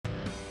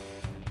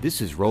This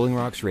is Rolling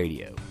Rocks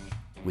Radio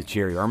with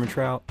Jerry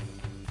Armentrout,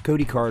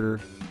 Cody Carter,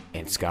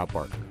 and Scott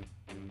Barker.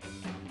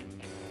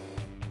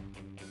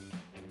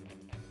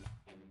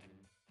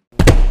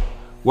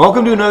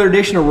 Welcome to another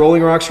edition of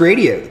Rolling Rocks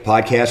Radio, the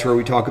podcast where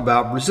we talk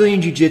about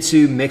Brazilian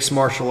Jiu-Jitsu, mixed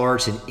martial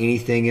arts, and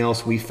anything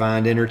else we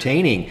find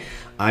entertaining.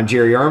 I'm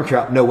Jerry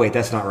Armentrout. No, wait,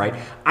 that's not right.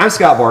 I'm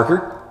Scott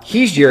Barker.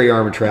 He's Jerry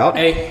Armentrout.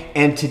 Hey.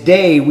 And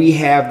today we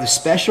have the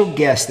special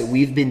guest that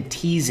we've been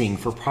teasing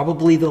for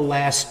probably the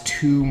last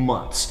 2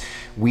 months.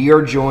 We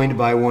are joined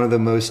by one of the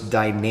most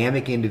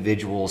dynamic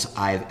individuals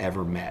I've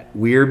ever met.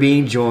 We are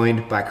being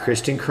joined by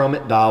Kirstan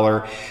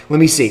Crummet-Dollar. Let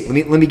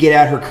me get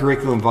out her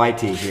curriculum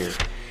vitae here.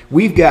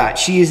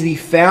 She is the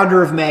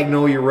founder of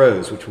Magnolia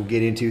Rose, which we'll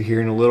get into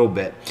here in a little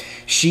bit.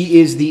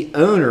 She is the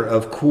owner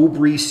of Cool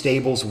Breeze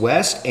Stables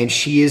West, and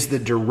she is the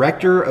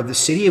director of the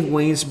City of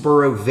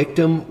Waynesboro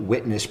Victim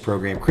Witness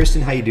Program.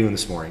 Kirstan, how you doing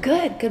this morning?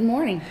 Good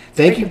morning.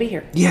 Thank you to be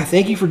here. Yeah,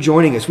 thank you for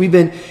joining us. We've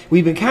been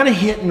kind of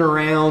hinting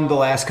around the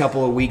last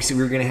couple of weeks that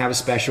we were going to have a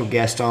special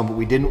guest on, but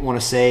we didn't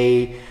want to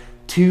say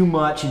too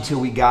much until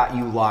we got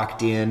you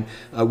locked in.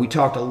 We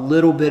talked a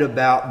little bit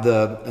about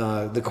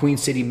the Queen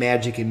City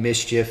Magic and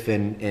Mischief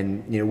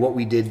and you know what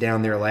we did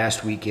down there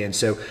last weekend.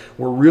 So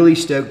we're really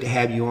stoked to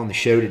have you on the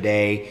show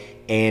today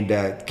and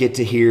get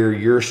to hear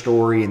your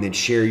story and then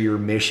share your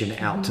mission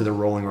out to the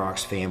Rolling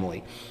Rocks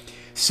family.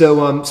 So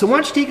why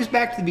don't you take us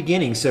back to the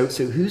beginning? So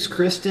who's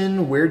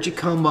Kirstan? Where'd you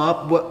come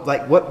up?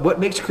 What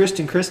makes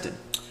Kirstan Kirstan?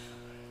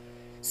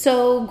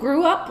 So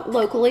grew up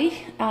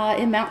locally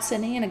in Mount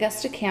Sinai in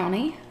Augusta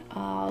County.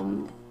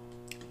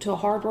 To a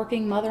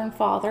hardworking mother and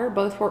father,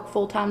 both worked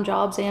full-time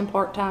jobs and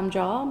part-time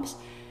jobs.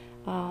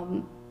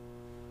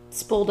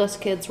 Spoiled us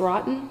kids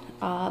rotten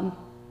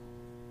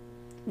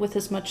with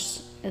as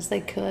much as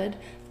they could.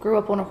 Grew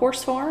up on a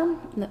horse farm.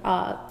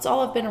 It's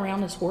all I've been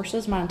around is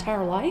horses my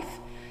entire life.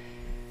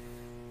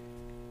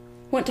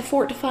 Went to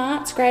Fort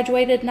Defiance,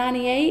 graduated in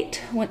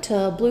 '98. Went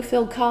to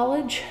Bluefield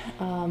College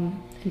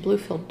in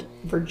Bluefield,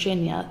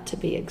 Virginia, to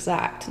be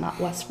exact, not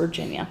West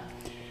Virginia.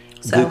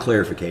 Good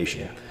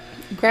clarification.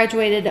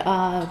 Graduated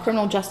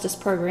criminal justice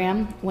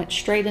program, went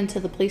straight into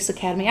the police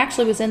academy.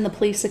 Actually was in the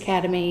police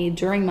academy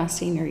during my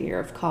senior year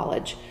of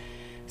college.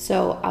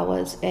 So I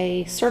was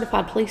a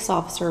certified police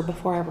officer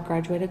before I ever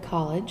graduated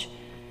college.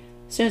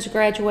 As soon as I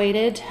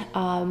graduated,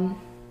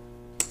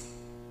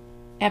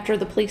 after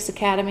the police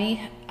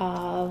academy,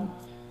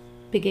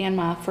 began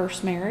my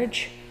first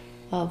marriage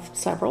of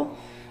several.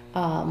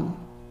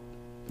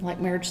 Like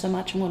marriage so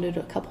much, I'm going to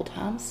do it a couple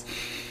times.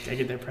 I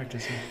get that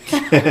practice in.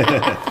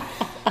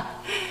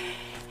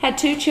 Had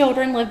 2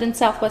 children, lived in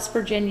Southwest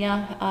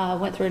Virginia,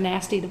 went through a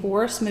nasty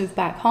divorce, moved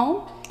back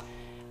home.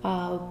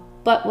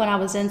 But when I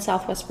was in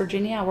Southwest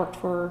Virginia, I worked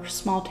for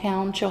small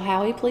town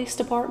Chilhowie Police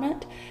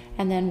Department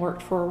and then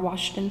worked for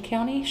Washington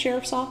County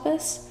Sheriff's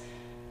Office.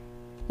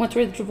 Went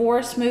through the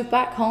divorce, moved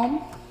back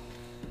home.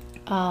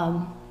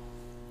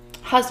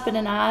 Husband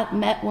and I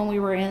met when we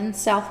were in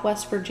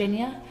Southwest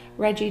Virginia,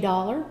 Reggie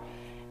Dollar.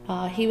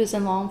 He was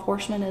in law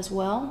enforcement as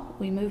well.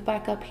 We moved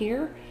back up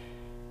here.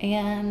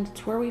 And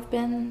it's where we've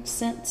been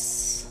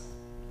since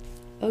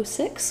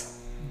 '06.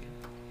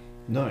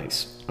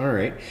 Nice. All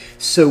right.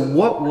 So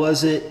what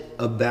was it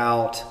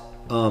about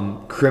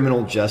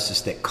criminal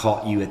justice that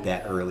caught you at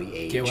that early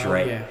age,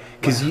 right?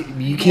 Because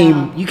you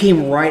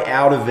came right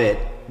out of it,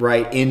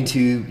 right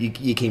into,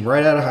 you came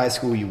right out of high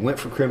school, you went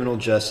for criminal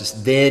justice,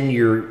 then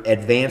your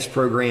advanced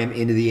program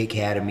into the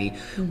academy.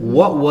 Mm-hmm.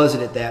 What was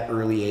it at that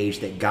early age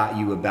that got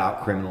you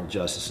about criminal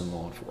justice and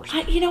law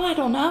enforcement? I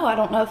don't know. I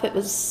don't know if it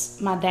was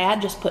my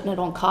dad just putting it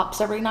on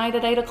Cops every night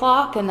at 8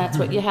 o'clock, and that's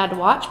what you had to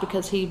watch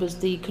because he was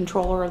the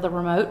controller of the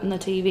remote and the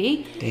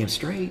TV. Damn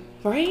straight.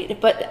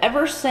 Right. But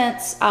ever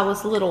since I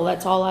was little,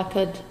 that's all I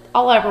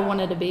ever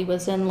wanted to be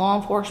was in law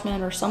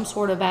enforcement or some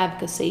sort of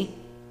advocacy.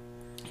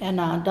 And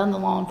done the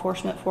law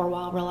enforcement for a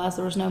while, realized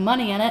there was no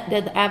money in it,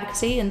 did the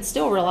advocacy and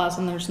still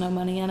realizing there's no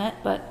money in it.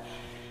 But,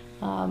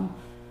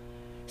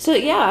 so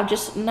yeah, I've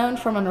just known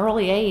from an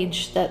early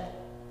age that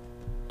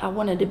I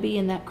wanted to be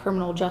in that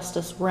criminal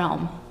justice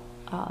realm.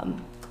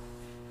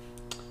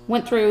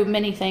 Went through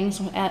many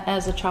things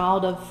as a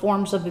child of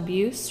forms of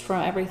abuse,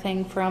 from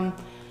everything from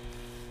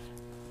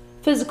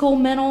physical,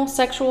 mental,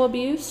 sexual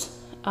abuse.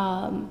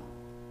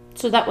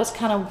 So that was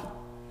kind of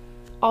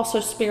also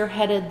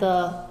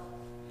spearheaded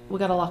we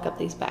got to lock up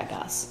these bad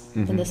guys,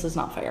 and this is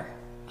not fair.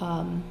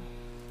 And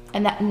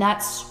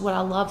that's what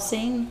I love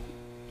seeing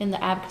in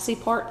the advocacy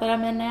part that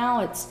I'm in now.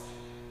 It's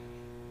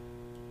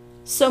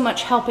so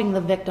much helping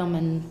the victim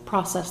and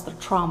process their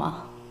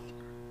trauma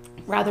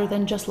rather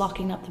than just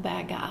locking up the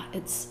bad guy.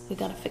 We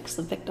got to fix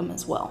the victim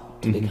as well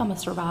to become a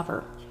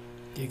survivor.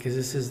 Yeah, because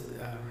this is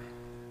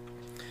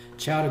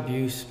child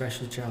abuse,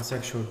 especially child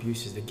sexual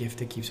abuse, is the gift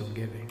that keeps on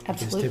giving.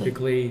 Absolutely. Because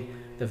typically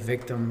the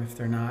victim, if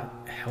they're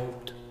not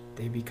helped,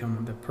 they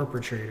become the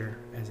perpetrator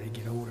as they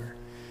get older.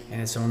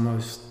 And it's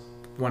almost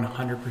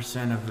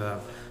 100%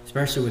 of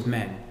especially with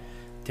men,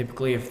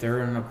 typically if they're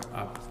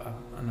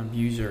an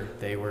abuser,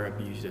 they were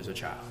abused as a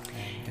child.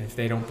 And if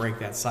they don't break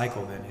that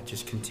cycle, then it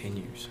just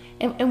continues.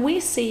 And we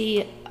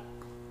see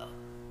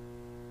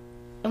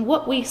And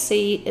what we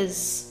see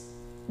is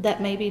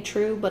that may be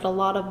true, but a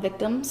lot of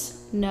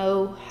victims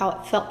know how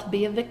it felt to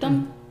be a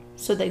victim,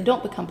 so they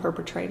don't become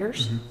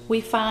perpetrators.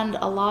 We find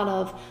a lot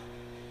of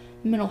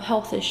mental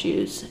health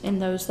issues in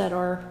those that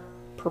are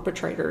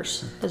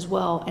perpetrators as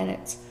well. And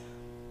it's,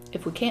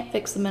 if we can't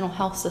fix the mental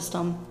health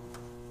system,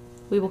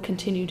 we will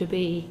continue to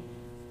be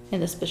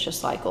in this vicious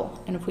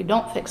cycle. And if we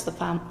don't fix the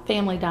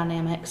family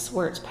dynamics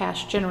where it's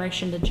passed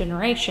generation to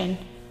generation,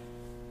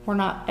 we're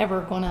not ever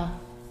going to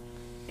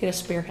get a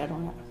spearhead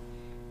on it.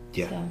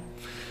 Yeah.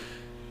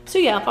 So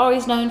yeah, I've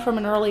always known from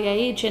an early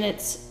age, and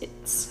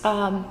it's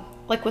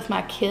like with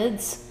my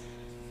kids,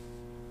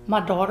 my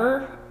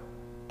daughter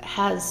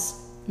has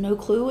no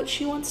clue what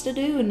she wants to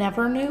do and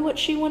never knew what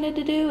she wanted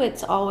to do.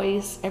 It's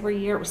always, every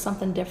year it was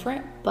something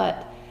different.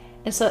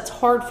 And so it's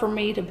hard for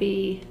me to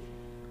be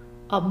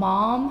a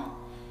mom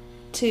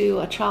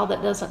to a child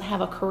that doesn't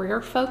have a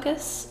career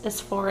focus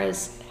as far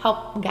as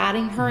help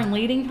guiding her and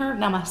leading her.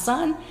 Now my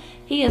son,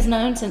 he has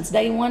known since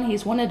day one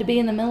he's wanted to be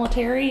in the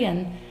military,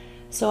 and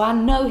so I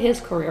know his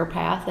career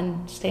path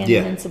and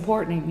standing and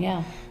supporting him.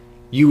 Yeah.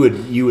 You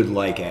would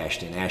like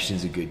Ashton.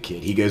 Ashton's a good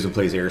kid. He goes and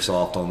plays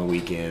airsoft on the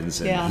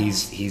weekends, and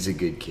he's a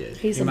good kid.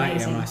 He's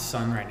amazing. My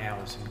son right now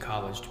is in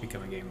college to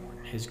become a game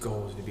warden. His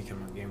goal is to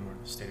become a game warden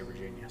in the state of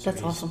Virginia. So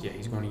That's awesome. Yeah,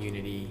 he's going to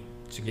Unity.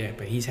 So yeah,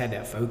 but he's had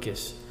that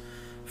focus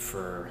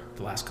for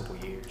the last couple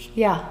of years.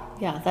 Yeah,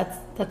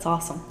 that's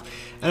awesome.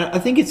 And I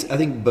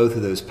think both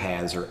of those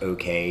paths are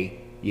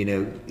okay. You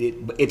know,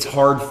 it's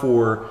hard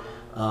for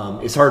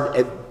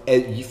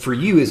for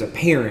you as a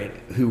parent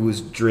who was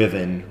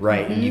driven,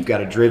 right? And you've got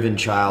a driven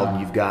child,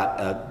 and you've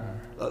got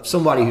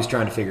somebody who's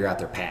trying to figure out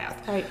their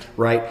path,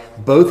 right?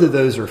 Both of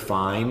those are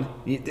fine.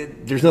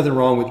 There's nothing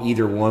wrong with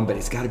either one, but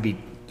it's got to be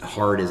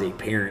hard as a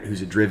parent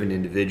who's a driven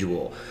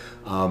individual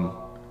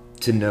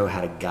to know how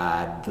to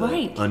guide the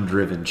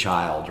undriven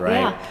child,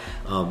 right?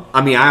 Yeah.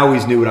 I mean, I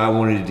always knew what I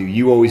wanted to do.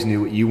 You always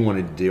knew what you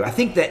wanted to do. I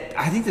think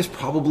there's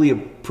probably a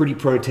pretty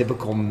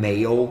prototypical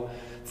male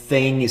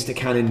thing is to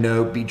kind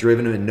of be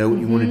driven and know what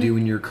you want to do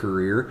in your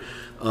career.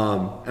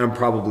 And I'm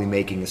probably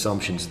making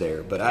assumptions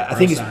there, but I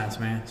think science,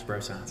 man. It's bro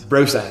science.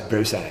 Bro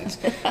science.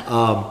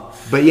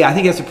 But yeah, I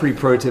think that's a pretty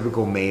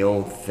prototypical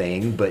male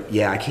thing. But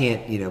yeah, I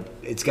can't.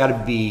 It's got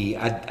to be.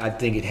 I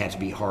think it has to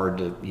be hard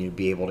to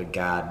be able to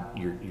guide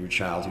your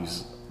child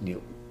who's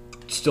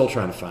still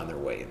trying to find their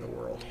way in the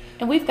world.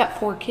 And we've got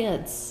 4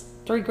 kids,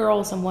 3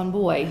 girls and 1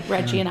 boy.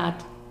 Reggie and I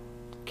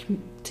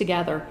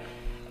together,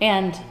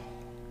 and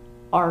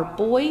our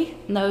boy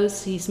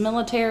knows he's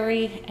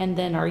military, and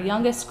then our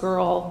youngest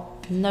girl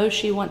knows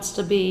she wants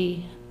to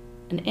be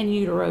an in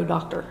utero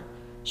doctor.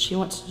 She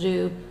wants to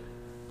do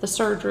the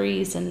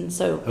surgeries, and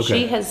so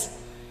she has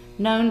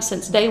known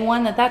since day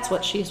one that that's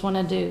what she's want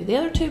to do. The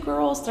other 2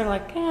 girls, they're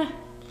like,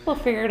 we'll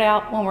figure it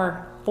out when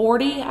we're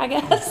 40, I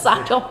guess.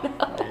 I don't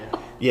know.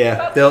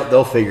 Yeah,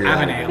 they'll figure it out. I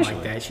have an aunt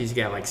like that. She's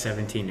got like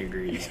 17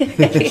 degrees.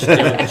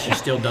 She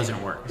still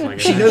doesn't work. Like,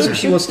 she knows what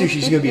she wants to do.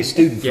 She's going to be a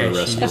student for the rest of her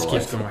life. Yeah, she just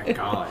keeps going to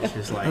college.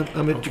 She's like,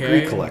 I'm a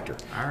degree collector.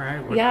 All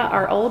right. Yeah,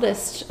 our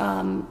oldest,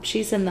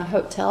 she's in the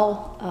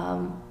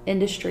hotel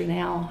industry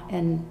now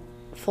and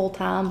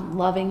full-time,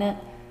 loving it.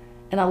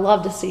 And I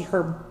love to see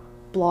her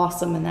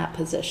blossom in that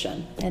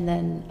position. And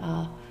then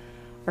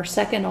our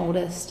second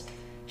oldest,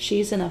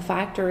 she's in a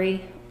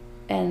factory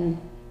and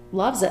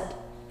loves it.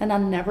 And I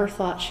never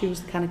thought she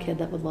was the kind of kid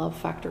that would love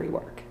factory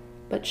work.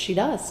 But she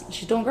does.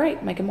 She's doing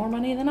great, making more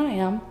money than I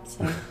am.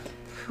 So,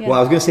 yeah. Well, I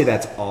was going to say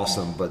that's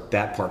awesome, but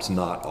that part's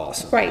not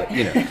awesome. Right.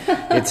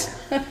 But,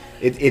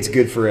 it's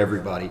good for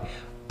everybody.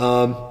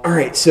 All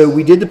right, so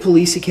we did the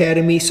police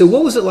academy. So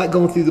what was it like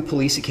going through the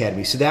police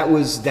academy? So that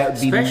would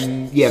be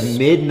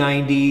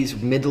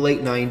mid-90s, mid to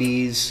late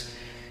 90s.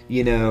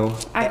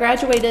 I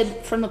graduated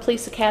from the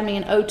police academy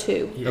in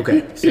 2002. Yeah.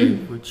 Okay.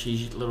 So,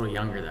 she's a little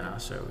younger than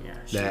us, so yeah.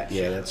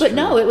 That's But true.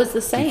 no, it was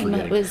the same.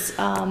 It was,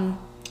 I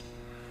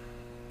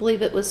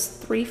believe it was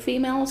 3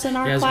 females in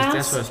our class.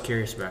 That's what I was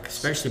curious about,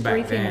 especially back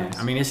 3 then. females.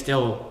 I mean, it's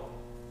still,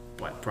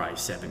 probably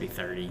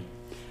 70-30.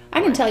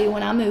 I can tell you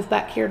when I moved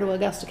back here to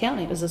Augusta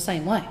County, it was the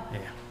same way. Yeah.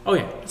 Oh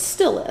yeah. It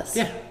still is.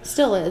 Yeah.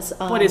 Still is.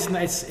 But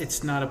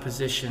it's not a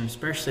position,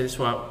 especially this is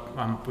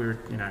what we were,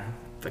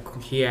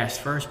 like he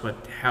asked first,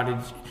 but how did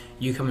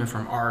you coming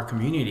from our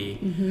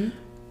community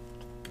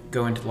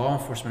go into law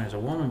enforcement as a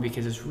woman?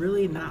 Because it's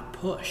really not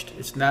pushed.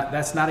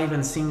 That's not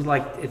even seems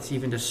like it's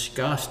even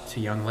discussed to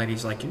young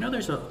ladies. Like,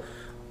 there's a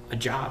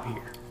job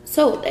here.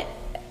 So,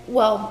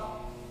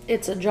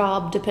 it's a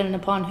job depending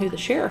upon who the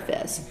sheriff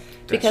is.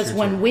 Because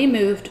when we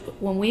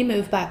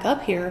moved back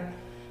up here,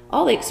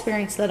 all the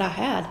experience that I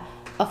had,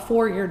 a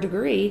 4-year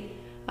degree,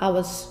 I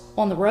was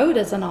on the road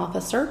as an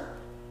officer.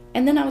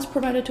 And then I was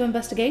promoted to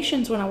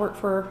investigations when I worked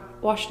for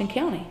Washington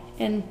County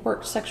and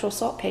worked sexual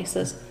assault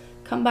cases.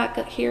 Come back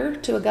here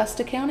to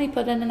Augusta County,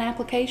 put in an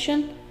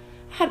application.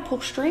 I had to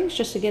pull strings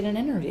just to get an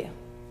interview.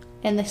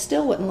 And they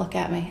still wouldn't look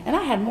at me. And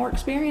I had more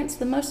experience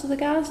than most of the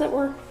guys that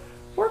were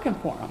working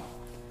for them.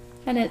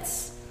 And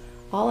it's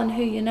all in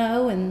who you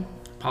know and...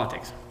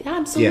 Politics. Yeah,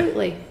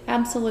 absolutely. Yeah.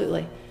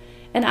 Absolutely.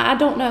 And I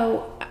don't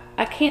know,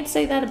 I can't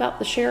say that about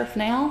the sheriff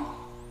now,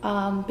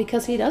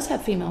 because he does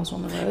have females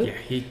on the road.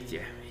 He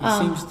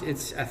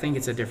seems. I think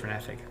it's a different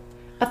ethic.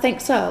 I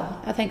think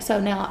so.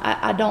 Now,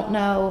 I don't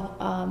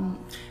know.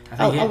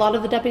 A lot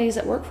of the deputies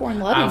that work for him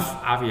love him.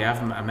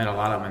 I've met a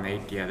lot of them,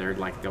 and they're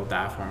like, they'll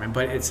die for him.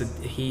 But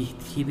he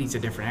leads a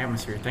different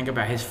atmosphere. Think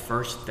about his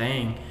first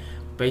thing,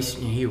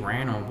 basically he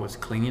ran on was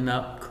cleaning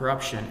up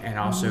corruption, and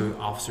also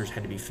officers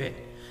had to be fit.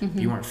 If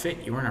you weren't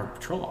fit, you weren't a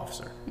patrol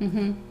officer.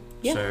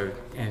 Yeah. So,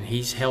 and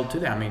he's held to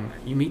that. I mean,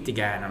 you meet the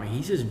guy, and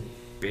he's this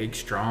big,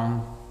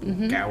 strong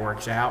guy,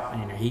 works out,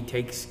 and he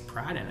takes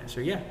pride in it.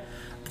 So yeah.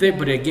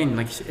 But again,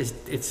 like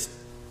it's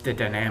the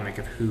dynamic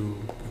of who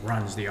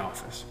runs the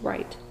office.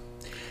 Right.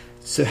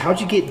 So how'd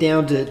you get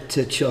down to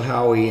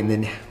Chilhowie, and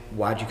then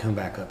why'd you come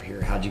back up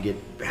here? How did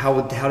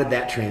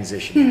that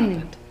transition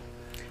happen?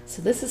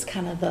 So this is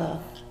kind of the...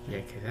 Yeah,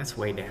 'cause that's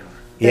way down.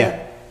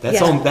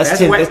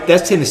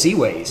 That's Tennessee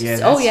ways.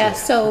 Yeah,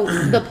 So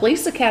the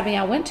police academy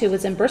I went to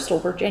was in Bristol,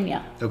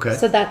 Virginia. Okay.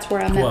 So that's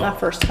where I met my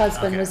first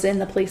husband. Was in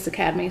the police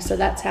academy. So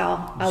that's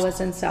how I was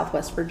in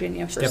Southwest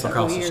Virginia for several years. Step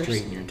across the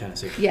street and you're in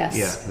Tennessee. Yes.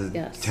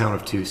 Yeah, the town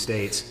of two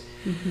states.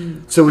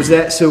 So was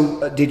that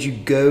did you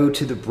go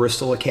to the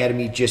Bristol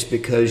Academy just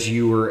because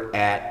you were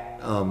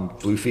at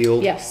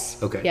Bluefield? Yes.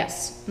 Okay.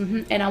 Yes.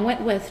 And I went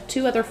with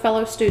 2 other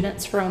fellow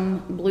students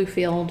from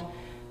Bluefield.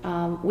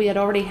 We had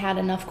already had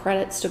enough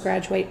credits to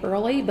graduate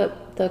early,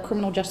 but the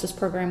criminal justice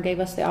program gave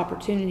us the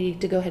opportunity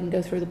to go ahead and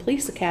go through the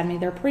police academy,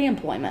 their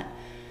pre-employment.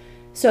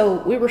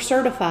 So we were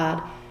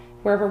certified.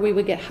 Wherever we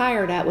would get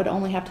hired at would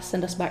only have to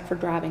send us back for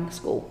driving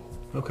school.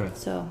 Okay.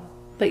 So,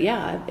 but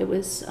yeah, it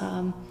was,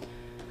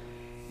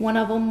 one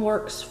of them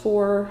works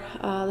for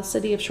the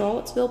city of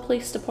Charlottesville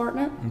Police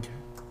Department,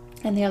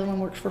 and the other one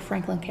works for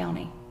Franklin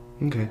County.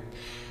 Okay.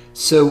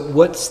 So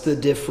what's the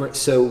difference?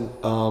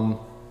 So,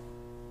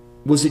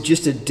 was it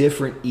just a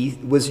different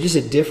ethos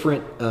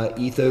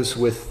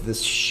with the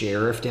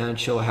sheriff down in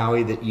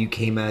Chilhowie that you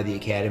came out of the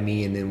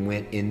academy and then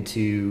went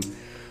into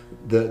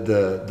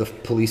the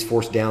police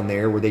force down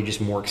there? Were they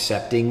just more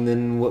accepting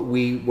than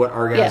what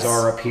our guys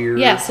are up here?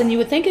 Yes, and you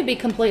would think it'd be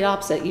complete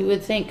opposite. You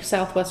would think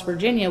Southwest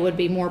Virginia would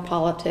be more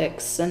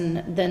politics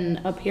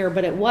than up here,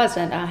 but it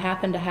wasn't. I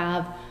happened to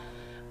have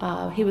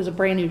he was a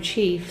brand new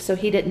chief, so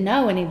he didn't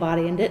know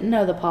anybody and didn't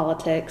know the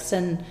politics,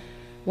 and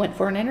went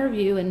for an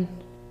interview and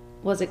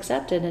was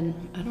accepted. And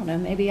I don't know,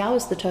 maybe I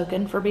was the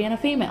token for being a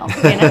female,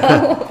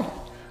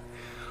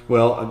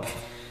 Well,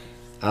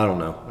 I don't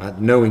know.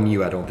 Knowing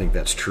you, I don't think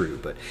that's true.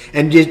 But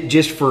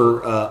just for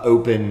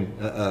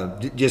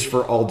just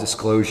for all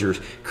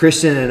disclosures,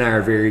 Kirstan and I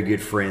are very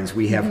good friends.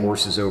 We have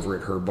horses over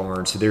at her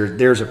barn, so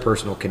there's a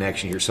personal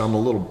connection here. So I'm a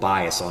little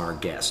biased on our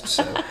guests.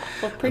 So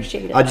well,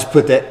 appreciate it. I just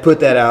put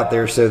that out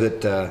there so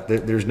that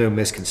there's no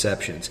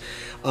misconceptions.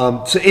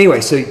 So anyway,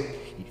 so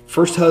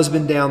first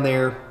husband down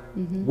there.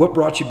 What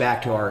brought you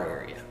back to our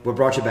area? What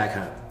brought you back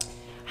home?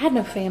 I had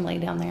no family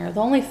down there. The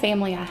only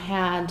family I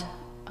had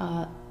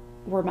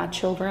were my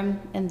children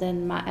and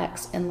then my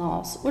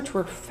ex-in-laws, which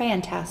were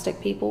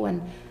fantastic people,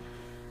 and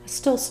I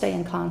still stay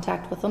in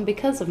contact with them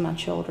because of my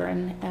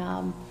children.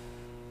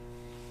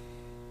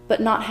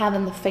 But not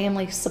having the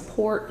family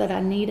support that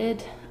I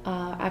needed.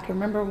 I can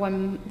remember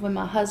when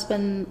my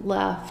husband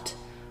left,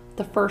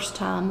 the first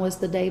time was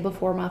the day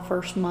before my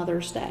first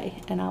Mother's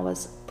Day, and I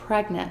was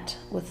pregnant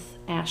with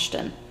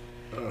Ashton.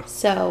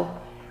 So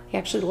he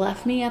actually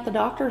left me at the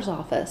doctor's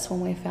office when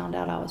we found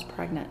out I was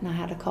pregnant, and I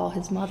had to call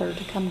his mother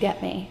to come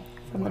get me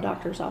from the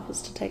doctor's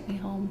office to take me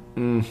home.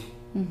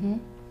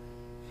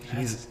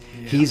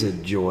 He's a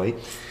joy.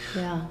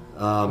 Yeah.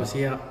 Was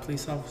he a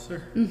police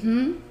officer?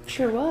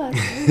 Sure was.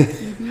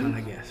 How'd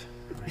I guess?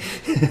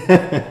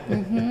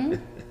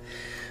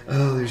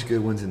 Oh, there's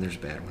good ones and there's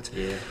bad ones.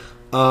 Yeah.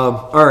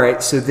 All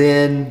right. So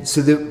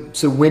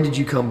when did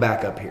you come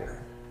back up here?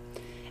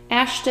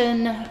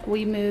 Ashton,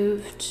 we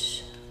moved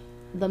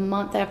the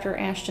month after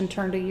Ashton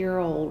turned a year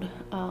old.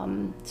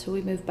 So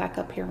we moved back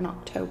up here in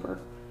October.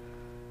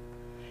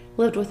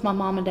 Lived with my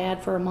mom and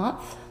dad for a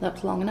month. That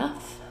was long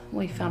enough.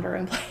 We found our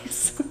own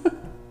place.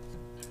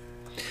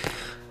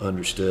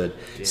 Understood.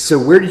 Yeah. So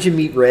where did you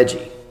meet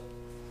Reggie?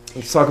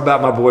 Let's talk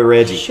about my boy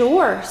Reggie.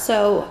 Sure.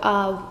 So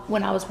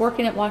when I was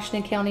working at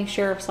Washington County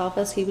Sheriff's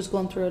Office, he was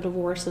going through a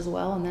divorce as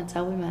well, and that's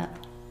how we met.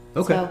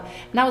 Okay. So,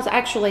 and I was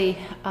actually...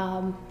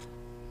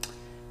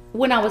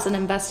 when I was an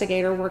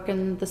investigator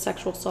working the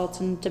sexual assaults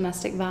and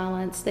domestic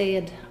violence, they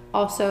had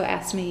also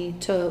asked me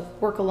to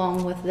work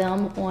along with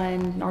them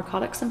on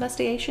narcotics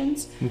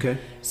investigations. Okay.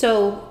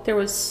 So there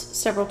was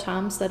several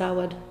times that I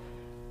would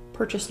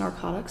purchase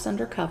narcotics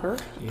undercover.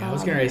 Yeah, I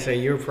was going to say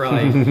you were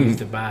probably used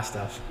to buy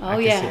stuff. Oh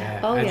yeah.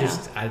 I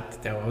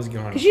was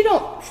going. Because you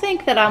don't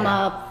think that I'm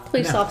a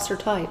police officer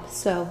type.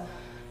 So,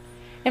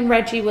 and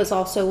Reggie was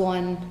also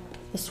on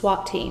the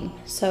SWAT team,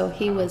 so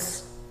he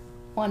was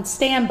on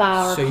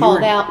standby or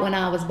called out when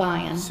I was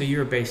buying. So you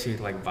were basically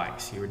like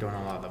Vice. You were doing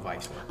a lot of the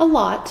Vice work. A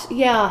lot,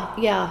 yeah.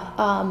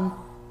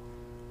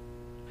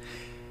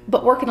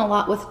 But working a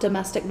lot with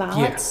domestic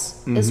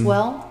violence as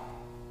well.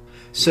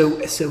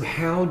 So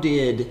how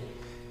did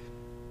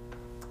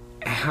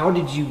how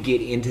did you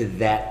get into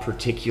that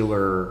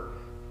particular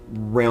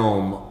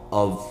realm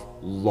of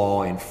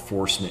law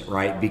enforcement,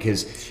 right?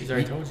 Because She's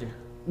already told you.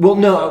 well,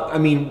 no, I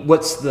mean, what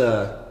was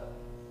the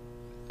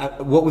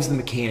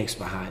mechanics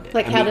behind it?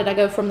 Like, how did I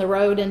go from the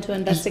road into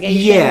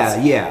investigations?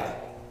 Yeah.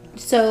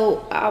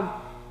 So I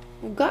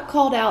got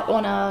called out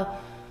on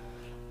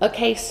a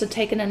case to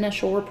take an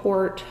initial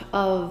report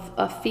of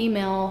a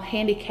female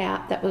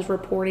handicap that was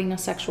reporting a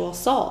sexual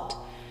assault.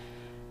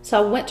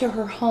 So I went to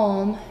her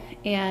home,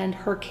 and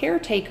her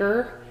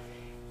caretaker,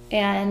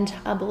 and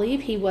I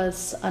believe he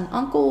was an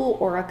uncle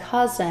or a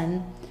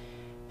cousin,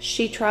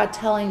 she tried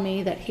telling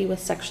me that he was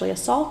sexually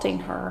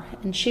assaulting her,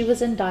 and she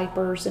was in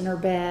diapers in her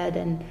bed.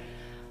 And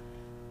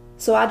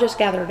so I just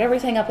gathered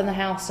everything up in the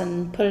house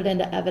and put it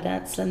into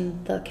evidence.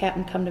 And the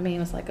captain come to me and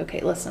was like, okay,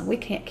 listen, we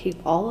can't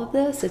keep all of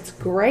this. It's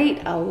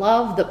great. I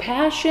love the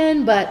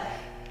passion, but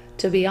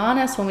to be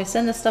honest, when we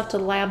send this stuff to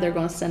the lab, they're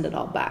going to send it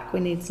all back. We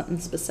need something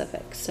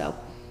specific. So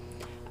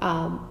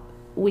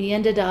we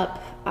ended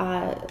up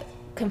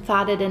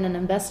confided in an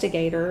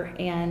investigator,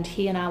 and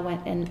he and I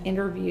went and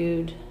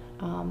interviewed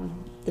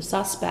the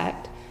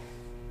suspect,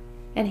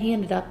 and he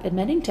ended up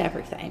admitting to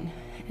everything.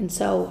 And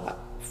so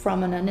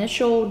from an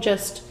initial,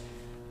 just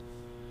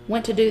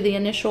went to do the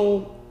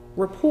initial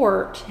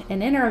report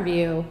and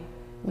interview,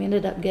 we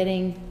ended up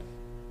getting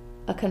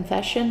a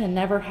confession and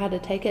never had to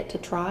take it to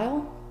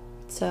trial.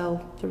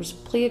 So there was a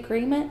plea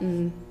agreement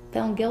and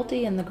found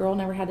guilty, and the girl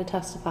never had to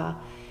testify,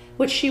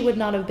 which she would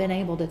not have been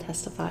able to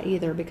testify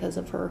either because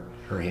of her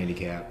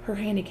handicap. Her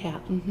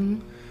handicap. Mm-hmm.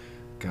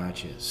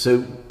 Gotcha.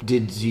 So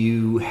did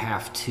you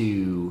have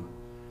to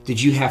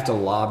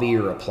lobby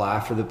or apply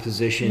for the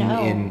position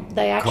No,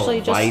 they actually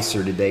Vice,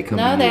 or did they come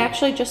to you? No, they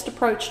actually just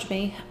approached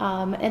me.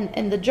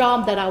 And the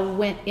job that I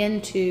went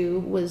into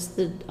was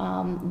the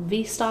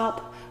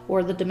VSTOP,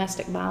 or the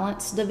Domestic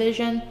Violence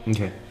Division.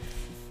 Okay.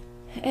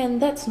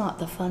 And that's not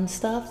the fun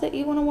stuff that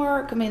you want to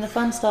work. I mean, the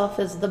fun stuff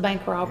is the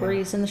bank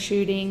robberies and the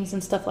shootings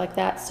and stuff like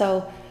that.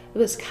 So it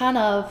was kind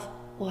of,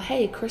 well,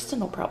 hey, Kirstan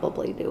will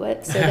probably do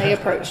it. So they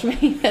approached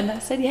me, and I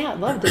said, yeah,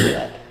 I'd love to do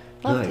it.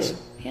 Love Nice. to,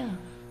 yeah.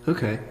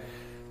 Okay.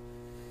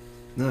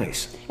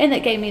 Nice. And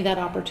it gave me that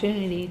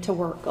opportunity to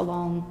work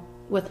along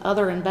with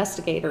other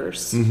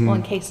investigators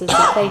on cases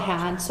that they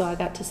had. So I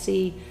got to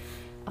see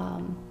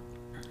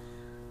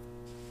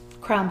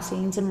crime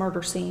scenes and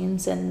murder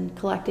scenes and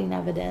collecting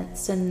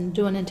evidence and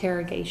doing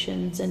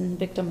interrogations and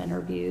victim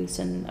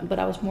interviews. But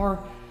I was more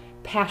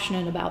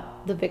passionate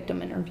about the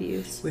victim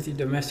interviews. With your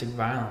domestic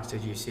violence,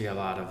 did you see a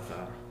lot of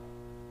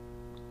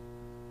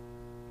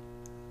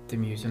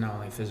them using not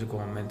only physical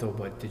and mental,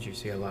 but did you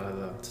see a lot of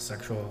the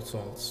sexual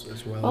assaults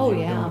as well? Oh, as you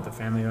were yeah. doing with the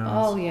family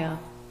violence? Oh, yeah.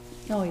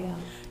 Oh, yeah.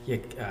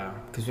 Yeah,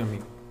 because I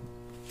mean,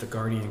 the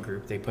Guardian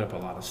group, they put up a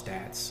lot of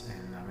stats,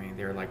 and I mean,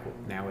 they're like, well,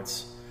 now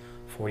it's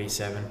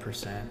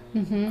 47%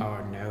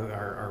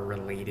 are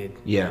related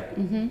Yeah.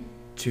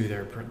 to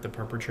the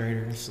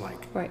perpetrators.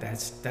 Like, Right.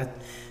 that's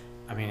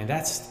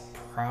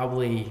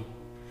probably,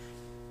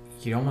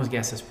 you'd almost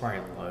guess it's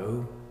probably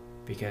low,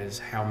 because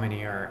how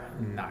many are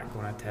not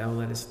going to tell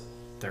that it's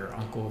their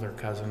uncle, their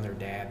cousin, their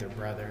dad, their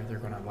brother? They're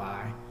going to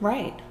lie.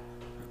 Right.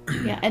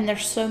 Yeah, and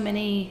there's so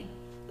many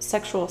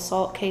sexual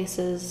assault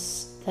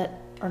cases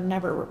that are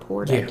never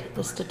reported. Yeah.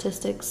 The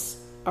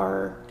statistics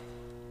are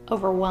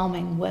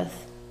overwhelming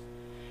with.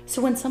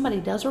 So when somebody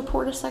does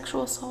report a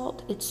sexual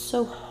assault, it's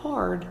so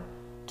hard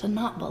to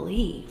not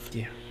believe.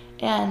 Yeah.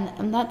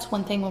 And that's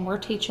one thing when we're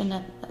teaching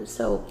it.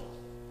 So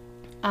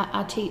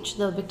I teach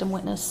the victim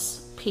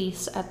witness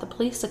piece at the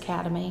police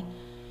academy,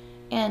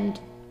 and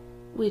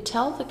we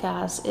tell the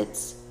guys,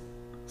 it's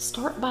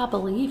start by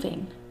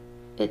believing.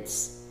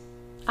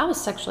 I was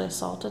sexually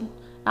assaulted.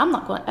 I'm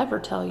not going to ever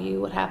tell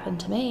you what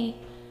happened to me,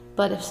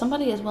 but if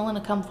somebody is willing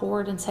to come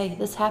forward and say,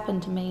 this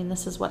happened to me and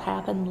this is what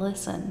happened,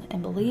 listen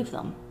and believe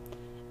them.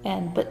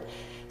 But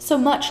so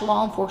much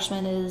law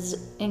enforcement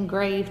is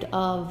engraved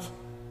of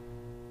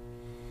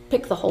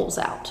pick the holes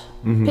out,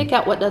 pick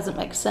out what doesn't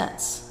make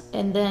sense,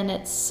 and then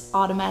it's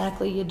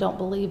automatically you don't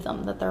believe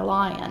them, that they're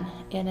lying.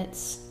 And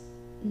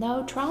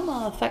no,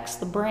 trauma affects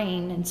the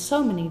brain in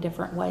so many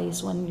different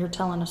ways when you're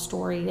telling a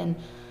story, and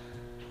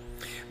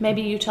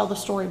maybe you tell the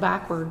story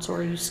backwards,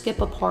 or you skip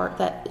a part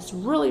that is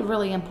really,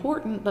 really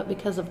important, but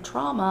because of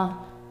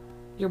trauma,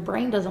 your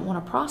brain doesn't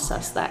want to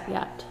process that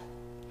yet.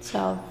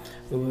 So,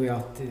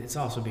 it's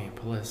also being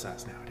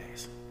politicized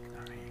nowadays.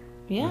 I mean,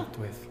 yeah.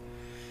 With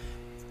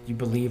you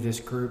believe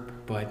this group,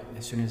 but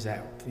as soon as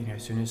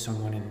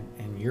someone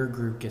in your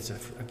group gets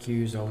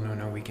accused, oh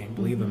no, we can't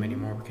believe them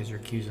anymore because you're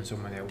accusing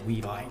someone that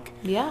we like.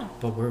 Yeah.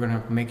 But we're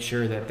gonna make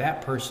sure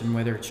that person,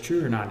 whether it's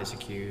true or not, is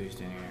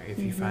accused. And if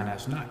you find out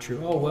it's not true,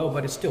 oh well,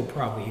 but it still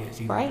probably is,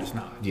 even if it's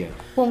not. Yeah.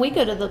 When we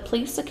go to the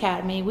police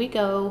academy, we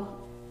go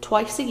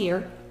twice a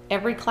year.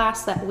 Every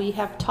class that we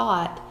have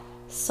taught,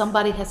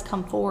 somebody has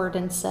come forward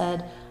and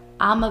said,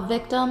 I'm a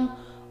victim,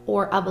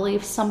 or I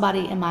believe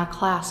somebody in my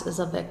class is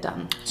a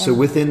victim. So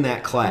within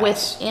that class?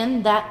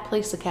 Within that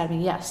police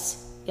academy, yes.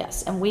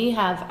 And we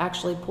have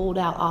actually pulled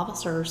out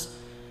officers.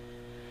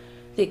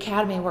 The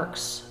academy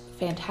works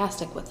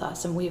fantastic with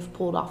us, and we've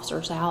pulled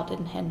officers out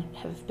and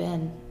have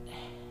been,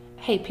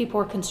 hey, people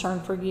are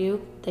concerned for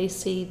you. They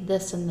see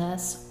this and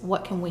this.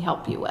 What can we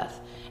help you with?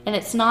 And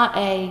it's not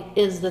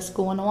is this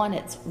going on?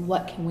 It's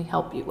what can we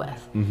help you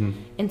with? Mm-hmm.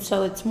 And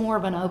so it's more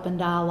of an open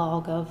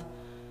dialogue of,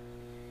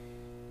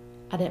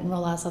 I didn't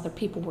realize other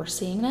people were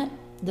seeing it.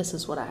 This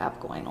is what I have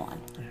going on.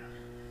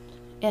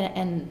 Yeah.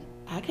 And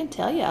I can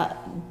tell you,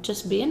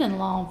 just being in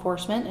law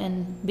enforcement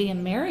and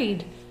being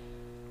married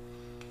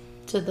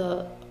to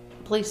the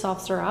police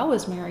officer I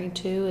was married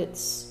to,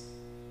 it's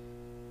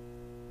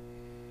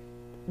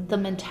the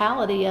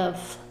mentality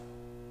of,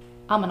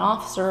 I'm an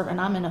officer and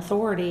I'm in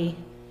authority.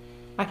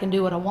 I can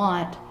do what I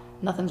want.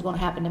 Nothing's going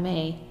to happen to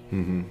me.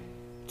 Mm-hmm.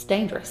 It's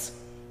dangerous.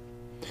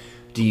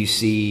 Do you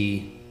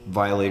see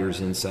violators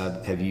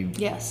inside? Have you?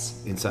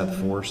 Yes. Inside the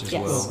force as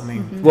Yes. well? Well, I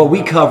mean, Well,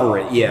 we cover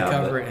it, yeah. we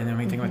cover it, and then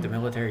we think about the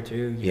military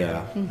too.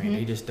 Yeah. I mean,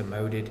 he just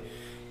demoted.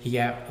 He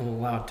got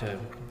allowed to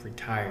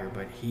retire,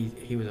 but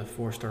he was a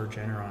 4-star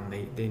general,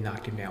 and they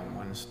knocked him down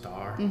 1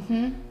 star.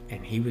 Mm-hmm.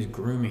 And he was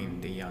grooming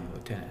the young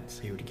lieutenants.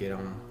 He would get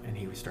them, and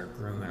he would start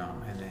grooming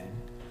them, and then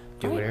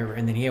do Right. whatever.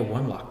 And then he had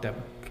one locked up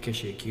because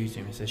she accused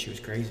him and said she was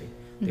crazy.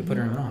 They put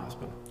her in the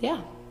hospital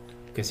Yeah,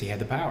 because he had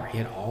the power. He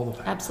had all the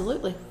power.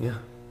 absolutely. Yeah.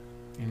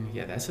 And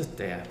yeah,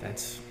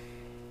 that's.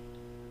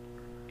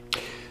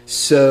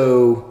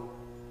 So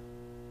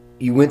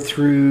you went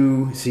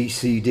through, so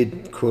you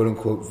did quote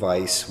unquote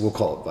vice. We'll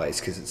call it vice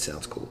because it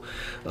sounds cool.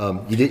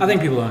 You did. I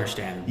think people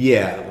understand.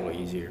 Yeah. That a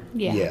little easier.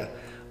 Yeah. Yeah.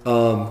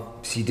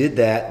 So you did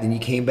that, then you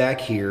came back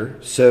here.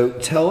 So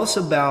tell us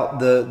about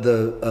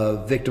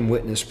the victim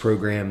witness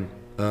program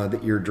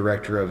that you're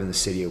director of in the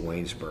city of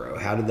Waynesboro.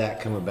 How did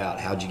that come about?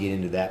 How'd you get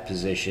into that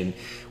position?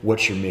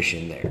 What's your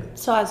mission there?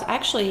 So I was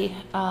actually,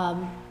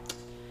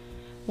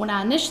 when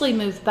I initially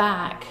moved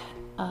back,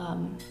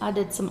 I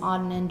did some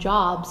odd and end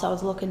jobs. I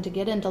was looking to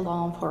get into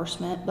law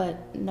enforcement,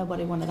 but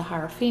nobody wanted to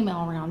hire a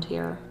female around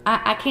here.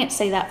 I can't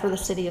say that for the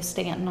city of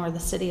Stanton or the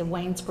city of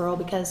Waynesboro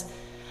because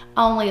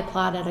I only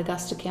applied at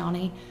Augusta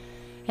County,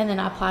 and then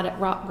I applied at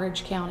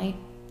Rockbridge County.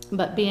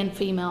 But being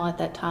female at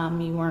that time,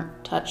 you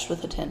weren't touched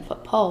with a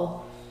 10-foot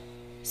pole.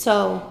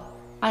 So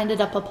I ended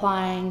up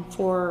applying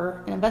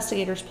for an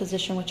investigator's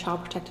position with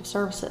Child Protective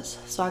Services.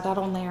 So I got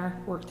on there,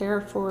 worked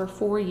there for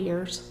 4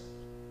 years.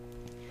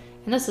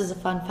 And this is a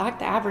fun fact,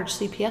 the average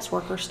CPS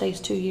worker stays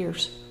 2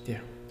 years. Yeah.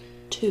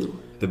 2.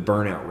 The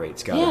burnout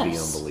rate's got to be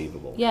Yes.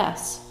 unbelievable.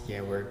 Yes.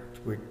 Yeah, we're.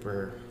 I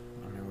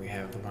mean, we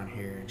have the one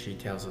here, and she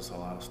tells us a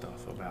lot of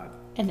stuff about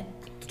And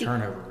the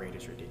turnover rate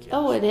is ridiculous.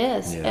 oh, it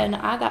is. Yeah. And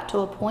I got to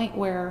a point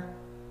where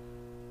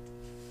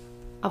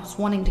I was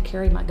wanting to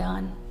carry my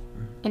gun.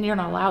 And you're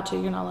not allowed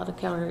to. You're not allowed to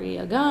carry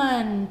a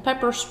gun,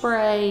 pepper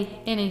spray,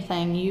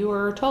 anything. You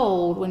are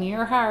told when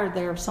you're hired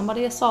there, if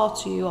somebody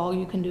assaults you, all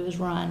you can do is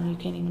run. You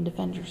can't even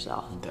defend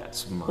yourself.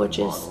 That's Which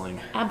is mind-boggling.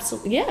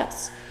 absolutely,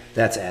 yes.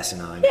 That's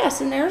asinine. Yes,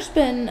 and there's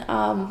been,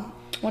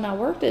 when I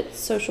worked at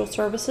social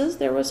services,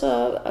 there was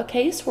a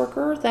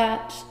caseworker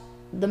that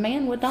the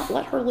man would not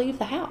let her leave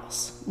the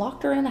house,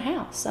 locked her in the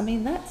house. I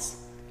mean, that's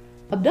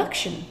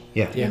abduction,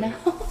 Yeah. you know,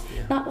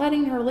 not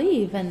letting her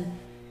leave. And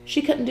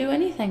she couldn't do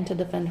anything to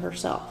defend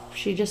herself.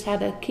 She just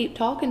had to keep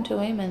talking to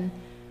him, and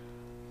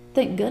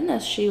thank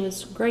goodness she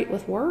was great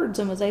with words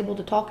and was able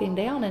to talk him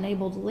down and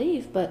able to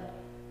leave. But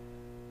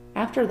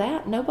after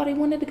that, nobody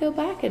wanted to go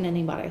back in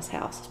anybody's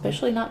house,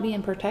 especially not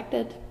being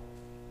protected.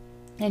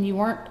 And you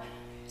weren't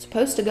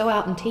supposed to go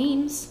out in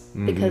teams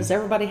because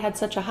everybody had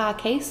such a high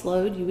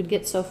caseload, you would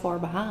get so far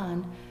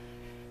behind.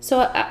 So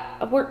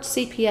I worked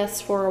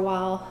CPS for a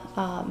while,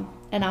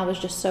 and I was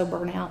just so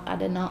burnt out. I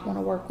did not want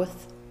to work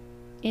with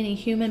any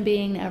human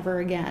being ever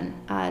again.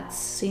 I'd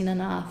seen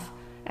enough.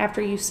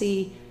 After you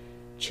see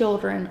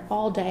children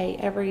all day,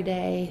 every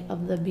day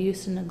of the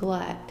abuse and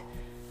neglect,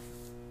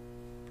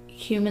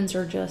 humans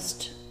are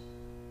just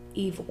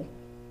evil,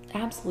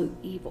 absolute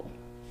evil.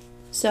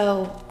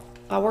 So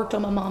I worked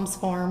on my mom's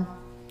farm,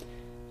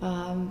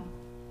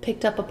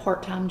 picked up a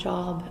part-time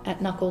job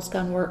at Knuckles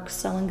Gun Works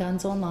selling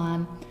guns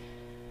online,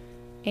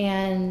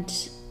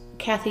 and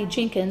Kathy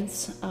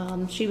Jenkins,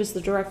 she was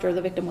the director of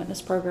the victim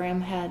witness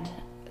program, had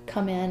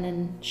come in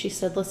and she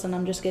said, listen,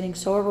 I'm just getting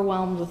so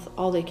overwhelmed with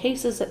all the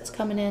cases that's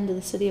coming into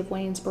the city of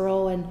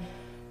Waynesboro, and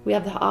we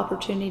have the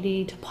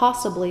opportunity to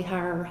possibly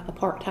hire a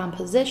part-time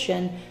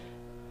position,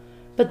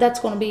 but that's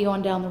going to be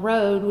on down the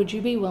road. Would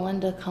you be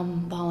willing to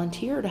come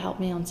volunteer to help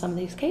me on some of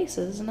these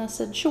cases? And I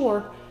said,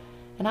 sure.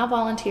 And I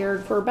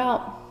volunteered for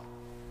about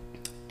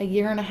a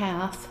year and a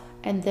half,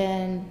 and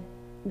then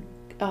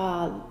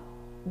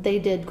they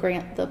did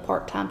grant the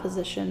part-time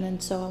position,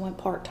 and so I went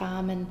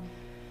part-time. And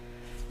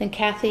then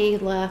Kathy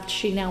left.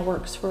 She now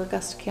works for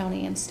Augusta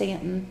County and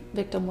Stanton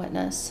victim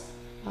witness.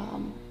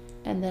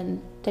 And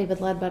then David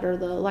Ledbetter,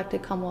 the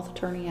elected Commonwealth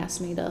attorney,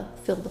 asked me to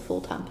fill the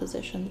full-time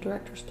position, the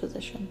director's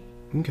position.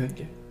 Okay.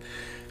 Yeah.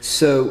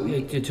 So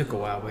It took a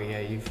while, but yeah,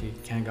 you've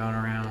kind of gone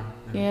around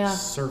in Yeah.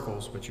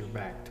 circles, but you're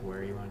back to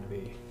where you want to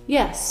be.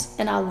 Yes,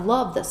 and I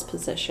love this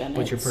position.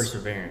 But your It's-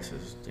 perseverance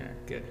is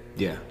good.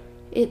 yeah.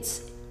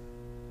 It's,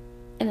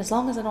 and as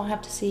long as I don't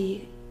have to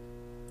see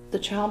the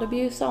child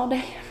abuse all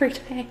day, every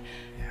day.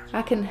 Yeah.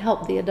 I can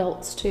help the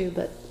adults too,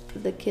 but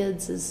the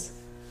kids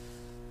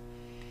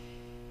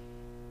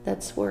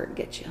that's where it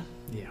gets you.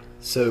 Yeah.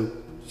 So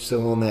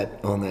on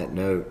that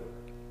note,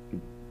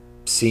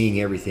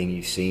 seeing everything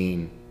you've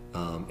seen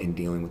and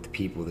dealing with the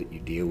people that you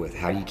deal with,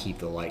 how do you keep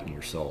the light in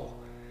your soul?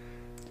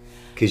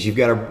 Because you've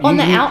got to. On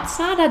the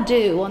outside, I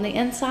do. On the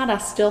inside, I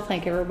still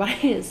think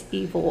everybody is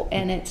evil,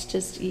 and it's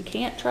just you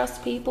can't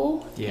trust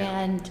people. Yeah.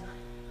 And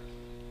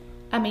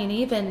I mean,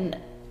 even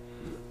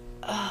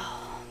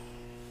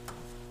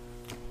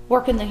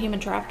working the human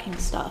trafficking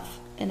stuff,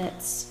 and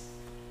it's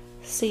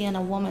seeing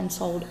a woman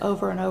sold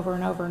over and over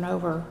and over and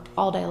over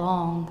all day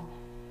long,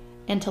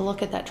 and to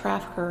look at that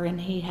trafficker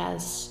and he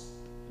has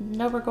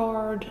no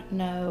regard,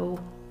 no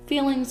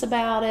feelings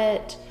about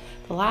it.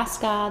 The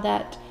last guy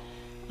that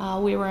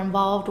we were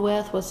involved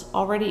with was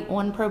already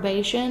on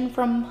probation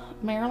from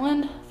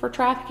Maryland for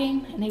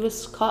trafficking, and he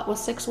was caught with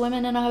 6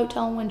 women in a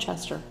hotel in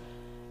Winchester.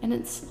 And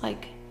it's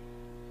like,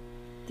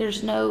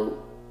 there's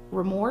no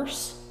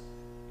remorse,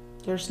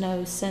 there's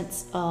no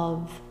sense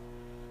of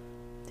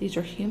these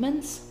are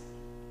humans.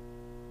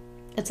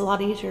 It's a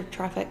lot easier to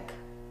traffic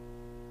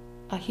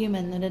a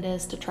human than it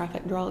is to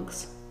traffic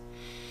drugs,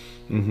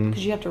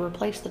 because you have to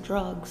replace the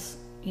drugs.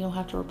 You don't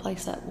have to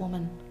replace that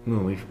woman.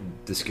 Well,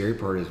 the scary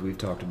part is we've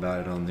talked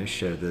about it on this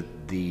show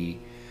that the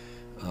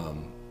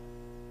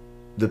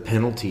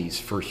penalties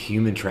for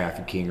human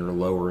trafficking are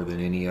lower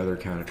than any other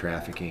kind of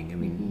trafficking. I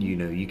mean,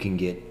 you can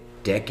get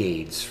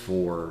decades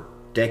for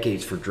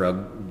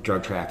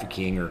drug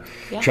trafficking or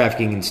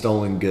trafficking in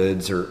stolen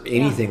goods or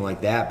anything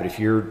like that. But if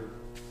you're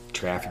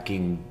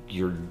trafficking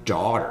your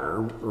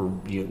daughter or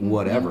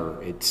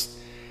whatever, it's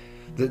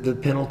the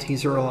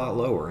penalties are a lot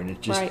lower, and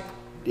it just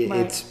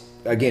it's.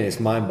 Again, it's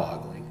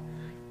mind-boggling.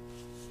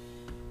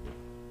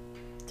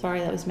 Sorry,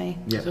 that was me.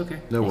 Yeah, It's okay.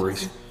 No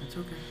worries. It's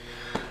okay.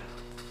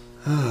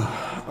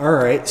 All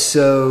right,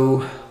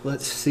 so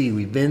let's see.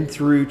 We've been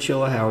through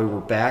Chillicothe. We're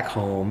back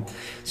home.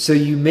 So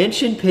you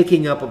mentioned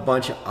picking up a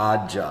bunch of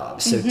odd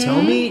jobs. So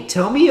tell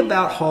me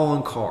about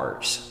hauling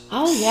cars.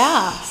 Oh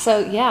yeah. So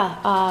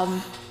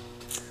yeah,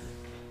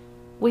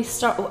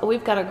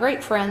 we've got a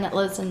great friend that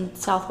lives in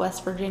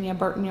Southwest Virginia,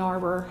 Burton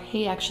Arbor.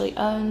 He actually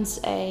owns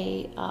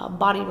a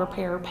body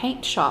repair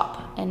paint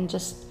shop, and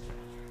just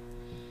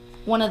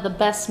one of the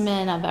best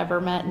men I've ever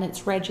met, and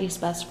it's Reggie's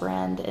best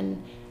friend.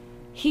 And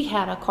he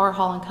had a car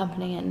hauling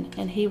company,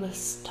 and he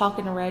was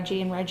talking to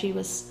Reggie, and Reggie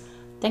was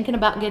thinking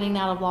about getting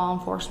out of law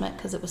enforcement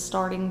because it was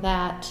starting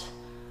that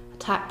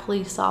attack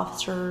police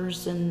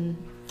officers and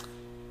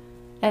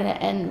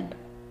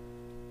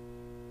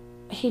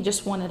he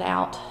just wanted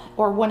out,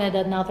 or wanted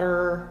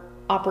another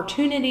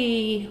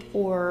opportunity,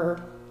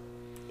 or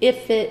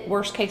if it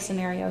worst case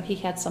scenario, he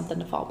had something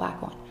to fall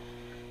back on.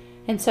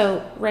 And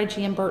so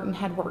Reggie and Burton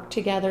had worked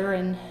together,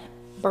 and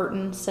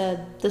Burton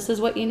said, this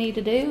is what you need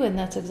to do, and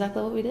that's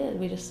exactly what we did.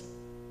 We just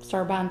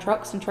started buying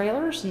trucks and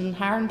trailers and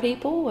hiring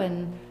people,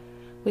 and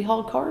we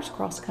hauled cars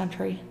across the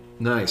country.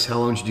 Nice. How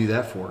long did you do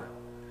that for?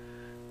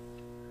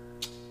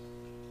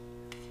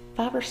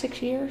 5 or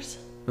 6 years.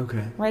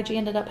 Okay. Reggie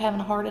ended up having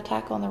a heart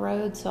attack on the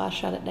road, so I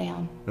shut it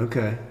down.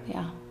 Okay.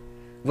 Yeah.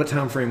 What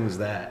time frame was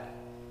that?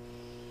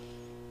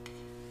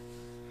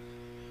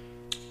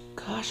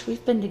 Gosh,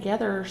 we've been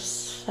together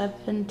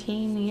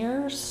 17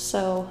 years,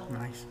 so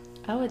Nice.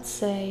 I would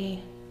say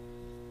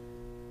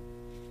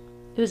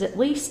it was at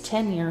least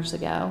 10 years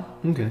ago.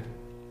 Okay.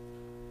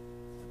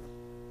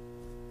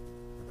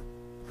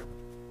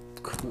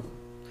 Cool.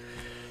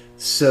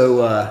 So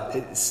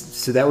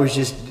that was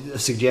just a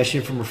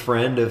suggestion from a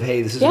friend of,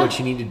 hey, this is what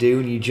you need to do,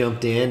 and you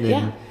jumped in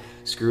and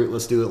screw it,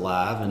 let's do it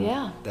live,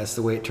 and that's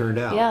the way it turned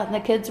out. Yeah, and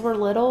the kids were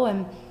little,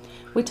 and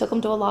we took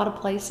them to a lot of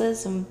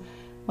places, and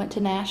went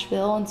to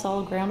Nashville and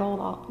saw Grand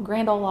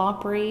Ole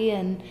Opry,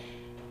 and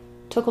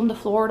took them to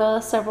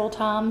Florida several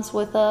times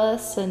with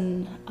us,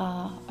 and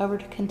over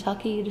to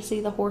Kentucky to see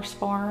the horse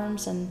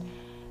farms, and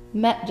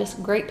met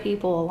just great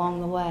people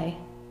along the way.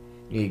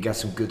 Yeah, you got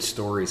some good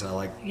stories. I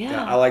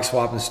like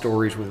swapping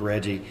stories with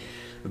Reggie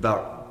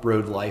about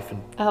road life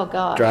and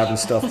driving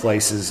stuff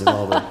places and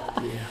all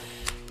that.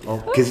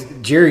 Because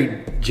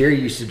Jerry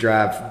used to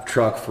drive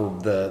truck for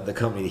the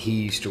company that he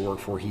used to work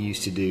for. He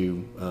used to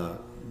do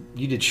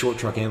you did short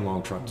truck and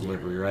long truck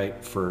delivery,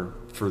 right? For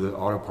the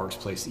auto parts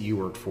place that you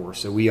worked for.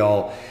 So we've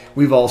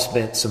all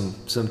spent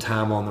some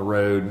time on the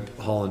road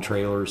hauling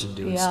trailers and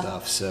doing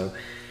stuff. So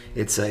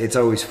it's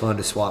always fun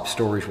to swap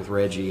stories with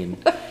Reggie.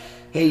 And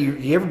hey,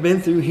 you ever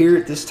been through here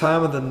at this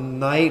time of the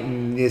night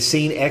and you've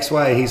seen X,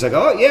 Y? And he's like,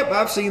 oh, yep,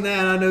 I've seen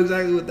that. I know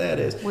exactly what that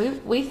is.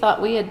 We thought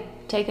we had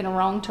taken a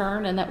wrong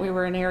turn and that we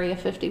were in Area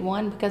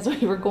 51 because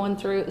we were going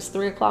through, it was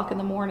 3 o'clock in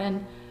the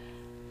morning.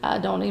 I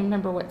don't even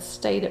remember what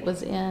state it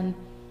was in.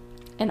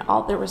 And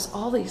there was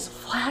all these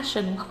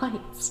flashing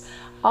lights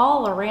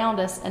all around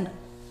us. And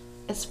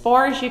as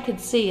far as you could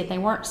see, they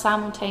weren't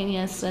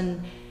simultaneous.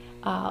 And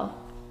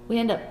we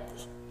ended up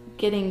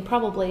getting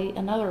probably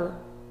another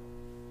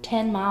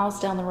 10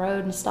 miles down the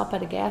road and stopped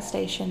at a gas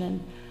station,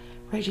 and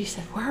Reggie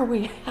said, where are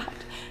we at?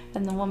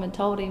 And the woman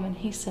told him, and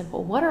he said,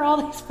 well, what are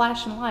all these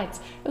flashing lights?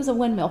 It was a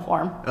windmill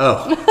farm.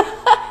 Oh.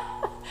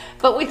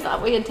 But we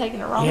thought we had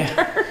taken a wrong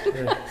turn.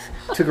 Yeah.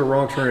 Took a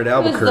wrong turn at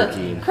It was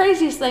Albuquerque. the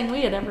craziest thing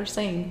we had ever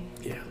seen.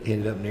 Yeah.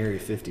 Ended up in Area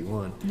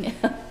 51. Yeah.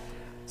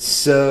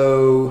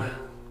 So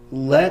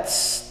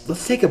let's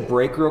take a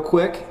break real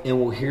quick, and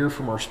we'll hear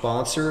from our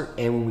sponsor.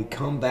 And when we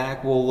come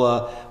back,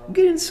 we'll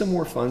get into some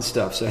more fun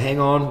stuff. So hang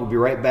on. We'll be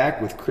right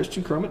back with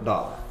Kirstan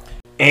Crummet-Dollar.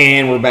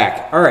 And we're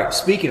back. All right.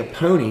 Speaking of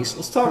ponies,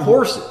 let's talk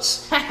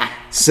horses.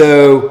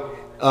 So,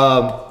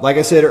 like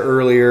I said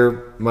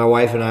earlier, my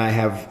wife and I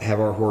have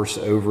our horse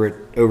over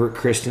at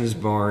Kirstan's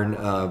barn,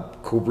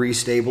 Cool Breeze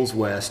Stables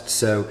West.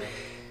 So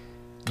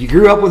you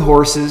grew up with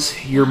horses.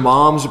 Your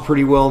mom's a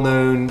pretty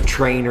well-known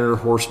trainer,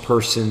 horse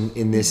person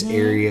in this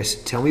area.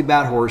 So tell me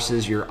about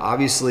horses. You're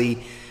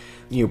obviously,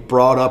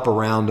 brought up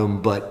around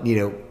them, but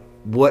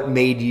what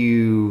made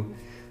you?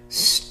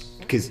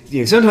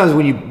 Because sometimes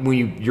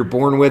when you're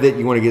born with it,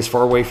 you want to get as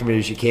far away from it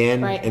as you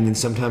can, right. And then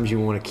sometimes you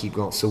want to keep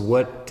going.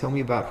 So tell me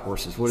about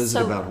horses. What is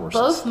it about horses?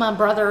 Both my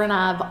brother and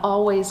I have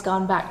always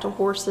gone back to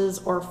horses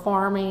or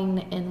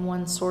farming in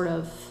one sort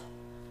of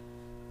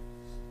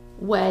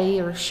way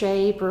or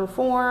shape or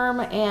form,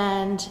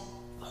 and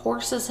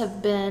horses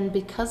have been,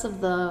 because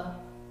of the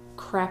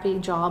crappy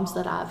jobs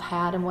that I've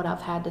had and what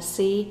I've had to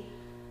see,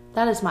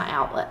 that is my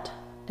outlet.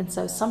 And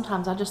so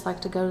sometimes I just like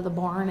to go to the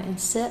barn and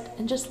sit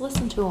and just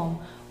listen to them,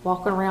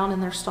 walking around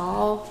in their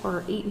stall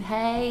or eating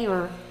hay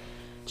or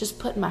just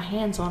putting my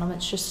hands on them.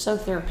 It's just so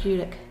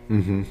therapeutic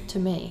to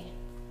me.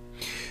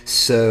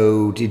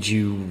 So did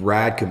you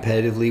ride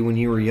competitively when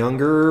you were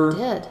younger?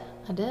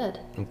 I did.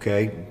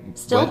 Okay.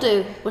 Still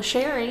do with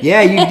Sherry.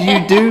 Yeah,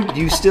 you do.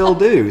 You still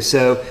do.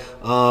 So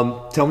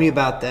tell me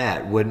about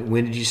that. When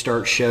did you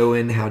start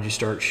showing? How'd you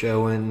start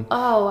showing?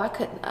 Oh,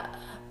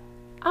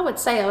 I would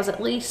say I was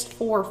at least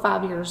 4 or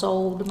 5 years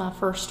old, my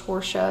first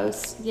horse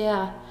shows.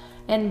 Yeah.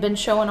 And been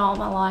showing all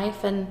my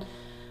life, and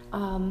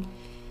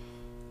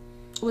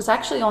was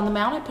actually on the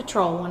mounted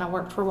patrol when I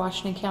worked for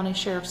Washington County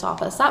Sheriff's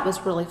Office. That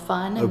was really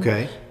fun. And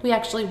okay. We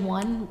actually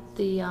won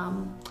the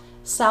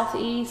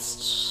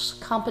Southeast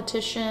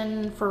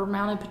competition for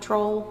mounted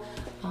patrol.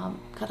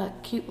 Got a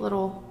cute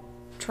little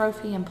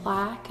trophy and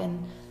plaque,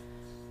 and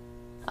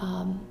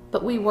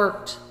but we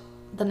worked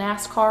the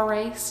NASCAR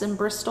race in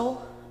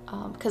Bristol.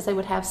 Because they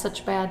would have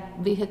such bad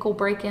vehicle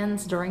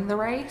break-ins during the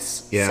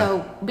race. Yeah.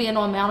 So being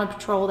on mounted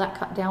patrol, that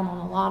cut down on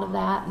a lot of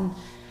that, and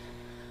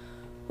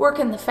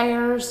working the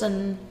fairs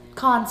and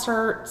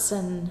concerts,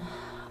 and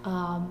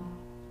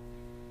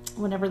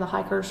whenever the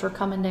hikers were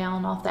coming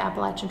down off the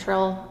Appalachian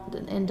Trail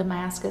in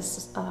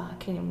Damascus, I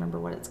can't even remember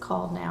what it's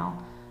called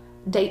now.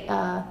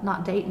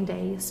 Not Dayton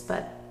Days,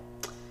 but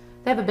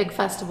they have a big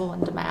festival in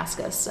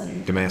Damascus.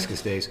 And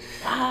Damascus Days?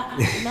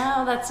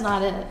 No, that's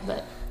not it,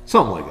 but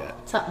something like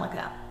that. Something like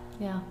that.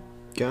 Yeah.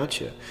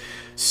 Gotcha.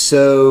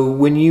 So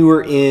when you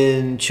were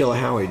in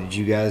Chilhowee, did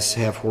you guys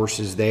have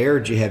horses there?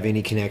 Did you have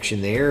any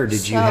connection there, or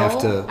did you have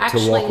to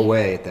walk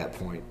away at that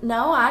point?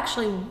 No, I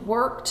actually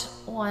worked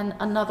on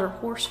another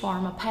horse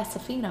farm, a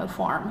Pasofino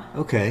farm.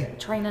 Okay.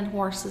 Training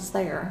horses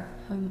there,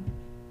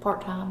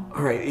 part-time.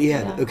 All right,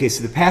 yeah. Okay,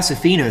 so the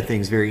Pasofino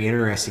thing's very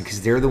interesting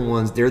because they're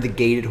the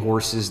gated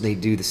horses, and they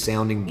do the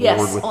sounding board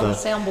with on the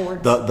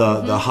soundboards.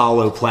 The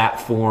hollow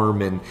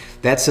platform, and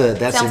that's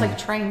sounds like a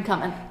train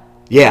coming.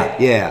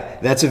 Yeah,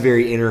 that's a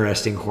very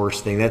interesting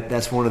horse thing.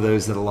 That's one of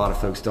those that a lot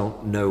of folks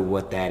don't know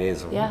what that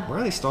is. Yeah.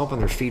 Why are they stomping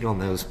their feet on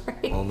those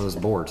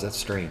boards? That's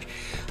strange.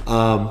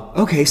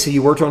 Okay, so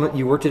you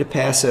worked at a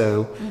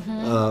Paso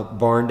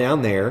barn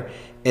down there,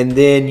 and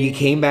then you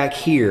came back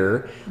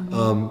here.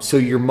 So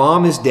your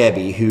mom is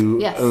Debbie,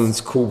 who owns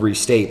Cool Breeze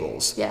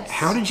Stables. Yes.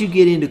 How did you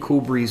get into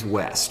Cool Breeze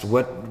West?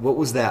 What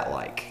was that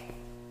like?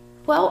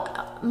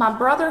 Well, my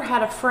brother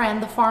had a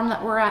friend, the farm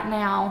that we're at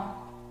now,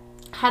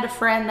 had a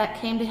friend that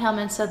came to him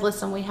and said,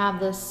 listen, we have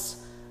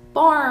this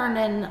barn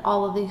and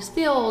all of these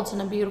fields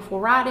and a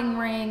beautiful riding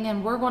ring,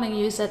 and we're going to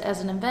use it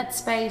as an event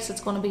space. It's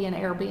going to be an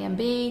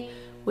Airbnb.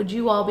 Would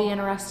you all be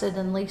interested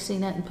in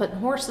leasing it and putting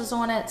horses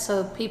on it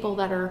so people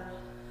that are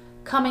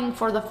coming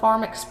for the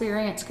farm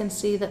experience can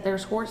see that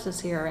there's horses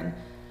here? And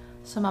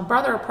so my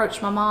brother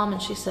approached my mom,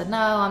 and she said, no,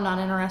 I'm not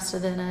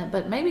interested in it,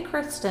 but maybe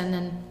Kirstan,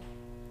 and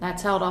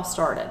that's how it all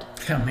started.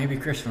 Yeah, maybe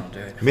Kirstan will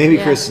do it. Maybe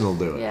Kirstan will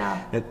do it.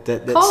 Yeah.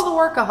 That's, call the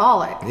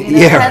workaholic.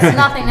 Has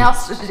nothing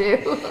else to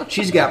do.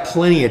 She's got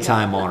plenty of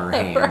time on her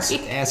hands.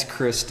 Right. Ask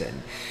Kirstan.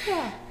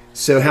 Yeah.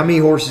 So how many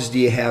horses do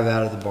you have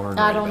out of the barn?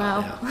 I don't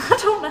know. I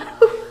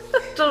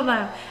don't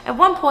know. At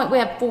one point we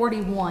had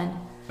 41.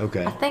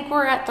 Okay. I think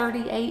we're at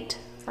 38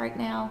 right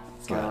now.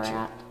 That's where we're Gotcha.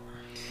 at.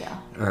 Yeah.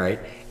 All right.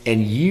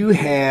 And you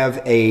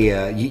have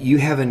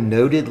a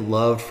noted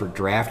love for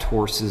draft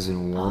horses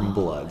and warm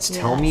bloods.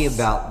 Tell me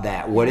about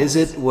that. What is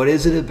it? What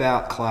is it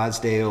about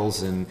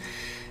Clydesdales and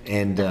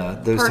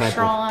those type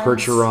of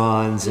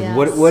Percherons? And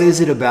what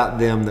is it about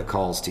them that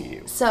calls to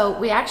you? So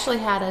we actually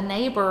had a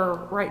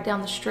neighbor right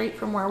down the street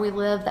from where we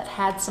live that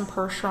had some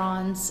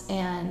Percherons,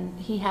 and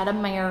he had a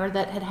mare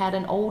that had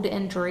an old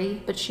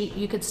injury, but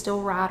you could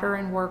still ride her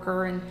and work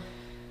her, and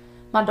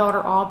my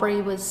daughter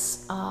Aubrey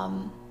was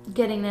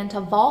getting into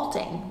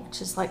vaulting,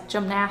 which is like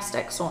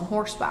gymnastics on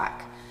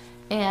horseback.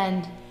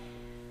 And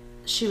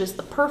she was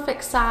the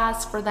perfect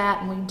size for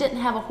that, and we didn't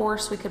have a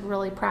horse we could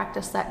really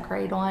practice that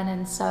grade on,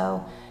 and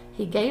so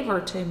he gave her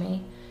to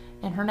me,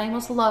 and her name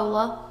was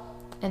Lola,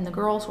 and the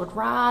girls would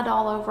ride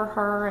all over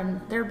her,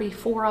 and there'd be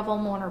 4 of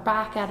them on her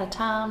back at a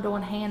time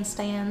doing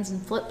handstands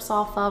and flips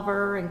off of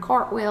her and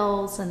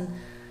cartwheels, and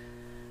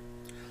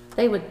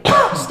they would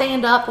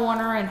stand up on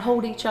her and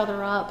hold each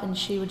other up, and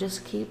she would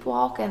just keep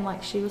walking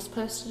like she was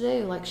supposed to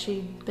do, like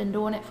she'd been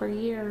doing it for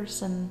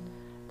years. And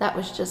that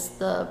was just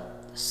the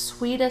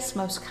sweetest,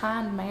 most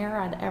kind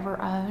mare I'd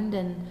ever owned.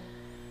 And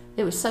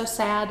it was so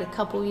sad, a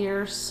couple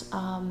years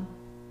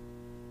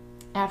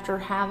after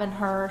having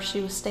her, she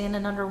was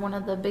standing under one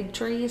of the big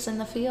trees in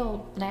the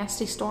field.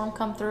 Nasty storm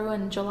come through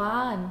in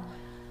July and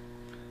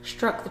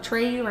struck the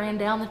tree, ran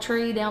down the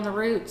tree, down the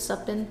roots,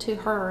 up into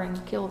her,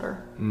 and killed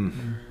her.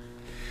 Mm-hmm.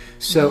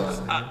 So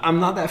I'm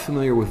not that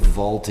familiar with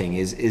vaulting.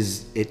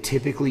 Is it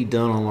typically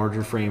done on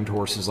larger framed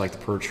horses like the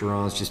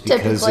Percherons, just because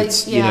Typically,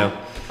 it's, yeah, you know,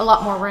 a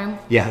lot more room.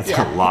 yeah, it's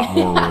a lot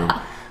more room.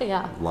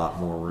 Yeah. A lot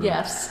more room.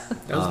 Yes.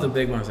 Those are the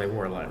big ones they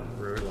wore, like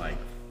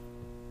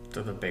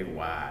they're the big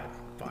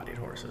wide-bodied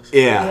horses.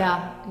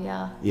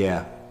 Yeah.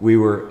 Yeah. We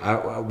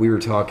were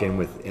talking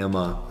with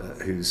Emma,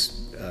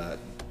 who's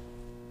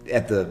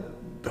at the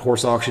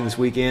horse auction this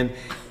weekend,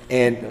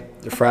 and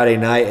Friday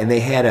night, and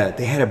they had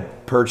a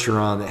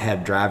Percheron that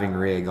had driving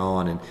rig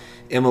on, and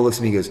Emma looks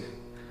at me and goes,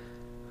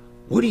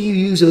 "What do you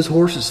use those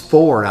horses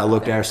for?" And I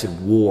looked at her and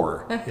said,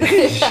 "War."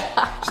 She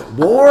said,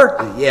 "War?"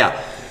 Yeah.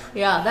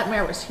 Yeah, that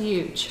mare was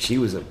huge. She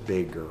was a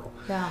big girl.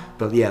 Yeah.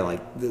 But yeah,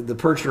 like the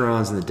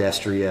Percherons and the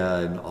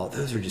Destria and all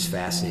those are just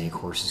fascinating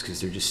horses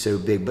because they're just so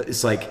big. But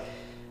it's like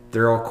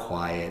they're all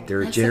quiet.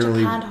 They're And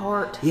generally such a kind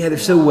heart. Yeah, they're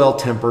so well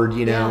tempered.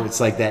 You know, Yeah.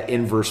 it's like that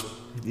inverse.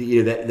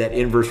 You know, that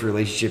inverse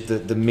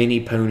relationship. The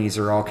mini ponies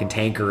are all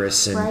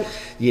cantankerous, and Right.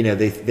 you know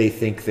they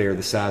think they're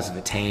the size of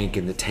a tank,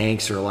 and the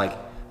tanks are like,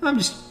 I'm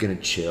just gonna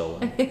chill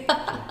and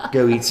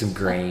go eat some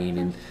grain,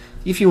 and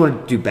if you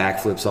want to do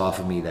backflips off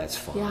of me, that's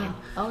fine. Yeah.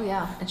 Oh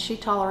yeah. And she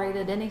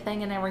tolerated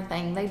anything and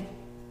everything.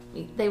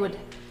 They would.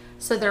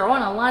 So they're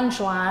on a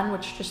lunge line,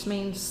 which just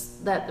means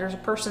that there's a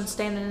person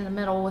standing in the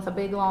middle with a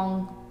big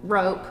long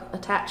rope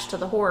attached to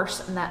the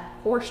horse, and that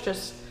horse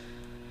just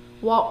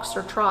walks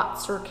or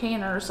trots or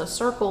canters a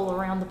circle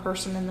around the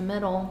person in the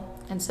middle.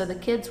 And so the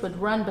kids would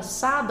run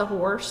beside the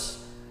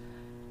horse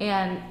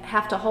and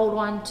have to hold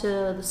on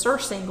to the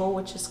surcingle,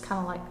 which is kind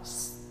of like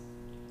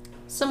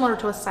similar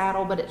to a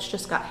saddle, but it's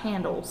just got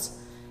handles.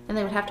 And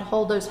they would have to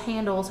hold those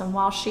handles, and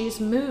while she's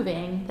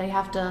moving, they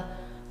have to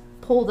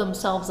pull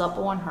themselves up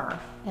on her.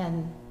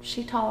 And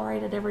she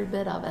tolerated every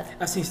bit of it.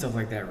 I've seen stuff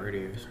like that at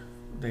rodeos.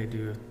 They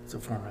do, it's a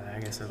form of that, I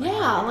guess.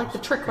 Yeah, like the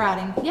trick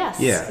riding. Yes,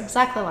 Yeah.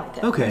 exactly like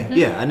it. Okay. Mhm.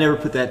 Yeah, I never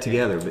put that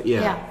together, but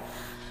yeah. Yeah.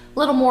 A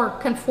little more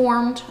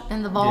conformed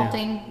in the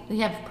vaulting.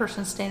 You have a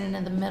person standing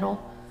in the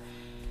middle,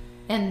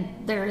 and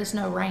there is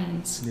no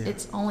reins. Yeah.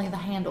 It's only the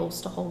handles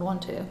to hold on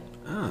to.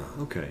 Oh,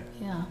 okay.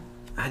 Yeah.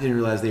 I didn't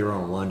realize they were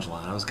on a lunge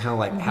line. I was kind of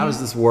like, how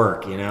does this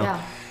work? You know,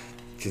 Yeah.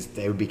 because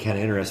they would be kind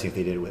of interesting if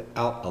they did it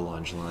without a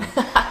lunge line.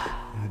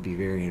 That would be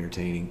very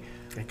entertaining.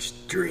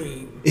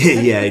 Extreme.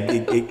 Yeah,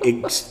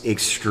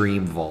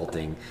 extreme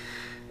vaulting.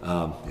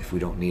 If we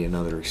don't need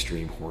another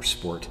extreme horse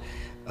sport.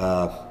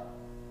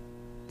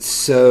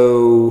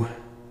 So,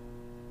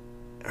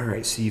 all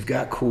right. So you've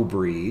got Cool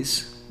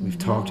Breeze. We've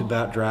talked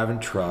about driving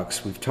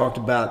trucks. We've talked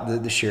about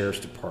the sheriff's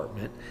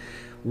department.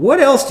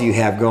 What else do you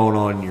have going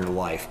on in your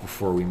life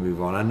before we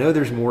move on? I know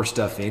there's more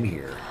stuff in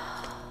here.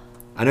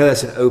 I know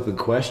that's an open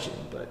question,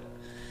 but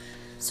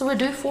So we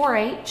do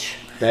 4-H.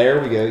 there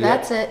we go.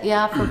 That's it.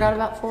 Yeah, I forgot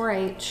about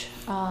 4-H.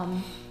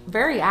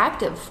 Very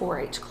active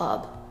 4-H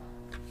club.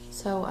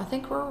 So I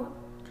think we're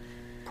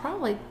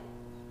probably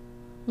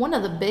one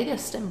of the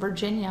biggest in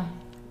Virginia.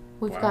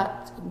 We've Wow.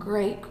 got a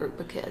great group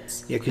of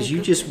kids. Yeah, because Great you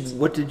group just, of kids.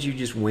 what did you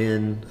just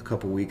win a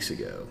couple weeks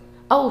ago?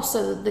 Oh,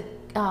 so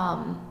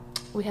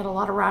we had a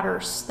lot of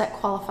riders that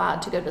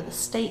qualified to go to the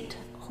state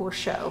horse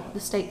show, the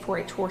state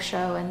 4-H horse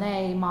show, and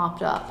they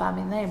mopped up. I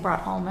mean, they brought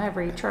home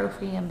every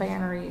trophy and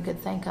banner you could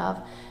think of.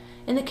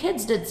 And the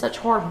kids did such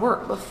hard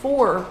work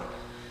before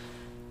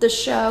the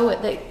show.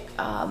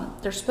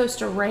 They're supposed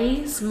to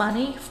raise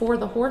money for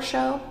the horse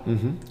show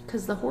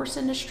because the horse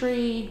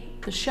industry,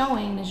 the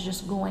showing is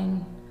just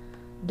going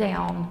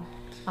down.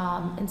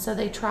 And so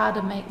they try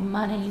to make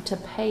money to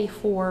pay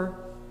for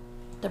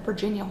the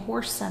Virginia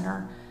Horse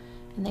Center.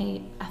 And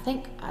I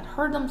think I'd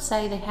heard them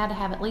say they had to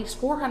have at least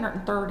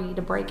 430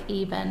 to break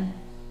even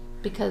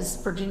because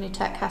Virginia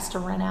Tech has to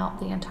rent out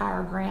the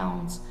entire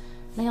grounds.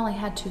 They only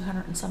had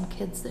 200 and some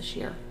kids this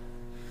year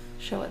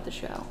show at the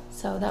show.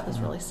 So that was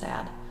really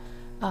sad.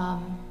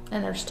 And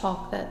there's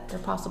talk that there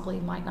possibly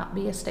might not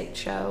be a state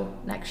show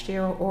next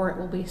year, or it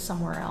will be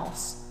somewhere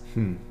else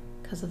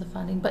because of the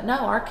funding. But no,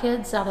 our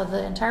kids out of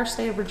the entire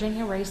state of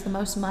Virginia raise the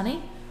most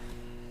money.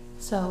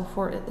 So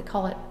they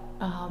call it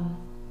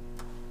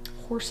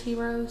Horse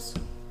Heroes.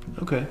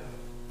 Okay.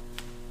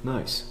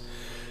 Nice.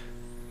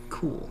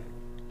 Cool.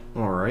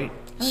 All right.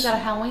 And we got a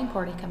Halloween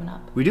party coming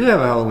up. We do have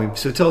a Halloween.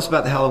 So tell us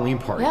about the Halloween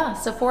party. Yeah,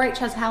 so 4-H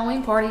has a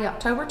Halloween party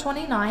October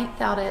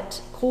 29th out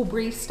at Cool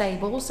Breeze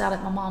Stables out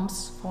at my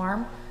mom's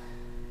farm.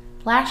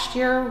 Last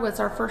year was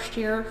our first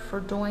year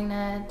for doing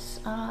it.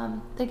 I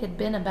think it had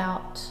been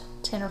about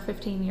 10 or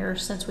 15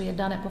 years since we had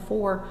done it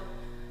before.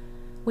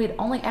 We had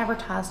only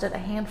advertised it a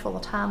handful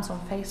of times on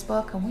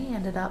Facebook, and we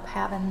ended up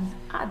having,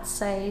 I'd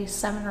say,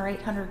 700 or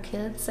 800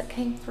 kids that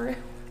came through.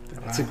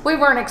 We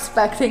weren't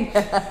expecting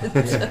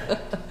that.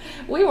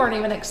 We weren't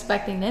even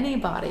expecting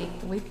anybody.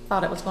 We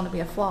thought it was going to be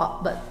a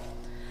flop, but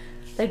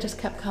they just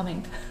kept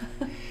coming.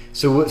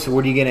 So what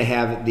are you going to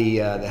have at the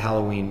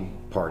Halloween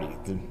party?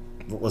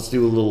 Let's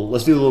do a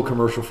little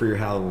commercial for your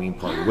Halloween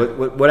party.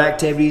 What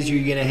activities are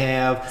you going to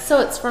have? So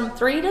it's from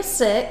 3 to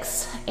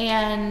 6,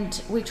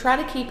 and we try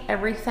to keep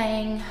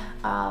everything,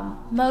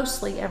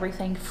 mostly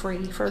everything,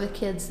 free for the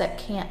kids that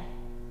can't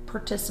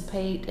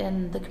participate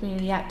in the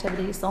community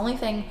activities. The only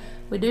thing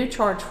we do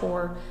charge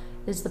for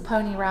is the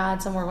pony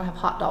rides, and we're going to have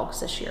hot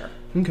dogs this year.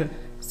 Okay.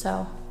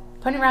 So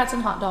pony rides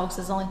and hot dogs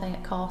is the only thing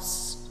that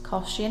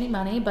costs you any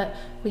money, but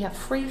we have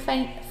free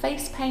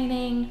face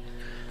painting,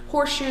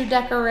 horseshoe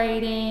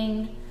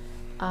decorating.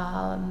 They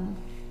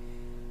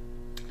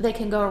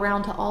can go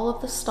around to all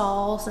of the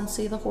stalls and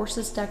see the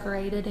horses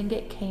decorated and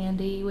get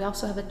candy. We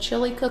also have a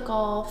chili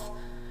cook-off.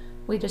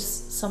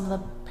 Some of the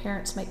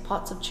parents make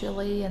pots of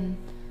chili, and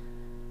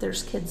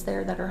there's kids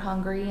there that are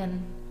hungry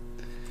and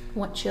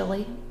want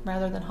chili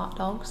rather than hot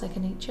dogs. They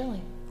can eat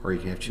chili. Or you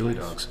can have chili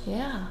dogs.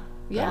 Yeah.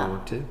 That'll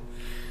work too.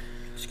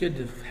 It's good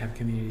to have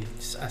community,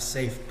 a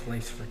safe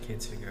place for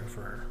kids to go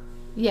for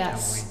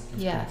Yes.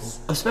 Halloween. Yes.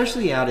 Cool.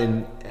 Especially out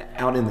in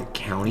the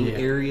county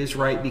areas,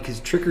 right? Because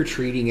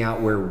trick-or-treating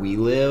out where we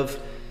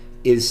live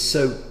is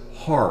so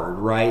hard,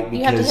 right? Because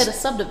you have to hit a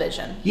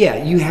subdivision.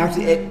 Yeah, you have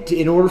to,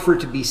 in order for it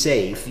to be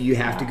safe, you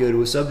have to go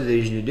to a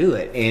subdivision to do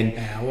it. And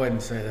I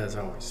wouldn't say that's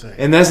always safe.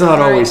 And that's not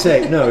always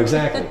safe. No,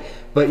 exactly.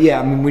 But yeah,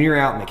 I mean, when you're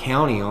out in the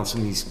county on some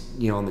of these,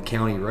 on the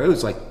county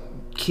roads, like,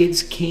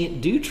 kids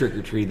can't do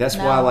trick-or-treat. That's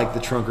why, like, the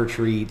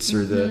trunk-or-treats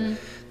or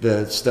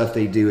the stuff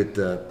they do at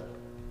the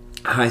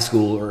high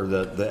school or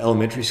the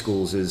elementary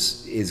schools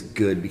is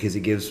good, because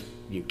it gives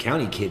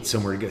county kids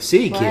somewhere to go.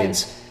 City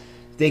kids,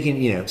 they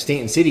can,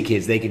 Stanton City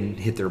kids, they can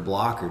hit their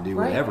block or do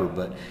whatever.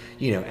 But,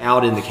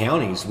 out in the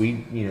counties,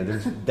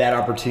 there's that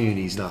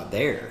opportunity's not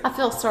there. I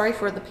feel sorry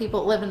for the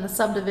people that live in the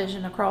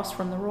subdivision across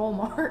from the Royal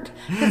Mart,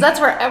 because that's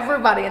where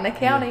everybody in the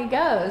county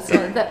goes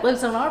that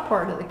lives in our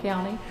part of the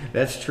county.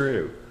 That's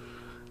true.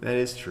 That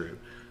is true.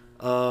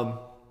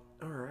 All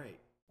right.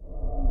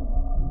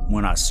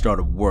 When I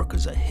started work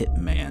as a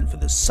hitman for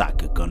the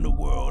psychic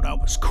underworld, I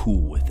was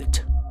cool with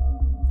it.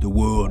 The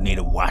world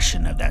needed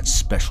washing of that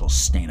special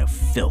stain of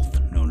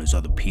filth known as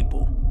other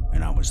people,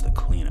 and I was the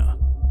cleaner.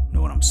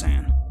 Know what I'm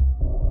saying?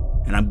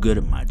 And I'm good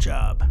at my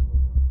job.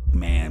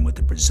 Man with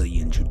the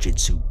Brazilian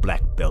Jiu-Jitsu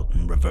black belt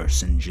and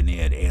reverse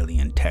engineered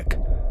alien tech.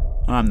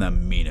 I'm the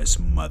meanest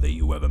mother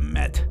you ever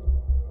met.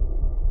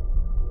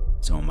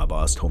 So when my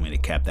boss told me to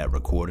cap that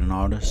recording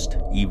artist,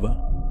 Eva,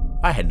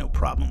 I had no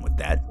problem with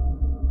that.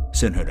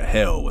 Send her to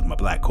hell with my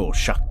black hole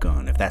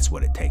shotgun if that's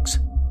what it takes.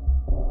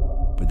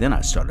 But then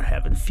I started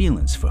having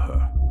feelings for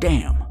her.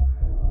 Damn.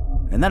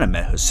 And then I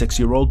met her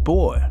 6-year-old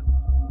boy.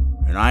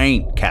 And I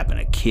ain't capping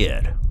a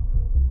kid.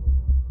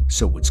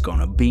 So it's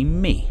gonna be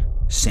me,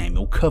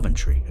 Samuel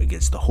Coventry,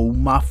 against the whole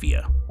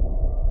mafia.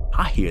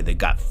 I hear they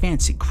got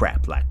fancy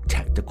crap like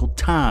tactical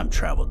time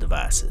travel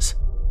devices.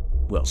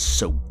 Well,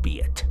 so be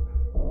it.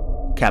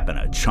 Capping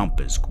a chump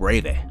is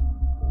gravy.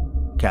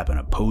 Capping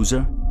a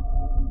poser?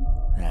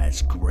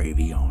 That's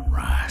gravy on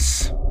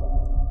rice.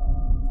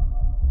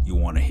 You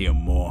want to hear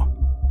more?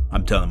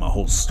 I'm telling my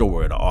whole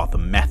story to author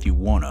Matthew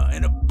Warner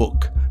in a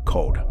book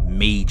called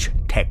Mage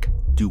Tech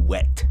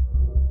Duet.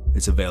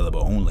 It's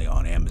available only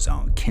on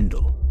Amazon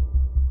Kindle.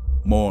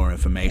 More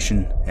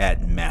information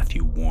at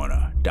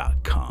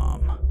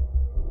MatthewWarner.com.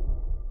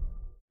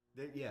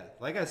 Yeah,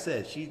 like I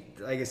said,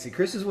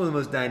 Chris is one of the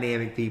most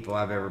dynamic people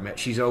I've ever met.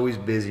 She's always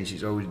busy.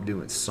 She's always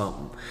doing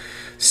something.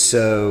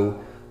 So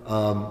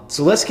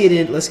let's get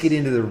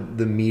into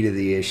the meat of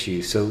the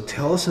issue. So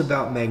tell us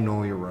about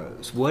Magnolia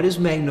Rose. What is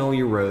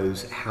Magnolia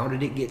Rose? How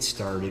did it get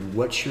started?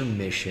 What's your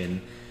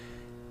mission?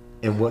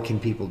 And what can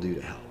people do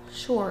to help?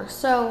 Sure.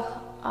 So,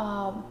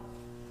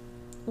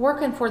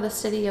 working for the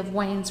city of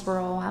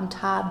Waynesboro, I'm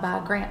tied by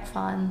grant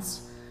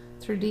funds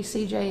through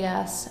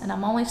DCJS, and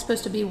I'm only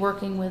supposed to be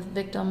working with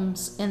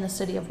victims in the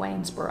city of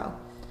Waynesboro.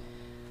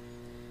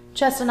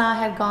 Jess and I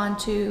had gone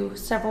to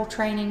several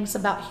trainings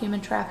about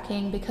human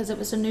trafficking because it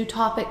was a new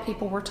topic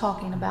people were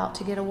talking about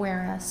to get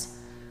awareness.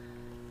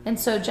 And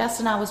so Jess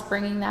and I was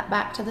bringing that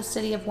back to the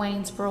city of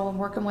Waynesboro and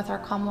working with our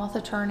Commonwealth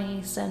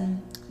attorneys,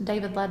 and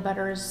David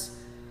Ledbetter is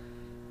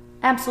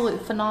absolutely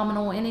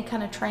phenomenal. Any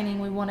kind of training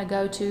we want to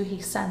go to, he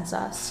sends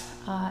us.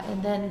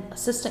 And then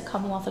Assistant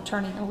Commonwealth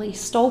Attorney Elise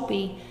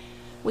Stolpe,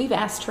 we've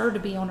asked her to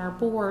be on our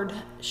board.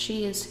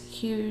 She is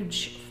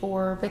huge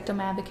for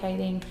victim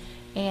advocating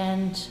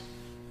and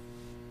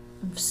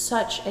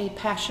such a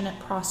passionate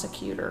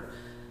prosecutor.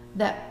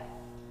 that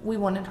we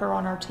wanted her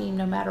on our team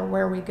no matter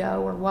where we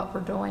go or what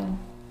we're doing.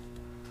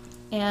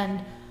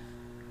 And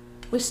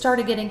we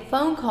started getting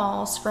phone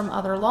calls from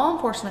other law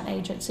enforcement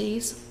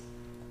agencies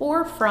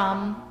or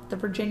from the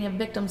Virginia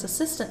Victims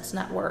Assistance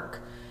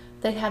Network.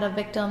 They had a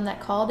victim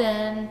that called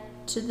in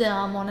to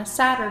them on a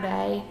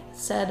Saturday,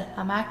 said,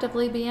 I'm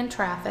actively being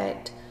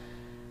trafficked.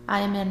 I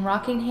am in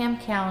Rockingham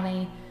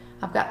County.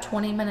 I've got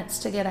 20 minutes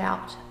to get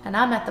out. And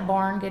I'm at the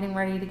barn getting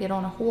ready to get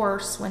on a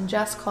horse when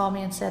Jess called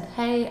me and said,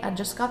 hey, I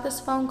just got this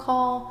phone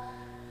call.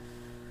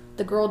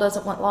 The girl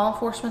doesn't want law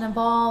enforcement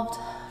involved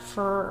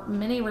for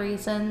many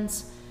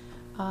reasons.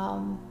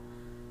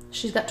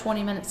 She's got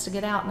 20 minutes to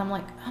get out. And I'm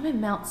like, I'm in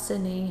Mount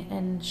Sydney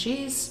and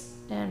she's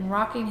in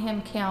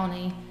Rockingham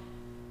County.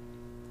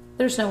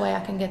 There's no way I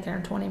can get there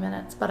in 20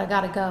 minutes, but I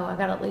gotta go. I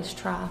gotta at least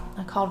try.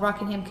 I called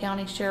Rockingham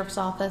County Sheriff's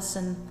Office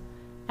and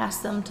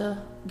asked them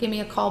to give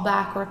me a call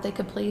back or if they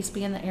could please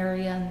be in the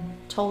area,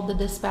 and told the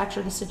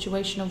dispatcher the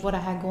situation of what I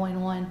had going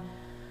on.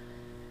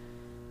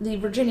 The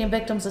Virginia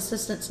Victims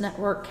Assistance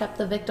Network kept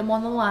the victim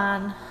on the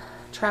line.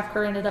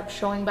 Trafficker ended up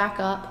showing back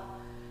up.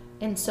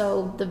 And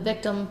so the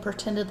victim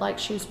pretended like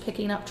she was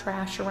picking up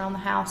trash around the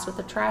house with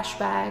a trash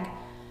bag.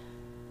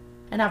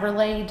 And I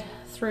relayed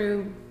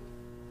through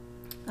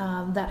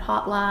that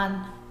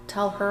hotline,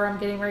 tell her I'm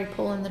getting ready to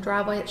pull in the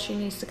driveway, that she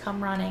needs to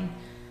come running.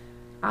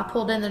 I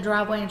pulled in the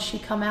driveway and she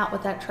come out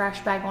with that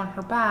trash bag on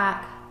her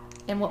back.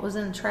 And what was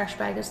in the trash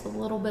bag is the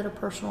little bit of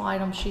personal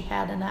items she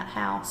had in that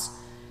house.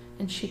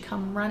 And she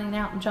come running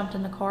out and jumped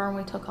in the car and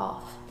we took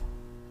off.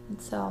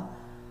 And so,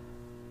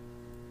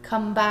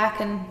 come back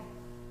and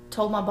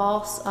told my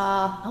boss,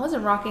 I was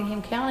in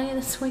Rockingham County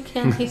this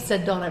weekend. He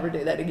said, don't ever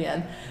do that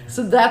again.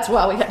 So that's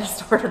why we had to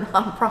start a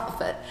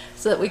nonprofit,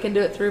 so that we can do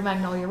it through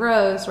Magnolia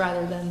Rose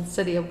rather than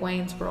City of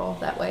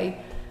Waynesboro. That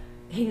way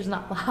he's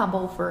not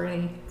liable for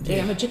any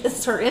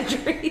damages or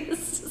injuries.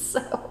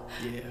 So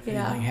if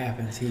anything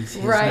happens, he's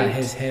right. not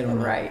his head on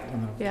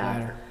the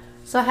platter.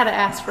 So I had to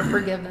ask for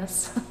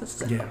forgiveness.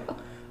 So. Yeah.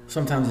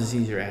 Sometimes it's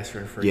easier to ask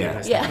for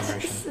forgiveness than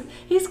permission.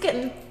 He's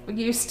getting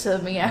used to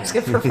me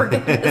asking for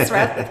forgiveness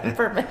rather than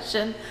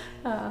permission.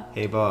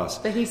 Hey, boss.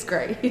 But he's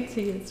great.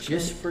 He is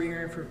just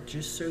great.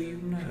 Just so you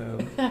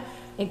know.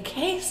 In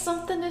case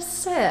something is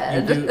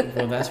said.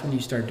 Well, that's when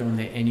you start doing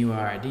the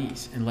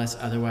NURIDs, unless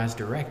otherwise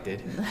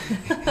directed.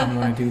 I'm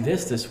going to do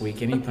this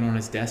weekend. He put on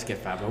his desk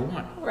at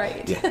 5:01.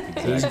 Right. Yeah,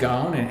 exactly. He's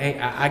gone, and hey,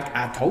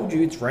 I told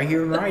you it's right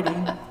here in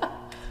writing.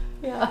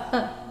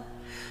 Yeah.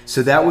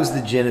 So that was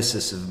the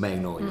genesis of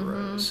Magnolia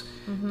Rose.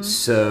 Mm-hmm.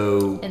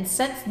 So, and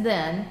since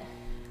then,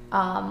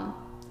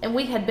 and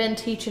we had been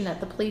teaching at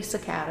the police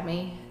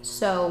academy.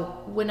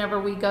 So whenever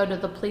we go to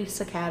the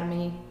police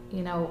academy,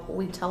 you know,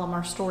 we tell them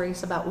our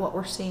stories about what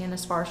we're seeing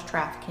as far as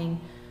trafficking,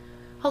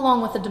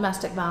 along with the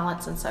domestic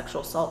violence and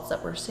sexual assaults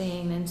that we're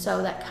seeing. And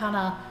so that kind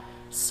of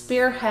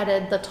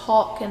spearheaded the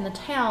talk in the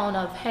town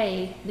of,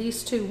 hey,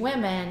 these two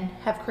women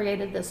have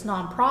created this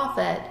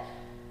nonprofit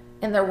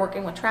and they're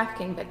working with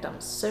trafficking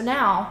victims. So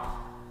now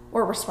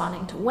we're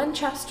responding to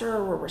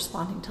Winchester, we're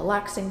responding to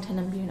Lexington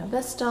and Buena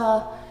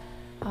Vista.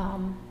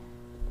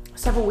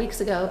 Several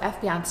weeks ago,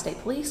 FBI and state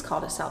police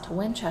called us out to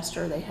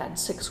Winchester. They had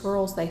 6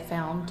 girls they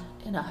found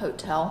in a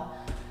hotel.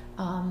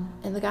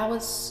 And the guy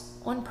was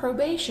on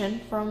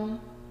probation from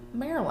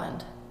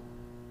Maryland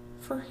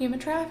for human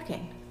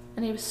trafficking.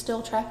 And he was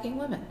still trafficking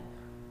women.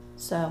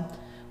 So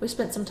we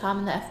spent some time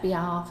in the FBI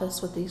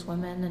office with these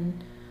women,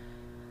 and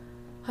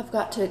I've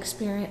got to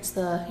experience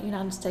the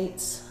United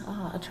States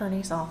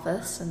Attorney's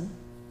Office and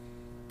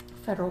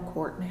federal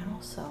court now,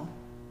 so.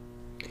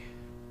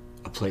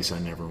 A place I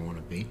never want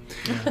to be.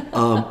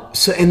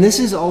 So, and this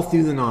is all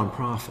through the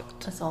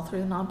nonprofit. It's all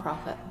through the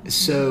nonprofit.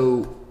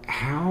 So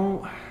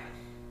how,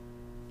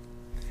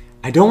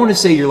 I don't want to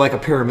say you're like a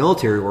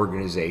paramilitary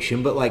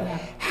organization, but like,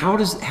 how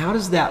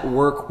does that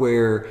work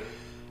where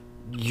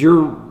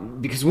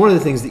because one of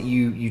the things that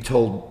you've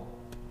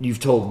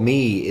told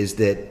me is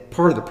that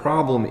part of the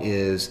problem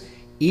is,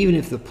 even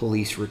if the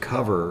police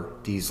recover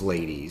these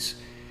ladies,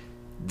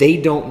 they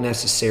don't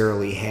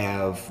necessarily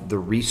have the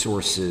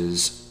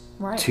resources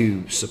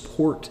to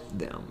support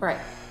them. Right.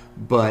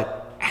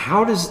 But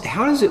how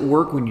does it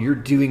work when you're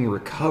doing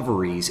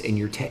recoveries and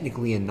you're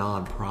technically a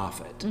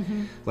nonprofit?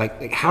 Mm-hmm.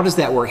 Like how does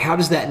that work? How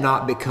does that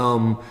not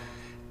become,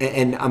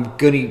 and I'm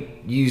going to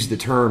use the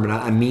term and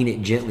I mean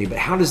it gently, but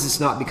how does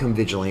this not become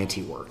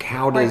vigilante work?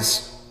 How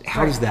does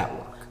that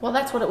work? Well,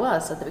 that's what it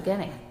was at the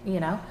beginning. You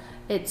know,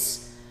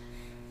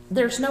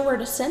 there's nowhere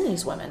to send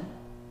these women.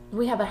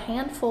 We have a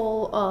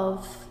handful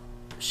of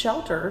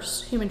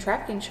shelters, human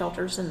trafficking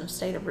shelters in the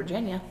state of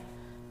Virginia,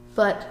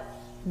 but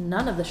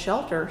none of the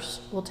shelters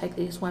will take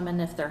these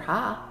women if they're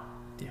high.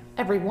 Yeah.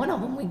 Every one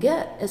of them we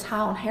get is high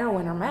on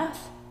heroin or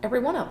meth. Every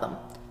one of them.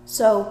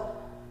 So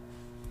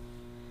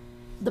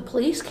the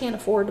police can't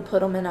afford to put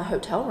them in a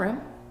hotel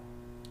room.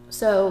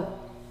 So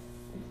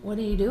what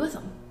do you do with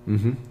them?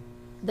 Mm-hmm.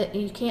 That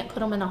you can't put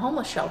them in a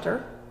homeless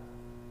shelter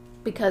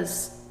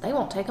because they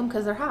won't take them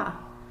because they're high.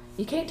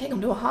 You can't take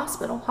them to a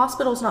hospital.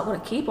 Hospital's not going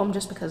to keep them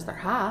just because they're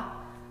high.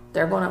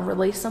 they're going to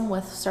release them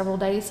with several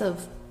days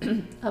of,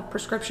 of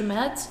prescription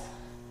meds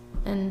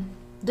and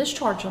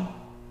discharge them.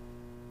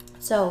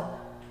 So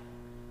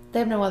they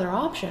have no other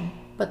option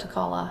but to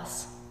call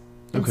us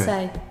and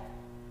say,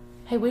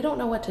 hey, we don't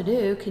know what to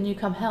do. Can you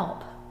come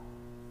help?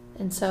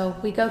 And so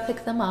we go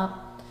pick them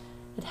up.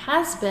 It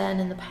has been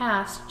in the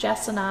past,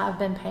 Jess and I have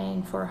been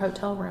paying for a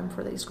hotel room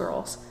for these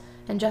girls.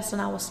 And Jess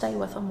and I will stay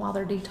with them while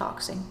they're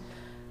detoxing.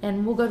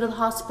 And we'll go to the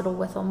hospital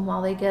with them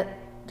while they get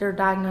their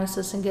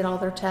diagnosis and get all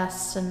their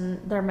tests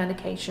and their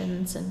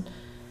medications. And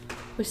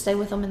we stay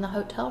with them in the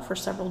hotel for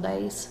several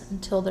days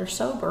until they're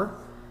sober.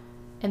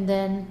 And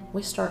then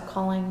we start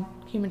calling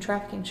human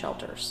trafficking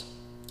shelters.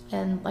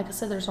 And like I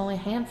said, there's only a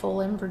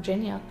handful in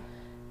Virginia.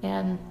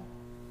 And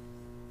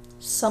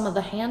some of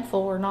the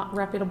handful are not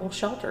reputable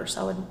shelters.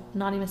 I would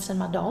not even send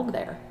my dog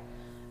there.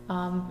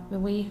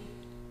 And we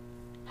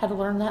had to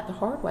learn that the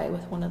hard way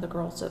with one of the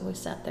girls that we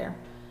sent there.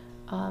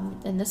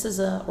 And this is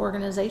an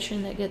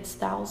organization that gets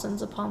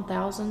thousands upon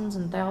thousands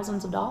and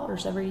thousands of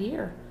dollars every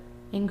year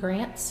in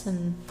grants,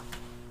 and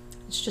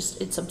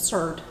it's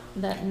absurd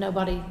that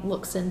nobody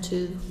looks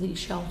into these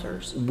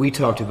shelters. We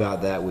talked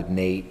about that with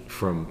Nate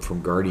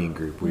from Guardian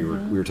Group. We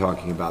were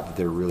talking about that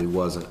there really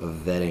wasn't a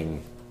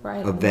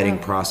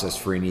vetting process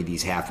for any of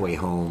these halfway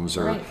homes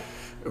or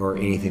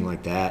anything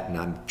like that. And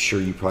I'm sure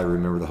you probably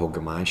remember the whole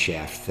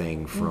Gemeinschaft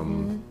thing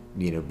from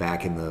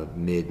back in the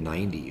mid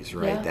 90s,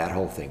 right? Yeah. That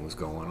whole thing was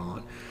going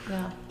on.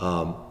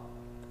 Yeah.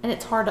 And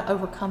it's hard to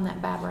overcome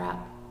that bad rap.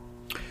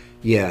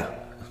 Yeah,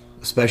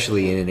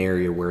 especially in an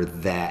area where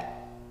that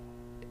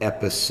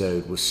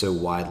episode was so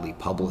widely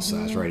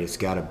publicized, right? It's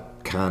got to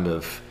kind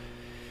of,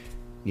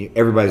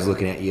 everybody's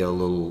looking at you a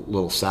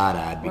little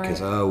side-eyed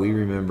because, we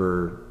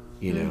remember,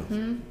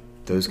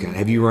 those kind of,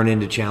 have you run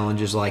into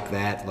challenges like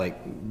that? Like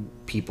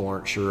people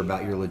aren't sure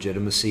about your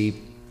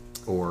legitimacy,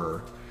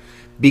 or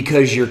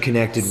because you're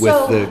connected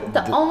with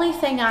the only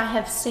thing I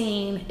have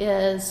seen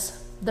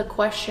is the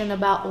question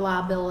about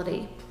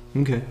liability.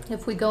 Okay.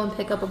 If we go and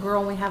pick up a girl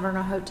and we have her in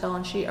a hotel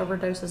and she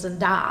overdoses and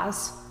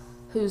dies,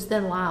 who's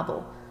then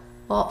liable?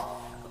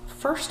 Well,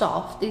 first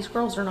off, these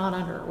girls are not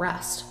under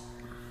arrest.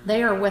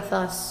 They are with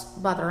us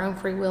by their own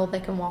free will. They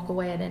can walk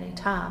away at any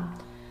time.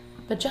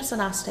 But Jess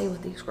and I stay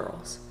with these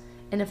girls.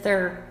 And if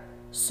they're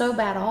so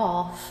bad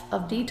off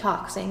of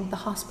detoxing, the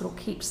hospital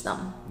keeps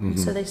them.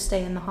 So they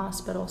stay in the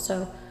hospital.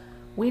 So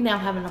we now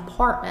have an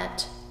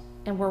apartment,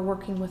 and we're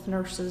working with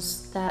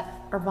nurses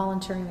that are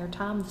volunteering their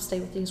time to stay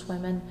with these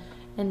women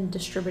and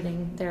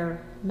distributing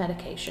their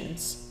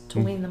medications to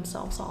wean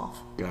themselves off.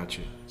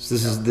 Gotcha. So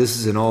this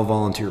is an all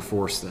volunteer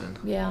force then.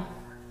 Yeah.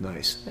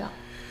 Nice. Yeah.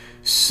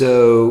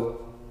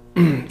 So,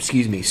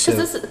 excuse me. So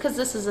Because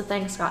this is a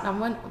thing, Scott, and I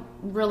want to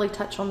really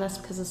touch on this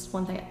because it's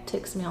one thing that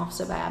ticks me off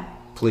so bad.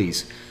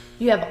 please.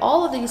 You have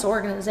all of these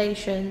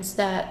organizations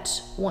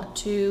that want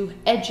to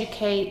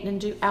educate and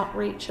do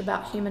outreach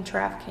about human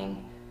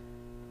trafficking,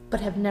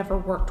 but have never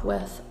worked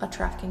with a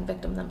trafficking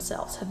victim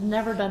themselves, have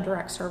never done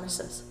direct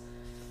services.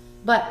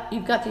 But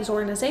you've got these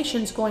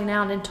organizations going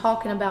out and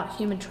talking about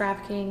human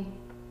trafficking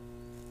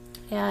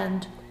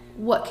and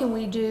what can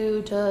we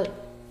do to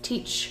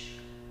teach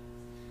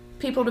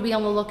people to be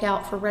on the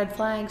lookout for red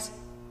flags.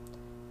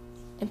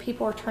 And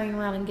people are turning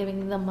around and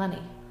giving them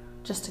money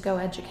just to go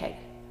educate.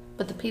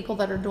 But the people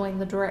that are doing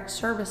the direct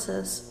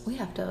services, we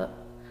have to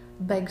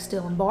beg,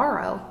 steal, and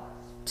borrow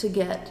to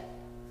get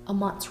a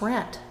month's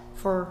rent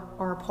for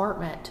our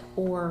apartment,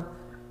 or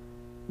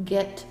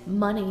get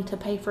money to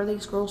pay for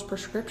these girls'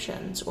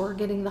 prescriptions, or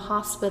getting the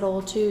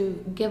hospital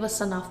to give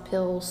us enough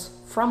pills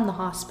from the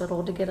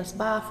hospital to get us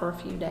by for a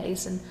few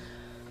days.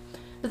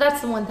 But that's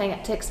the one thing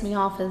that ticks me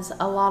off, is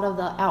a lot of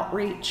the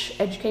outreach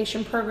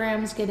education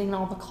programs getting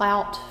all the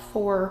clout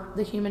for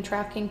the human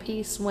trafficking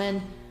piece,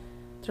 when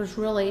there's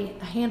really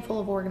a handful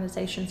of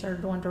organizations that are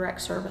doing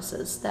direct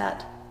services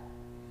that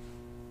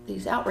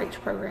these outreach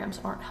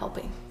programs aren't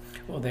helping.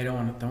 Well, no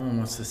one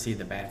wants to see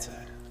the bad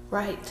side.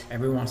 Right.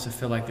 Everyone wants to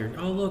feel like they're,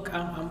 oh look,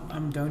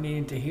 I'm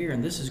donating to here,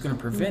 and this is going to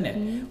prevent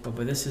it. But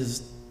this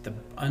is the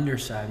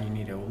underside you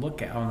need to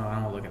look at. Oh no, I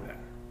don't want to look at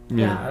that.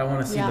 Yeah. I don't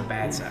want to see the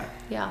bad side.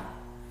 Yeah.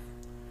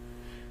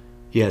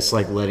 Yeah, it's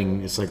like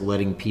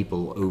letting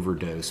people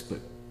overdose, but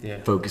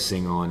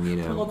focusing on,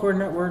 Well, look,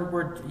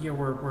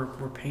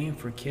 we're paying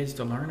for kids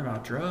to learn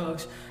about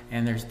drugs,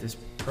 and there's this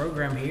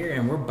program here,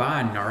 and we're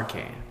buying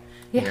Narcan.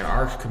 Yeah.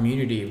 Our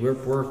community,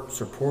 we're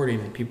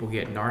supporting people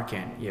get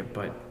Narcan. Yeah,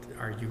 but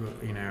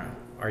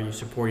are you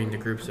supporting the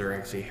groups that are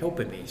actually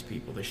helping these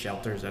people, the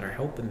shelters that are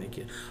helping the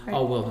kids? Right.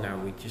 Oh well, no,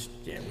 we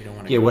don't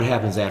want to. Yeah, what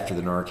happens after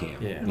the Narcan?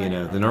 Yeah.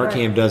 The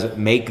Narcan doesn't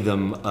make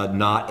them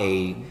not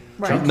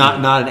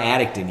an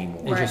addict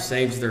anymore. It just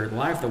saves their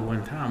life the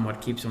one time.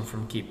 What keeps them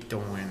from keep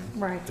doing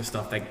the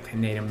stuff that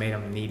made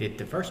them need it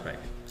the first place?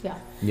 Yeah.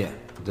 Yeah,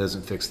 it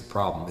doesn't fix the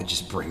problem. It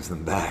just brings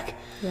them back.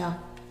 Yeah.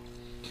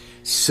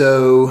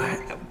 So,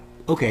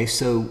 okay,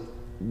 so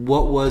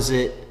what was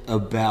it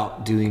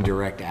about doing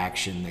direct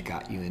action that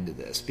got you into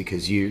this?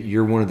 Because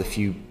you're one of the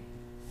few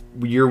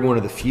you're one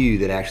of the few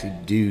that actually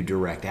do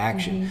direct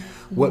action.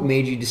 What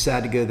made you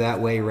decide to go that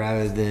way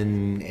rather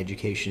than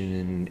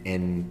education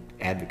and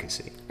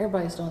advocacy?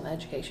 Everybody's doing the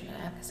education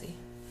and advocacy.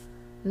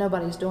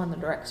 Nobody's doing the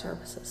direct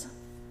services.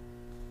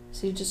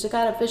 So you just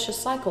got a vicious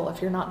cycle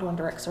if you're not doing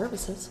direct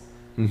services.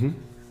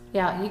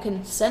 Yeah, you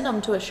can send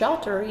them to a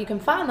shelter. You can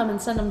find them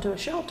and send them to a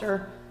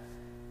shelter.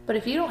 But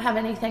if you don't have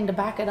anything to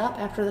back it up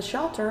after the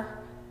shelter,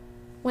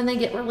 when they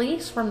get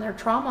released from their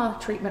trauma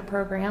treatment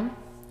program,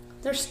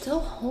 they're still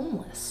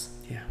homeless.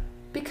 Yeah.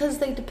 Because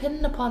they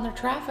depended upon their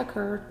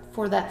trafficker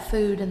for that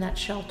food and that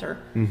shelter.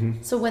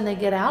 So when they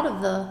get out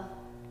of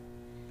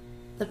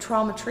the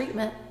trauma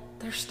treatment,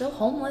 they're still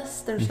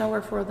homeless. There's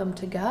nowhere for them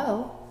to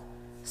go.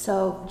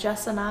 So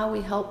Jess and I,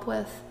 we help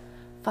with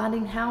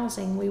finding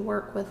housing. We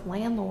work with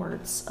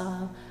landlords.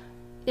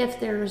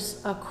 If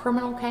there's a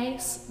criminal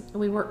case,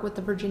 we work with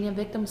the Virginia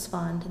Victims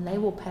Fund, and they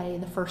will pay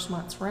the first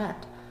month's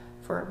rent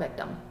for a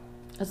victim,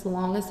 as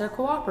long as they're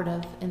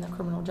cooperative in the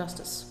criminal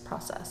justice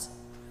process.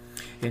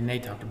 And they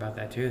talked about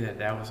that too,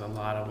 that was a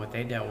lot of what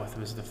they dealt with,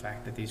 was the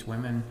fact that these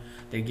women,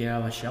 they get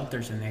out of the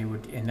shelters and they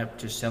would end up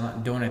just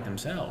doing it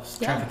themselves,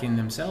 trafficking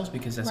themselves,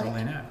 because that's all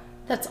they know.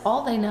 That's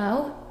all they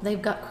know.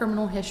 They've got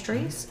criminal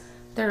histories.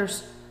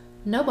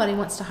 Nobody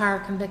wants to hire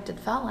a convicted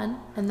felon,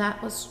 and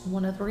that was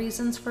one of the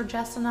reasons for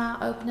Jess and I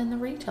opening the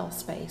retail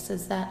space,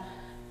 is that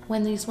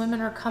when these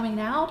women are coming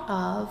out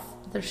of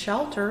the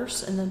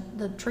shelters and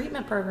the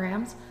treatment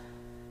programs,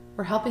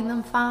 we're helping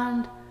them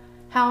find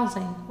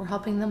housing, we're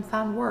helping them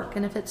find work.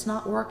 And if it's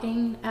not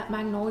working at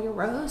Magnolia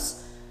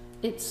Rose,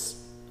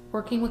 it's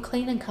working with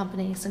cleaning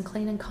companies and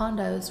cleaning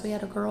condos. We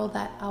had a girl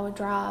that I would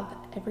drive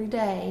every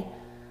day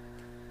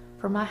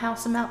from my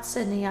house in Mount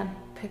Sydney. I'd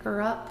pick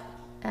her up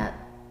at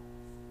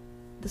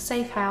the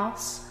Safe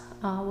House,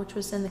 which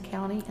was in the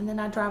county, and then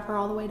I'd drive her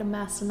all the way to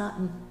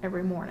Massanutten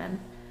every morning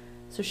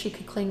so she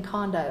could clean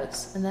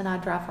condos. And then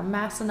I'd drive from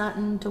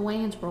Massanutten to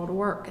Waynesboro to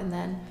work, and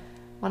then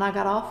when I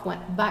got off,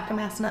 went back to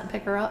Massanutten,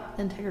 pick her up,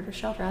 then take her to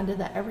shelter. I did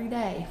that every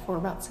day for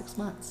about 6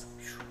 months.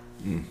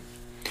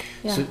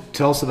 Yeah. So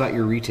tell us about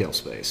your retail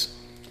space.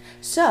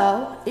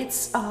 So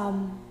it's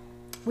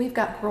we've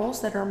got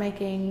girls that are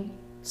making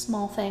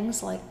small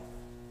things like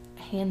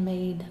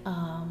handmade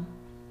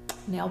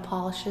nail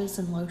polishes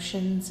and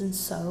lotions and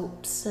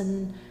soaps,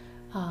 and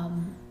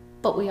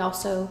but we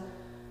also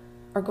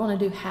are going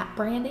to do hat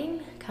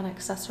branding, kind of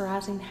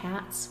accessorizing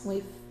hats.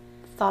 We've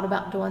thought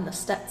about doing the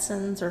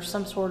Stetsons or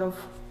some sort of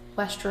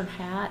Western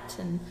hat,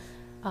 and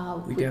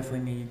we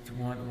definitely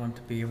want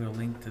to be able to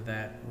link to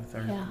that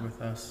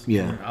with us.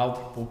 Yeah.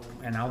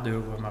 And I'll do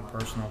it with my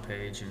personal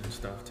page and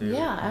stuff too.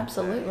 Yeah,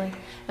 absolutely.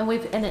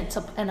 And it's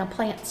a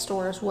plant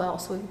store as well,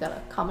 so we've got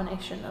a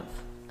combination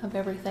of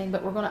everything.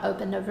 But we're going to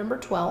open November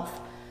 12th,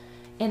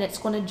 and it's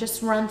going to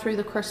just run through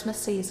the Christmas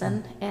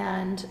season.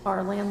 And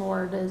our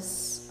landlord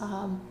is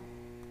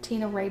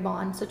Tina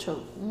Raybon, such a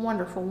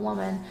wonderful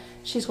woman.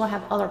 She's going to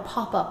have other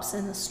pop-ups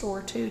in the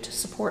store too to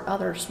support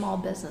other small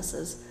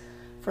businesses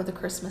for the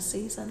Christmas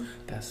season.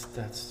 That's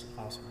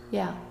awesome.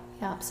 Yeah.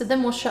 So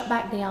then we'll shut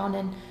back down,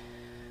 and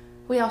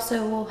we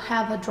also will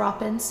have a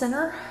drop-in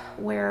center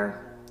where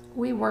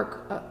we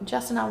work.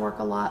 Jess and I work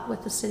a lot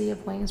with the city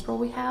of Waynesboro.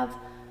 We have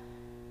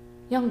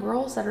young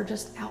girls that are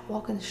just out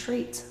walking the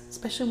streets,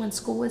 especially when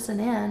school isn't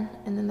in,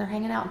 and then they're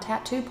hanging out in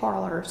tattoo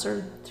parlors,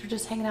 or they're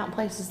just hanging out in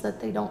places that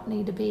they don't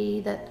need to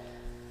be, that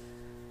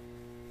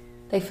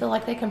they feel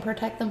like they can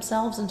protect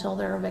themselves until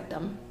they're a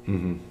victim.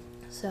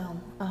 So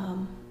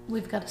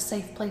we've got a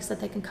safe place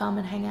that they can come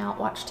and hang out,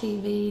 watch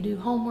TV, do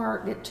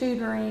homework, get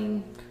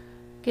tutoring,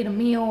 get a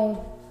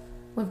meal.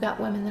 We've got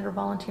women that are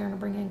volunteering to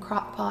bring in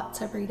crock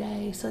pots every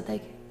day so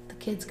that the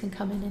kids can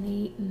come in and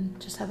eat and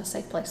just have a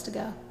safe place to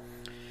go.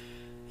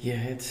 Yeah,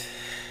 it's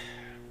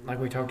like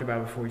we talked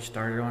about before we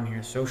started on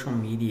here. Social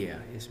media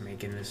is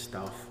making this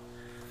stuff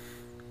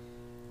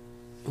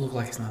look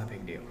like it's not a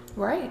big deal.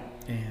 Right.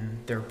 And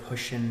they're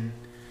pushing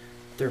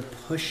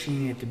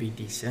it to be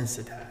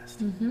desensitized.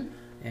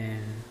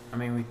 And I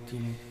mean,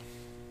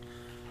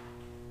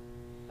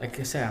 like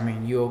I said, I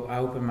mean, I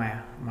open my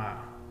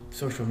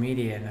social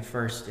media, and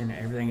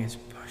everything it's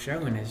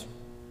showing is,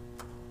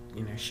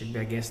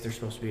 I guess they're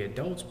supposed to be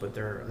adults, but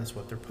that's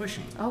what they're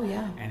pushing. Oh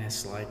yeah. And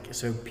it's like,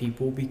 so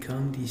people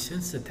become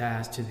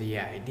desensitized to the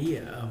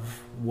idea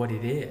of what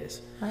it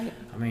is. Right.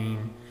 I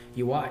mean,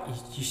 you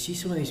see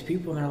some of these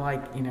people, and they're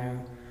like,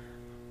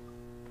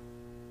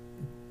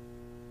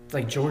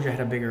 like Georgia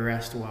had a big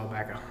arrest a while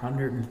back,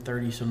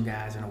 130 some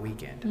guys in a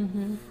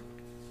weekend.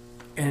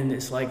 And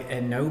it's like,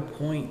 at no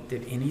point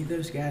did any of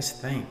those guys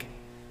think,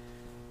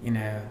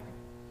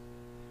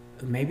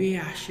 maybe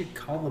I should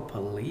call the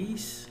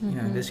police.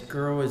 This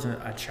girl is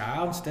a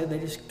child. Instead, they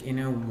just,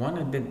 one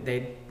had been,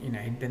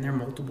 he'd been there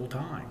multiple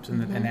times in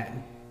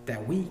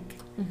that week.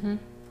 And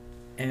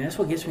that's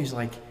what gets me, is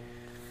like,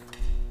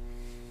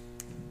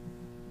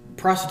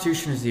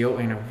 prostitution is the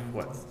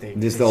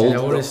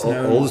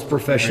oldest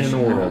profession in the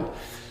world.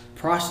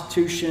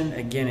 Prostitution,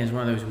 again, is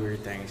one of those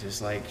weird things.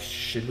 It's like,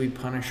 should we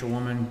punish a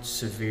woman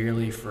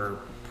severely for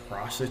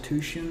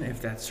prostitution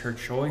if that's her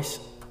choice?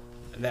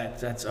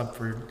 that's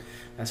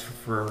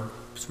for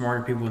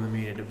smarter people in the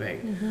media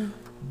debate.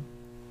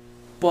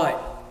 But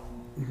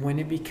when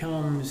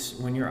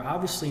you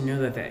obviously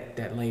know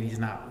that lady's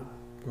not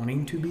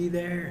wanting to be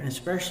there, and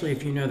especially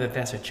if you know that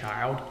that's a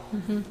child,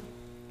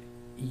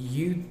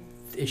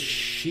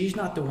 she's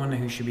not the one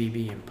who should be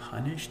being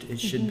punished. It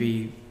should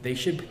be, they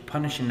should be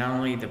punishing not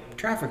only the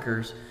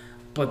traffickers,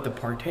 but the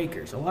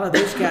partakers. A lot of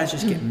those guys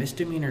just get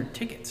misdemeanor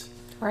tickets.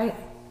 Right.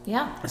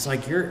 Yeah. It's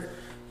like you're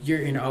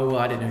oh, well,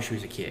 I didn't know she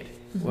was a kid.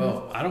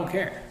 Well, I don't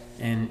care.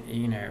 And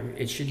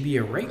it should be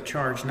a rape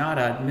charge, not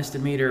a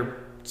misdemeanor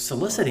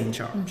soliciting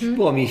charge.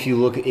 Well, I mean, if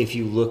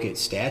you look at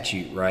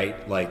statute,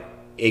 right? Like,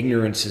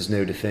 ignorance is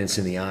no defense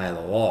in the eye of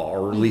the law,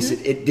 or at least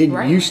it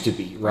didn't used to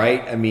be,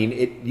 right? I mean,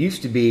 it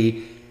used to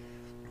be,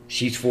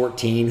 she's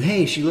 14,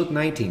 hey, she looked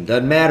 19,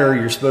 doesn't matter,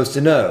 you're supposed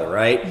to know,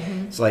 right?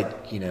 It's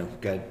like,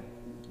 God.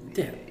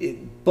 Yeah.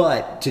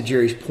 But to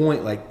Jerry's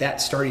point, like,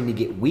 that's starting to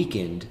get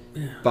weakened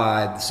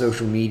by the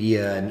social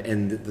media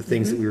and the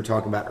things that we were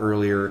talking about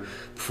earlier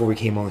before we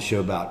came on the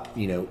show about,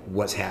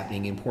 what's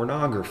happening in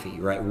pornography,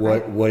 right?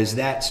 What is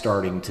that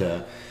starting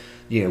to,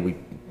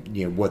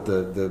 what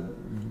the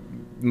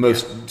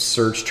most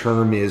search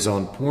term is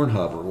on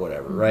Pornhub or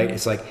whatever, right?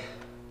 It's like,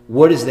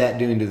 what is that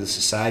doing to the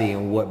society,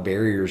 and what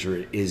barriers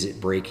is it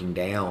breaking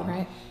down?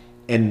 Right.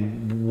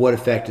 And what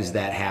effect is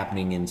that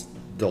happening in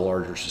the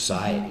larger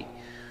society?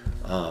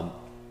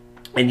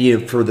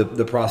 And for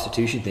the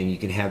prostitution thing, you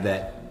can have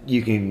that.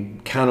 You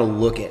can kind of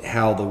look at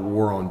how the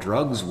war on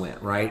drugs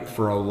went. Right,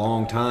 for a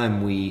long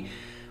time, we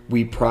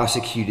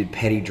prosecuted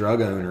petty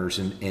drug owners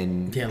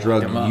and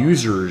drug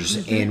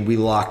users, and we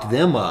locked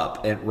them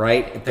up. And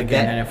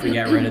and if we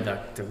got rid of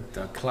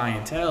the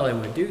clientele, it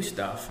would do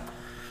stuff,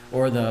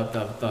 or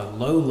the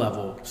low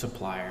level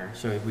supplier.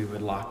 So we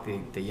would lock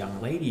the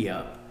young lady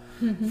up,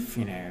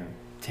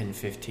 10,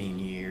 15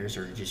 years,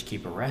 or just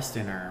keep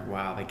arresting her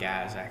while the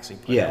guys actually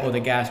or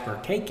the guys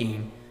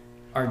partaking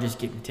are just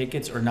getting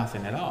tickets or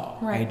nothing at all.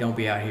 Right. Hey, don't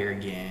be out here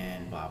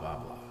again, blah, blah,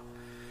 blah.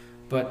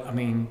 But, I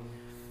mean,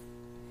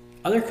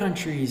 other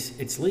countries,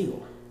 it's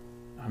legal.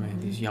 I mean,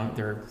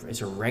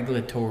 it's a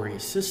regulatory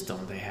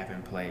system they have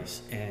in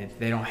place, and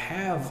they don't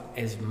have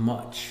as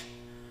much.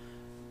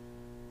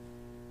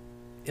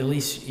 At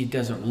least it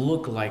doesn't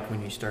look like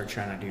when you start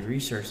trying to do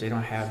research, they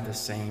don't have the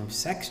same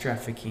sex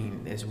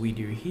trafficking as we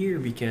do here,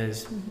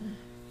 because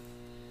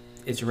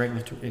it's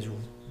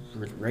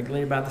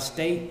regulated by the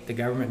state. The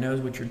government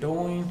knows what you're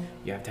doing.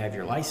 You have to have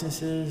your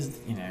licenses.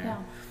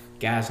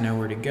 Guys know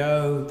where to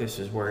go. This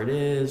is where it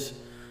is.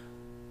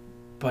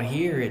 But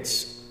here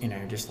it's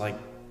just like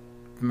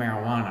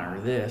marijuana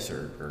or this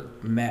or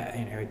meth.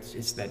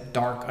 It's that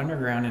dark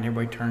underground, and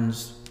everybody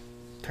turns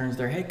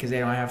their head because they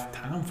don't have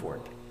time for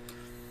it.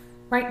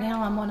 Right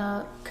now, I'm on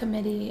a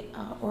committee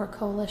or a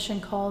coalition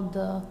called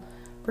the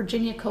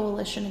Virginia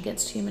Coalition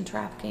Against Human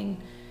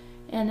Trafficking.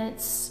 And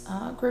it's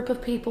a group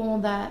of people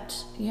that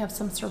you have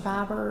some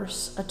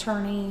survivors,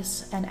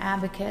 attorneys, and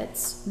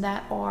advocates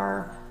that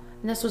are,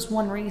 and this was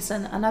one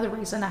reason. Another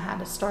reason I had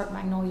to start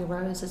Magnolia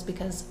Rose is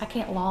because I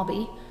can't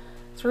lobby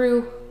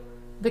through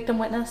Victim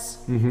Witness,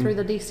 through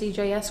the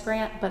DCJS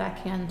grant, but I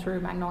can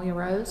through Magnolia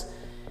Rose.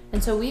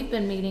 And so we've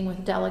been meeting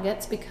with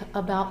delegates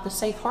about the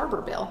Safe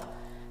Harbor Bill.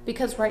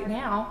 Because right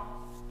now,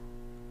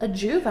 a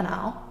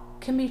juvenile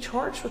can be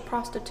charged with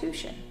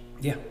prostitution.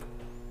 Yeah.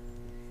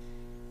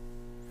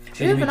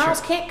 Juveniles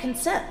can't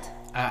consent.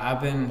 I've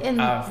been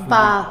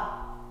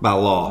by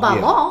law. By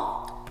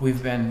law.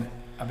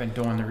 I've been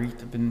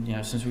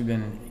doing since we've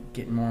been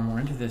getting more and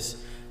more into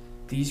this.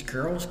 These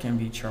girls can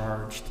be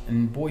charged,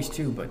 and boys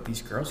too, but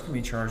these girls can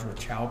be charged with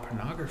child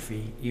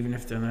pornography, even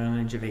if they're under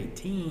the age of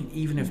 18,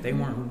 even if they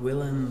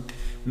weren't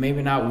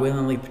maybe not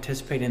willingly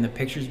participate in the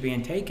pictures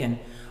being taken.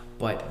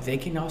 But they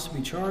can also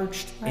be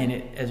charged in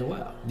it as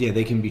well. Yeah,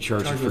 they can be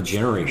charged for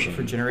generation.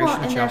 For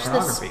generation of child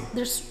pornography.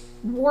 There's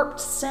warped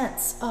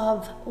sense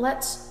of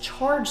let's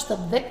charge the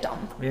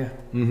victim. Yeah.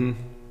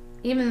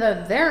 Even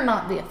though they're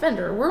not the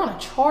offender, we're going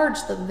to charge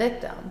the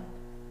victim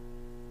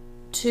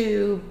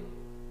to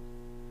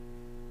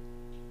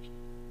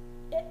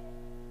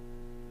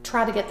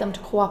try to get them to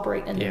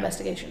cooperate in the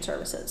investigation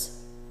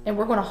services. And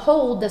we're going to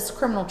hold this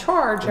criminal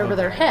charge over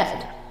their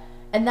head.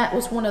 And that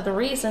was one of the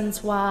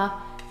reasons why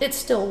it's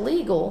still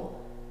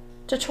legal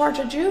to charge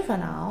a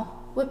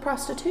juvenile with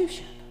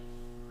prostitution.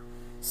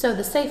 So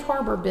the Safe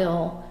Harbor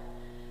Bill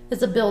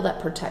is a bill that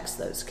protects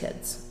those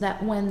kids.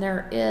 That when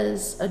there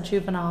is a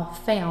juvenile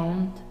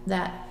found,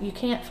 that you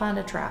can't find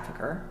a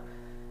trafficker,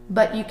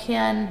 but you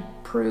can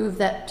prove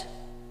that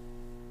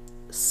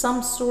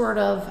some sort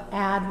of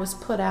ad was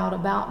put out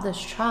about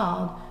this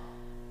child,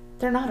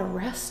 they're not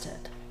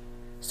arrested.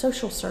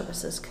 Social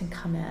services can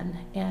come in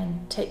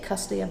and take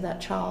custody of that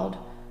child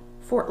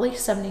for at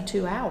least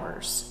 72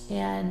 hours,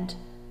 and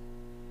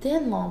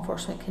then law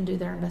enforcement can do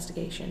their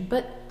investigation.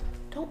 But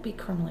don't be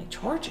criminally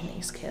charging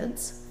these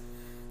kids.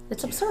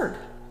 It's absurd.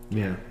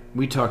 Yeah.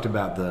 We talked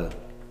about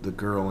the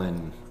girl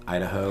in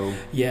Idaho.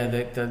 Yeah,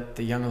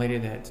 the young lady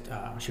that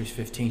she was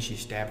 15, she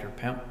stabbed her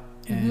pimp,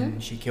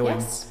 and she killed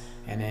him.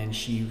 And then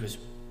she was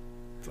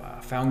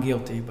found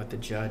guilty, but the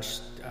judge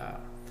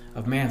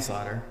of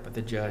manslaughter, but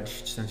the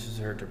judge sentences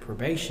her to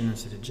probation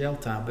instead of jail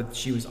time. But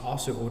she was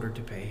also ordered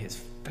to pay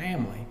his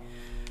family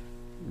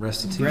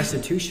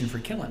restitution for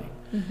killing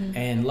him.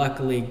 And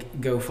luckily,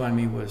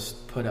 GoFundMe was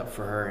put up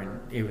for her, and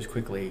it was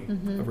quickly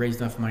raised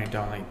enough money to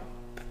only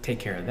take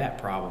care of that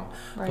problem,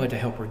 but to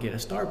help her get a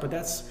start. But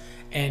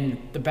and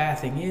the bad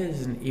thing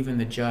is, and even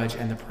the judge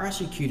and the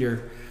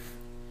prosecutor,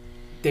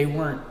 they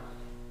weren't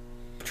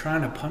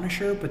trying to punish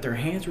her, but their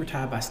hands were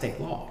tied by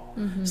state law.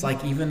 It's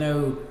like, even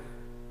though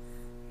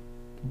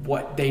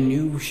what they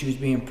knew, she was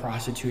being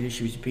prostituted,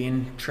 she was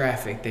being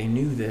trafficked, they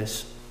knew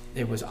this,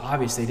 it was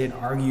obvious. They didn't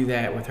argue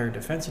that with her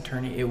defense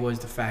attorney. It was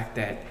the fact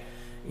that,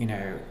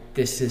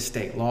 this is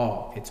state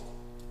law.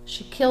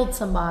 She killed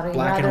somebody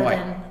black rather and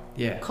white.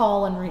 than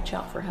call and reach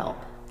out for help.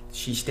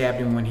 She stabbed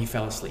him when he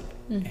fell asleep.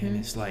 And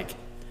it's like,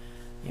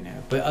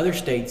 but other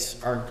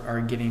states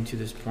are getting to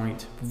this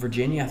point.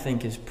 Virginia, I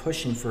think, is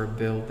pushing for a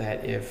bill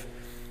that if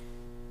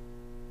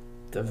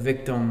the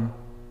victim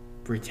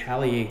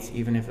retaliates,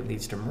 even if it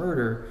leads to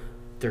murder,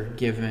 they're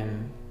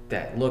given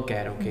that look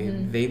at, okay,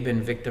 they've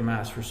been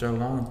victimized for so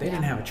long, they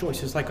didn't have a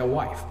choice. It's like a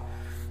wife.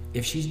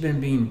 If she's been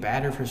being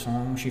battered for so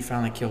long, she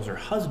finally kills her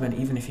husband,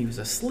 even if he was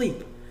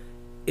asleep,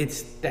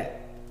 it's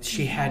that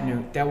she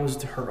had that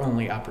was her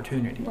only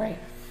opportunity. Right.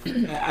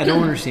 I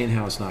don't understand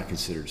how it's not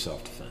considered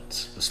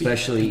self-defense,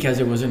 especially because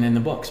it wasn't in the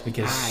books,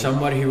 because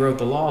somebody who wrote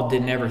the law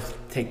didn't ever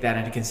take that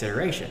into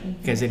consideration,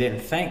 because they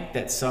didn't think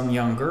that some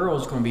young girl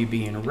is going to be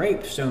being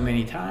raped so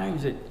many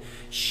times that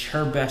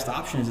her best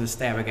option is to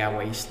stab a guy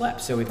while he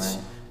slept. So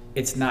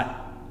it's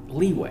not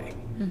leeway,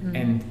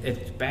 and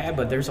it's bad.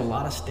 But there's a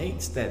lot of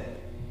states that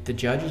the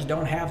judges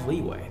don't have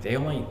leeway.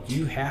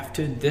 You have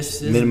to,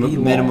 this is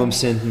minimum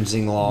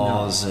sentencing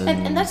laws. No.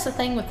 And that's the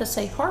thing with the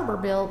Safe Harbor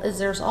bill, is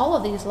there's all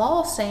of these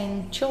laws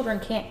saying children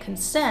can't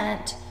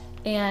consent,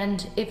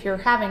 and if you're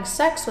having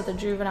sex with a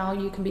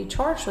juvenile, you can be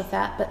charged with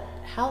that. But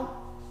how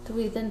do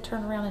we then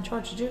turn around and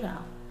charge a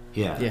juvenile?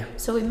 Yeah.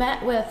 So we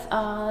met with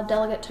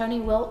Delegate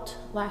Tony Wilt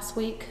last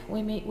week.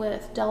 We meet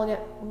with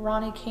Delegate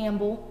Ronnie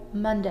Campbell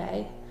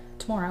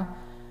tomorrow.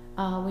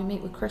 We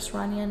meet with Chris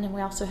Runyon, and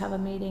we also have a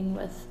meeting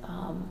with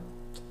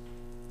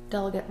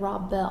Delegate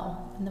Rob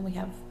Bell, and then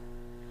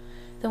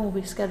we'll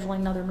be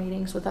scheduling other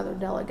meetings with other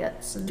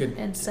delegates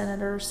and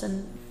senators,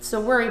 and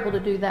so we're able to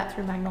do that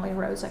through Magnolia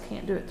Rose. I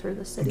can't do it through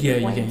the city. Yeah,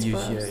 you can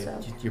use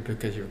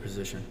because of your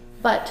position.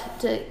 But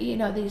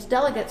these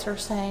delegates are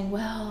saying,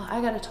 well,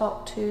 I got to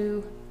talk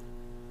to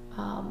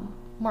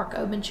Mark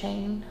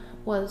Obenchain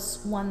was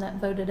one that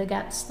voted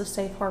against the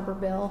Safe Harbor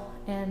bill,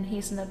 and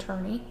he's an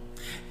attorney.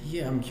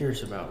 Yeah, I'm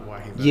curious about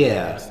why he voted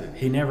against it.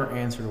 He never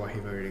answered why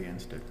he voted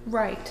against it.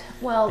 Right.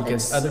 Well,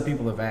 because other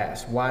people have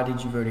asked, why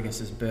did you vote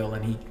against this bill?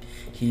 And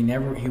he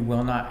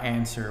will not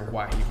answer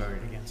why he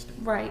voted against it.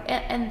 Right.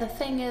 And the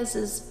thing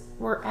is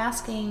we're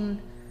asking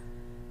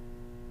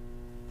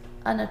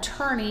an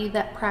attorney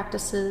that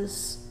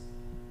practices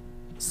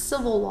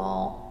civil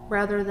law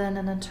rather than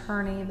an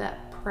attorney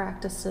that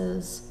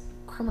practices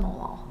criminal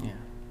law. Yeah.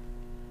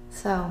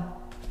 So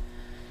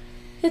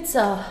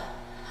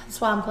that's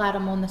why I'm glad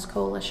I'm on this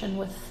coalition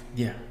with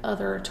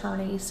other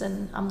attorneys,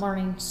 and I'm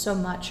learning so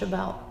much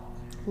about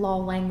law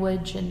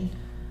language,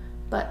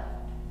 but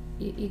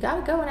you got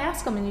to go and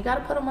ask them, and you got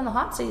to put them on the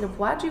hot seat of,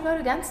 why'd you vote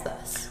against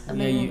this?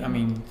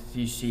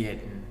 You see it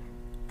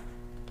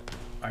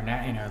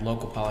in our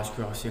local politics,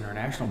 but also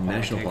international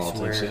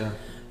politics, where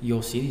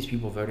you'll see these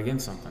people vote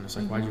against something. It's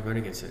like, why'd you vote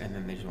against it? And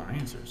then they just want to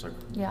answer. It's like,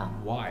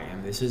 why?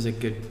 And this is a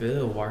good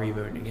bill. Why are you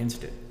voting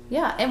against it?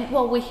 Yeah, and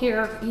we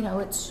hear,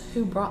 it's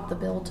who brought the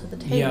bill to the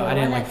table. Yeah, I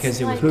didn't like because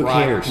it was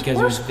brought because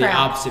it was the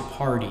opposite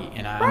party,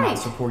 and I'm not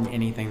supporting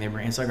anything they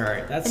bring. It's like, all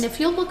right, that's. And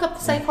if you look up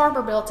the Safe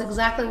Harbor bill, it's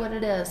exactly what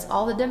it is.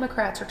 All the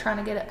Democrats are trying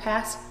to get it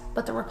passed,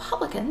 but the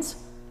Republicans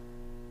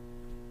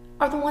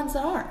are the ones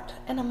that aren't.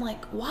 And I'm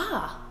like,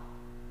 why?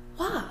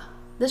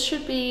 This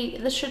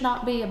should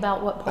not be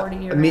about what party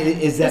you're in.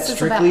 Is that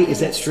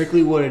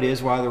strictly what it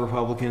is? Why the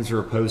Republicans are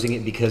opposing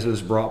it? Because it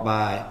was brought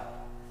by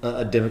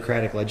a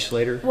Democratic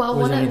legislator? Well,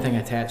 was there anything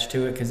attached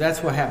to it? Because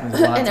that's what happens a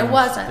lot of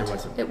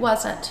times. It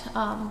wasn't.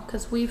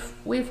 Because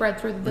we've read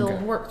through the bill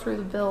and worked through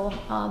the bill,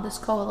 this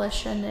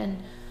coalition,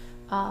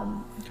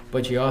 and.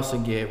 But you also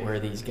get where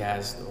these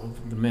guys,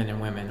 the men and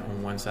women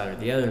on one side or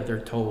the other, they're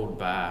told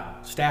by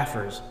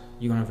staffers,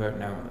 you're going to vote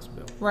no on this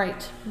bill.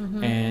 Right.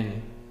 Mm-hmm.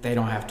 And they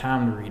don't have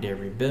time to read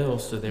every bill,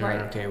 so they're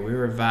like, okay, we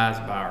were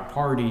advised by our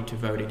party to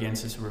vote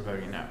against this, so we're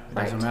voting no. It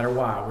doesn't matter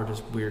why,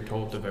 we're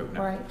told to vote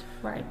no.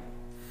 Right.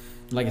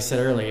 Like I said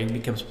earlier,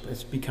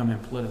 it's becoming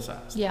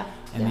politicized. Yeah.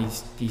 And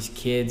these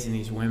kids and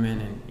these women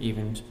and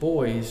even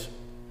boys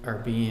are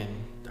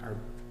being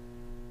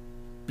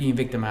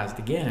victimized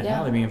again, and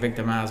now they're being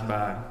victimized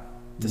by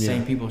the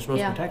same people who are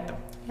supposed to protect them.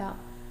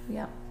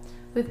 Yeah.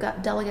 We've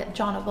got Delegate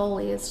John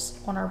Avoli is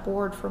on our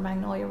board for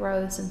Magnolia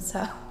Rose, and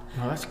so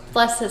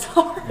bless his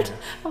heart. Yeah.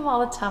 I'm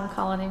all the time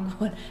calling him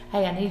going,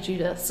 hey, I need you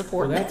to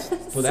support this.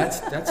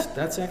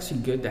 That's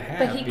actually good to have.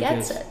 But he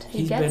gets it.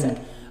 He gets it.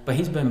 But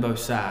he's been both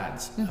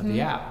sides of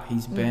the aisle.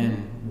 He's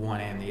been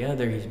one and the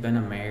other. He's been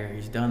a mayor.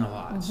 He's done a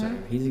lot. So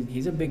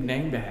he's a big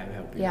name to have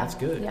help you. Yeah, That's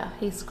good. Yeah,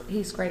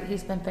 he's great.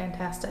 He's been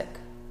fantastic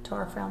to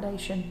our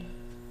foundation.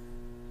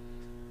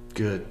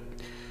 Good.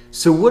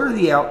 So what are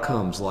the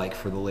outcomes like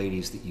for the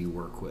ladies that you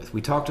work with?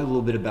 We talked a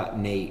little bit about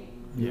Nate,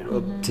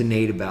 to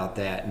Nate about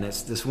that, and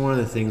that's one of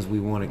the things we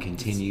want to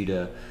continue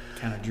to.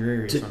 Kind of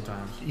dreary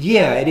sometimes.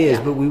 Yeah, it is,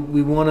 but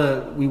we want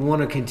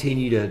to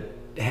continue to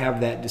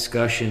have that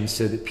discussion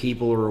so that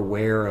people are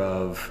aware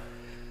of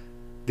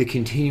the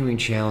continuing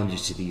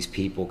challenges to these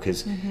people,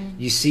 because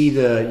you see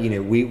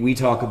we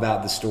talk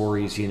about the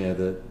stories,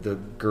 the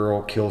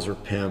girl kills her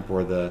pimp,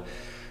 or the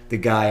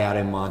guy out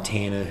in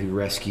Montana who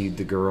rescued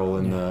the girl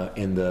in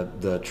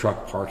the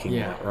truck parking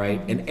lot,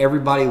 right? And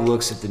everybody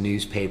looks at the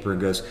newspaper and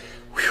goes,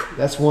 "Whew,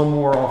 that's one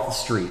more off the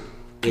street."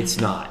 It's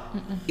not.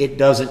 It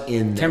doesn't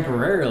end there.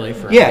 Temporarily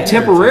for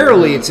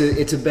temporarily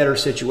it's a better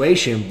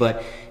situation,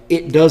 but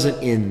it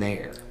doesn't end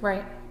there.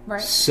 Right.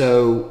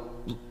 So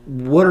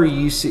what are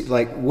you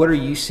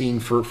seeing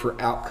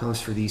for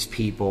outcomes for these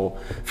people,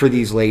 for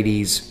these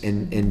ladies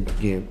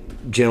and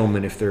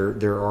gentlemen, if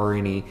there are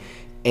any,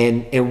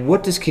 and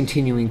what does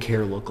continuing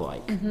care look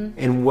like?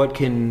 And what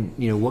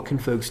can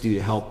folks do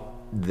to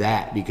help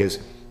that? Because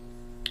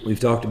we've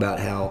talked about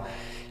how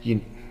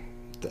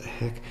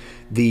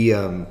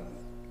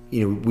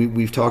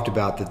we've talked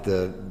about that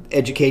the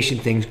education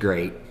thing's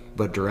great,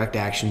 but direct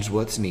action's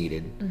what's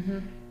needed.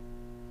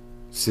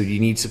 So you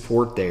need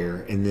support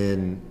there, and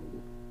then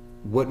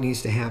what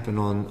needs to happen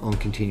on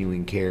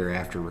continuing care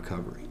after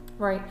recovery?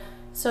 Right.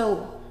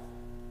 So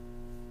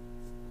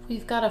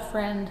we've got a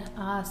friend,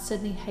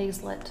 Sydney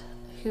Hazlett,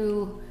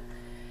 who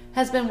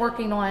has been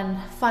working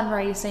on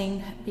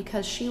fundraising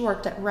because she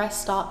worked at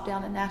Rest Stop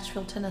down in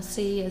Nashville,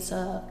 Tennessee as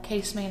a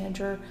case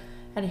manager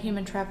at a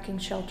human trafficking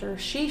shelter.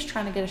 She's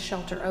trying to get a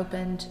shelter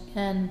opened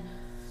in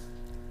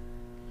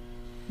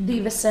the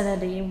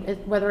vicinity,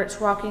 whether it's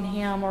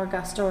Rockingham or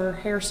Augusta or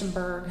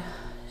Harrisonburg.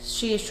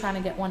 She is trying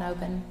to get one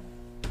open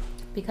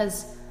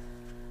because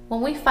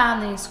when we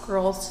find these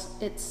girls,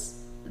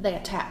 they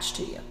attach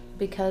to you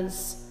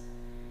because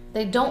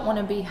they don't want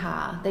to be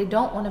high. They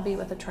don't want to be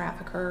with a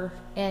trafficker,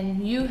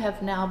 and you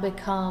have now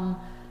become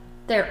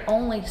their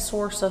only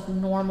source of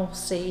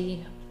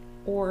normalcy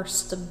or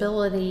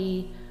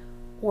stability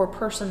or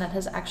person that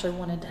has actually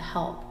wanted to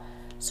help.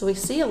 So we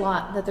see a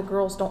lot that the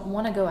girls don't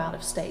want to go out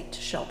of state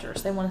to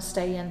shelters. They want to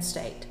stay in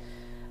state.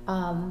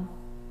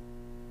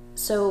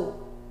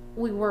 So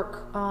we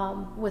work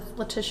with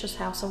Letitia's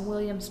House in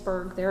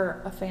Williamsburg.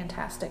 They're a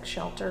fantastic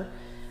shelter.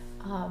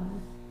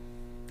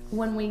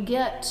 When we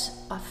get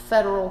a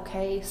federal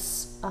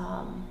case,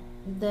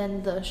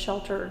 then the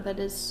shelter that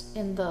is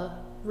in the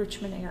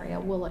Richmond area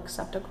will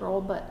accept a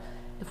girl. But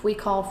if we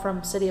call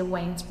from City of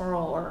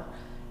Waynesboro or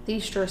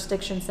these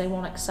jurisdictions, they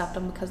won't accept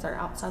them because they're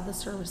outside the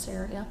service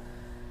area.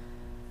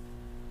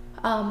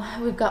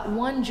 We've got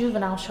one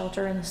juvenile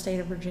shelter in the state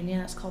of Virginia,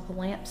 and it's called the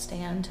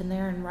Lampstand, and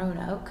they're in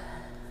Roanoke.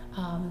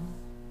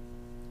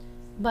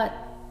 But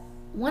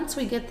once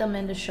we get them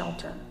into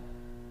shelter,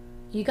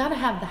 you got to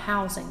have the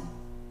housing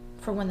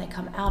for when they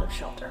come out of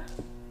shelter,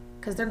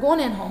 because they're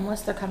going in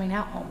homeless, they're coming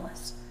out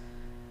homeless.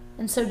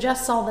 And so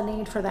Jess saw the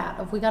need for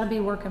that. If we got to be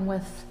working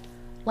with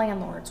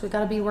landlords, we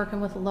got to be working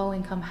with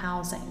low-income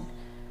housing,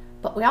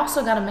 but we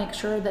also got to make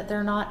sure that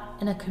they're not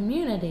in a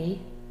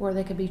community where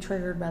they could be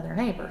triggered by their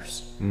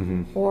neighbors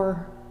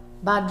or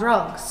by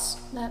drugs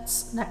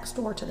that's next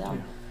door to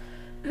them.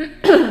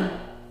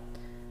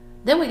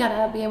 Then we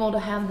got to be able to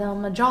have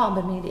them a job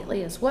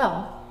immediately as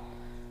well,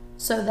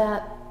 so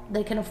that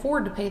they can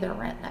afford to pay their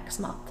rent next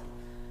month,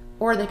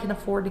 or they can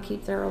afford to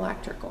keep their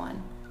electric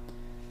on.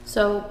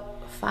 So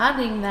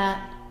finding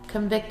that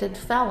convicted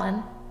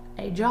felon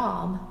a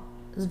job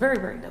is very,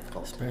 very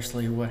difficult.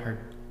 Especially what her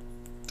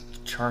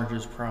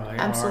charges probably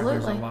Absolutely. are.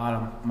 There's a lot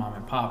of mom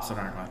and pops that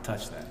aren't going to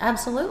touch that.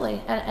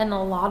 Absolutely. And a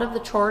lot of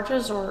the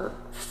charges are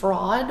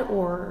fraud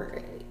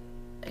or,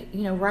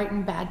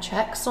 writing bad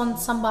checks on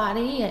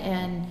somebody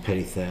and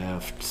Petty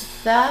theft.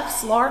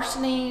 thefts,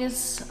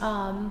 larcenies,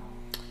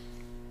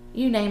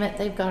 you name it,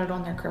 they've got it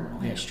on their criminal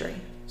history.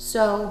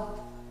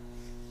 So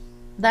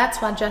that's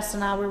why Jess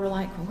and I, we were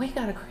like, well, we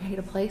got to create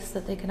a place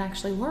that they can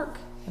actually work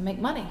and make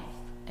money.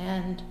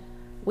 And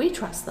we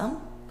trust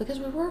them because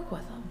we work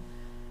with them.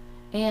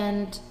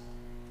 And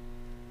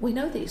we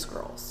know these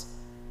girls.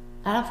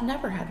 And I've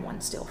never had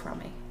one steal from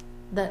me.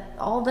 That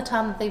all the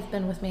time that they've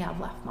been with me, I've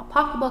left my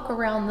pocketbook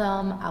around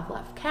them. I've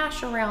left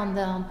cash around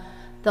them.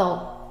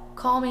 They'll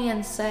call me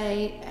and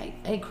say,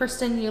 hey,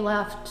 Kirstan, you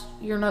left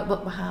your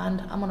notebook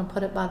behind. I'm going to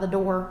put it by the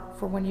door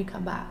for when you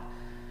come back.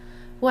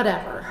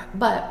 Whatever.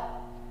 But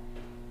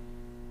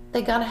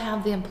they got to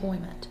have the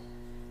employment.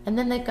 And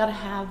then they've got to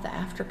have the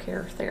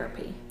aftercare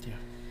therapy. Yeah.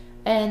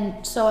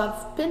 And so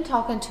I've been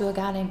talking to a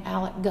guy named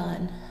Alec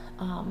Gunn,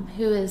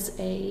 who is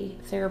a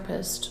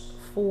therapist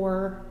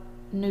for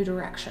New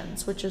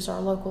Directions, which is our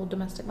local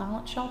domestic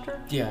violence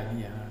shelter. Yeah, I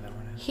know that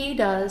one is. He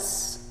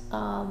does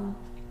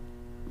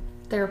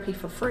therapy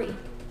for free.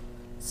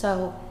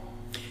 So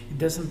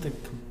Doesn't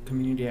the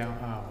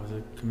was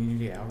it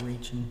community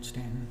outreach in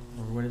Stanton,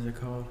 or what is it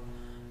called?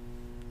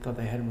 I thought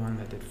they had one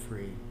that did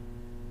free.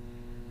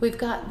 We've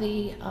got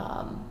the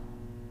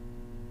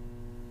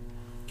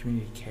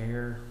Community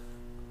care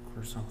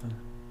or something.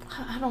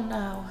 I don't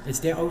know. It's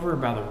down over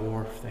by the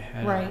wharf. They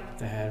had Right.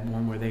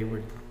 one where they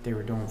were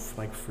doing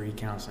like free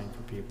counseling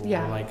for people.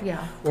 Yeah, Or like,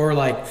 yeah. Or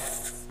like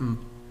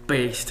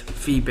fee-based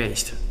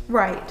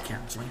Right.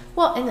 counseling.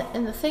 Well,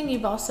 and the thing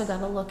you've also got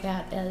to look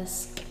at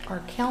is our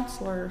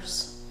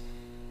counselors.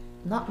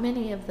 Not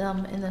many of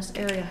them in this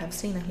area have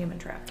seen a human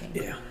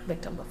trafficking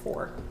victim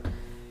before.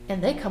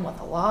 And they come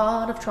with a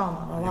lot of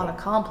trauma, a lot of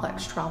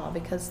complex trauma,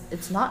 because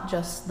it's not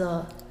just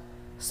the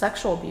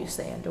sexual abuse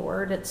they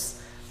endured,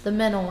 it's the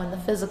mental and the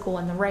physical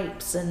and the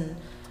rapes and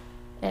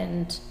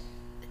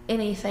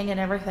anything and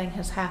everything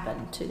has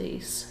happened to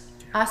these.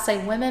 I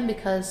say women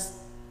because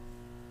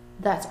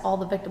that's all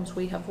the victims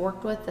we have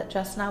worked with, that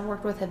Jess and I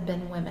worked with, have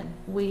been women.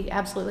 We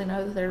absolutely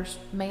know that there's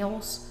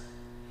males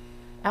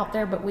out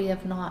there, but we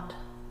have not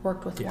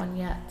worked with one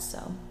yet.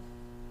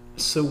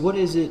 So what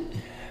is it,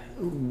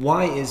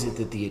 why is it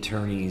that the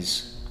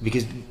attorneys,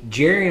 because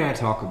Jerry and I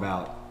talk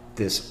about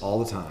this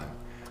all the time,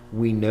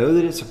 we know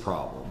that it's a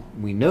problem.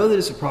 We know that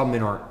it's a problem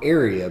in our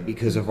area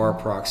because of our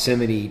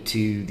proximity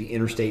to the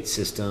interstate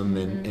system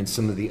and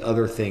some of the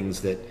other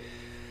things that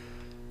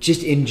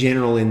just in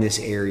general in this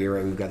area,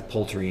 right? We've got the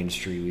poultry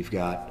industry, we've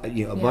got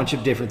a bunch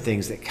of different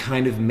things that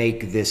kind of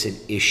make this an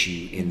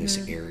issue in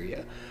this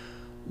area.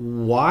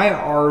 Why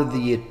are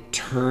the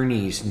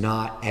attorneys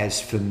not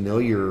as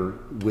familiar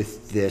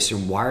with this,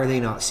 and why are they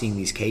not seeing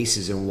these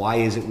cases, and why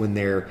is it when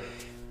they're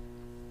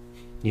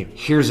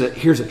here's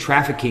a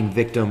trafficking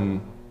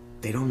victim,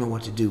 they don't know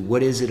what to do?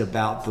 What is it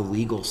about the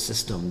legal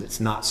system that's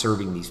not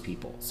serving these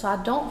people? So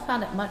I don't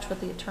find it much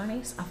with the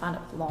attorneys, I find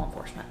it with law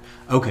enforcement.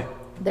 Okay.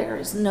 There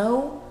is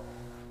no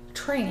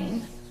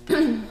training,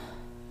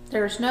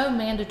 there's no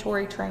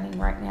mandatory training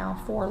right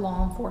now for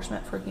law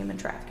enforcement for human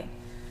trafficking,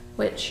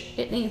 which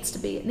it needs to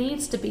be. It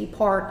needs to be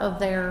part of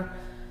their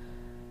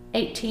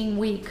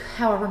 18-week,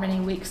 however many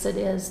weeks it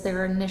is,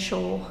 their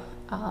initial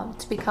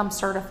to become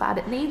certified.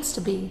 It needs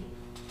to be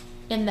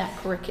in that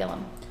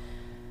curriculum.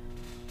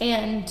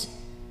 And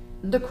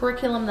the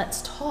curriculum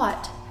that's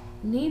taught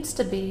needs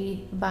to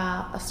be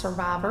by a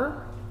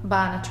survivor,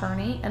 by an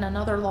attorney, and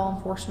another law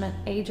enforcement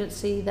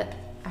agency that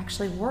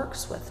actually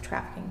works with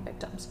trafficking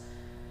victims.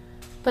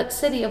 But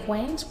City of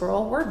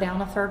Waynesboro, we're down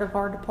a third of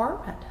our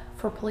department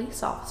for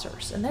police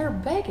officers, and they're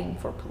begging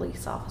for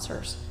police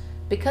officers.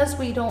 Because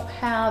we don't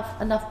have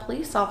enough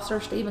police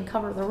officers to even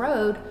cover the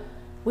road,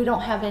 we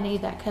don't have any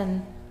that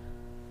can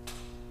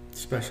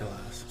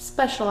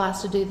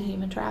specialize to do the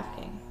human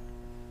trafficking.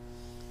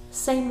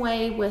 Same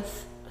way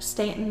with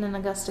Stanton and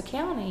Augusta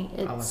County.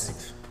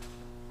 It's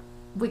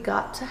we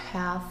got to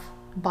have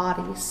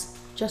bodies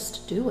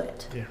just to do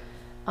it.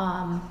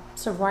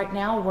 So right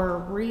now we're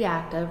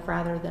reactive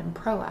rather than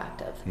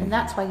proactive. And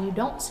that's why you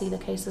don't see the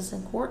cases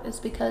in court, is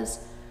because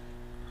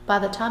by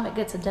the time it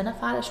gets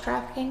identified as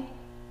trafficking,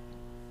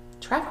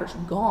 trafficker's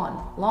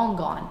gone, long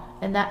gone.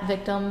 And that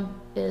victim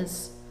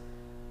is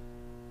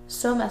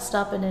so messed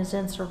up and is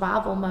in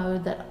survival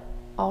mode that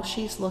all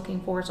she's looking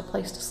for is a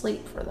place to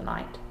sleep for the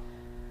night.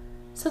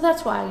 So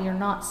that's why you're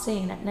not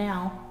seeing it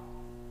now.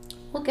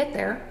 We'll get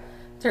there.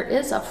 There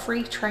is a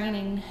free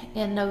training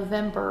in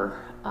November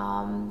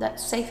that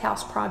Safe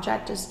House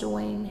Project is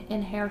doing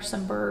in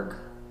Harrisonburg.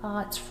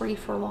 It's free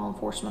for law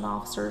enforcement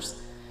officers.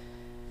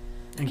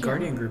 And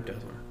Guardian Group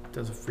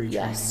does a free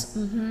training. Yes.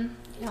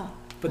 Yeah.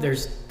 But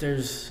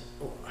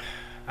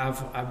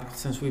I've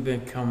since we've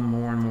become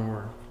more and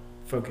more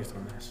focused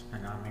on this,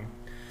 and I mean,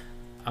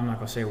 I'm not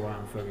gonna say why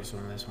I'm focused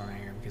on this one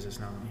here because it's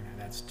not,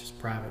 that's just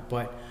private.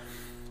 But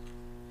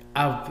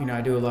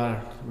I do a lot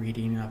of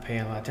reading and I pay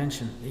a lot of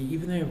attention.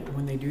 Even though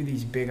when they do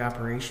these big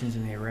operations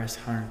and they arrest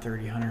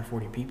 130,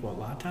 140 people, a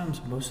lot of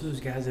times most of those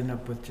guys end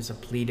up with just a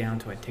plea down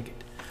to a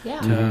ticket.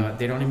 Yeah.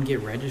 They don't even get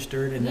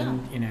registered, and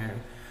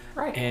then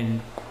Right.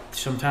 And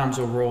sometimes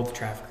they'll roll the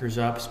traffickers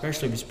up,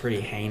 especially if it's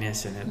pretty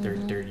heinous and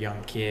that they're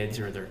young kids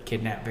or they're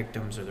kidnapped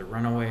victims or they're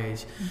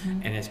runaways,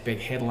 and it's big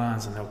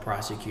headlines and they'll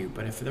prosecute.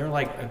 But if they're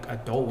like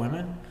adult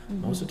women,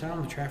 most of the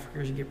time the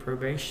traffickers get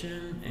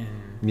probation and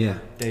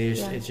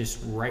it's just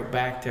right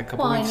back to a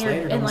couple weeks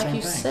later. And like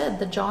you said,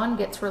 the John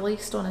gets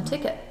released on a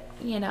ticket,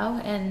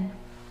 and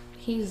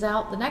he's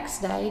out the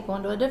next day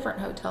going to a different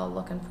hotel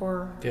looking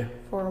for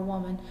a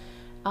woman.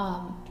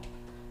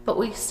 But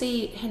we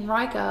see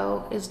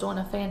Henrico is doing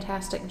a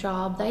fantastic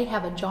job. They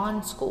have a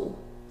John school.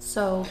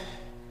 So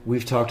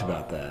we've talked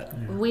about that.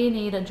 We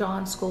need a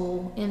John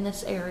school in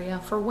this area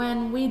for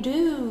when we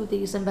do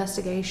these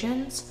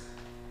investigations.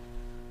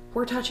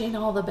 We're touching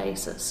all the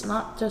bases,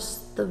 not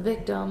just the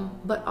victim,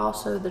 but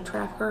also the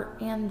trafficker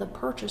and the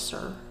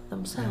purchaser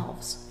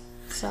themselves.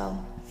 So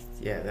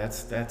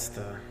that's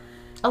the...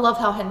 I love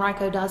how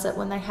Henrico does it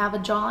when they have a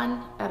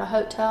John at a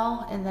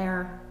hotel and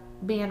they're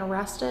being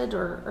arrested,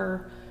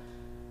 or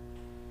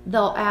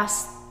they'll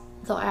ask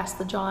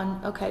the John,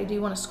 okay, do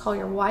you want us to call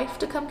your wife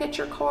to come get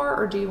your car,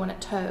 or do you want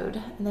it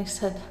towed? And they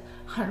said,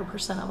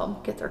 100% of them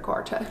get their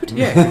car towed.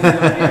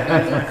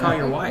 Yeah, call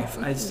your wife.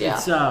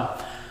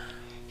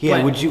 Yeah,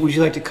 But- would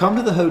you like to come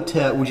to the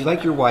hotel? Would you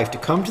like your wife to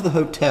come to the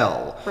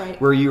hotel Right.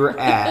 where you were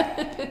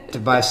at to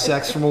buy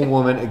sex from a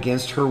woman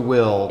against her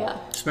will Yeah.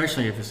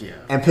 especially if it's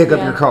and pick up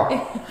Yeah. your car?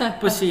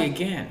 But see,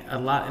 again, a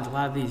lot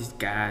of these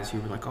guys who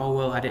were like, "Oh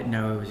well, I didn't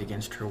know it was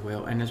against her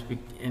will," and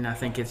and I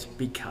think it's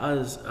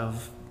because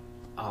of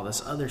all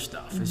this other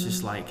stuff. It's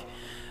just like,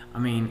 I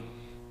mean,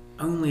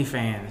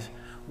 OnlyFans.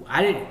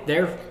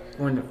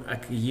 When a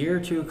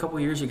couple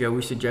years ago, we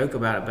used to joke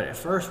about it. But at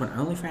first, when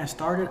OnlyFans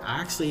started,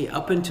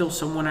 up until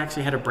someone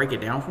actually had to break it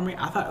down for me,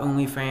 I thought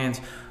OnlyFans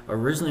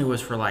originally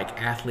was for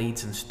like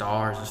athletes and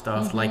stars and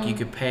stuff. Like you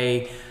could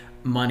pay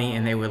money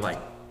and they would like,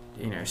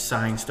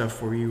 sign stuff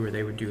for you, or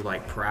they would do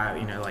like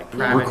private Record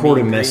a meet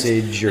and greets.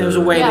 message, And it was a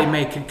or- way Yeah.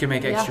 they could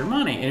make extra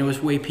money, and it was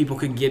a way people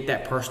could get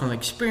that personal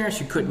experience.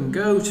 You couldn't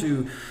go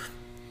to,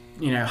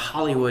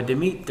 Hollywood to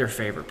meet their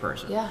favorite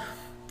person. Yeah.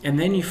 And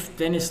then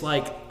it's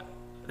like,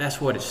 that's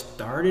what it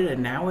started,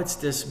 and now it's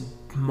this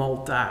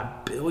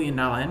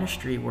multi-billion-dollar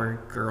industry where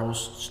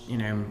girls,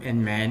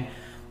 and men,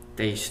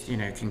 they,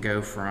 can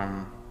go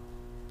from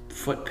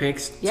foot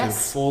pics Yes.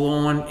 to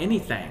full-on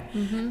anything.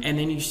 And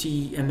then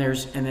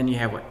then you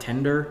have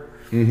Tinder,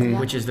 Yeah.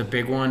 which is the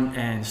big one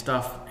and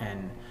stuff,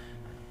 and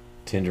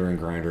Tinder and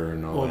Grindr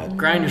and all that.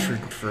 Grindr's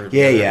for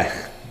Yeah.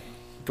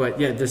 But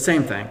yeah, the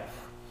same thing.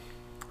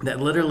 That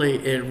literally,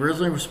 it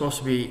originally was supposed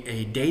to be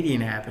a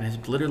dating app, and has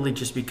literally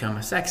just become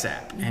a sex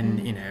app.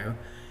 And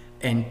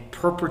and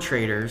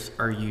perpetrators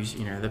are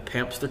using, the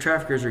pimps, the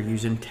traffickers are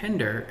using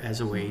Tinder as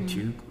a way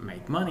to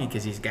make money,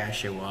 because these guys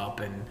show up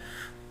and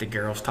the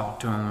girls talk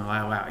to them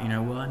about,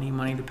 well, I need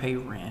money to pay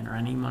rent, or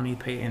I need money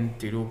to pay, and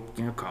dude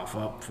will, cough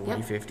up 40,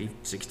 Yep. 50,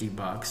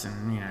 $60,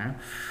 and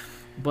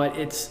but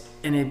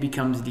it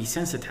becomes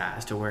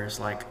desensitized to where it's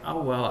like,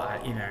 oh well, I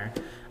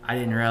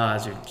didn't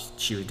realize that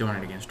she was doing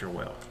it against her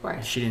will.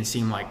 Right. She didn't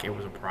seem like it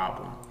was a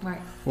problem.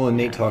 Right. Well, and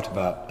Nate talked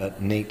about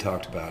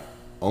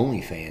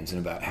OnlyFans and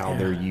about how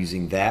they're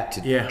using that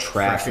to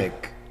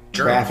traffic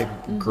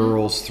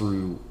girls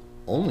through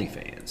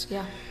OnlyFans.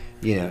 Yeah.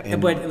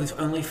 And But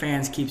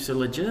OnlyFans keeps the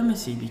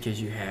legitimacy,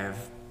 because you have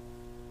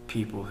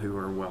people who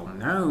are well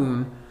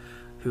known,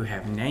 who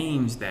have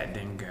names that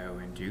then go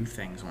and do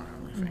things on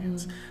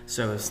OnlyFans.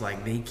 So it's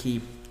like they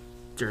keep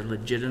their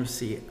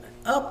legitimacy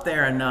up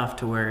there enough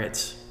to where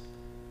it's,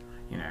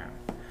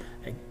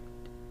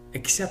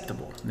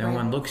 acceptable. No Right.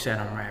 one looks at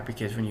them, right?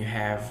 Because when you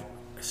have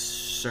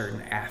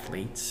certain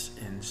athletes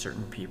and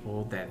certain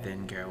people that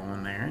then go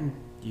on there and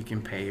you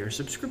can pay your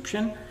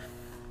subscription,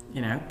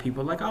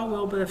 people are like, oh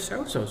well, but if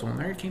so-and-so's on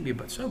there, it can't be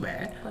but so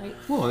bad. Right.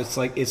 well, it's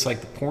like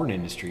the porn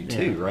industry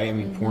too, right? I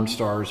mean, porn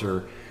stars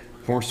are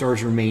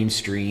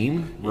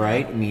mainstream,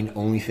 right? I mean,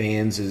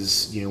 OnlyFans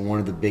is one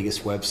of the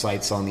biggest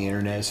websites on the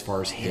internet as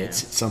far as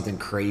hits. It's something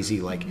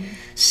crazy like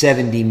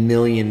 70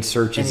 million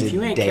searches And if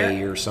you a ain't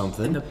day or And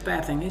something. the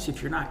bad thing is,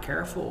 if you're not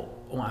careful,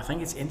 I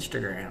think it's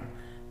Instagram,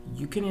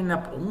 you can end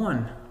up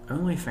on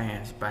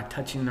OnlyFans by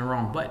touching the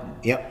wrong button.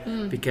 Yep.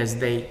 Because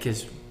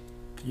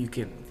you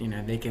can,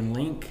 they can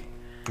link.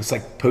 It's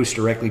like post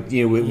directly,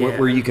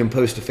 where you can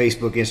post to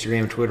Facebook,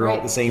 Instagram, Twitter all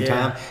at the same Yeah.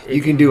 time.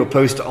 You can do a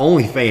post to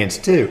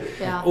OnlyFans too.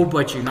 Yeah. Oh,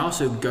 but you can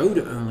also go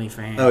to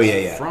OnlyFans. Oh,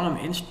 yeah.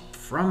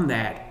 From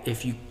that,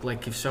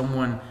 if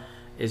someone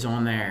is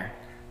on there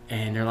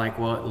and they're like,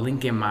 well,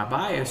 link in my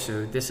bio,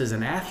 so this is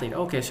an athlete.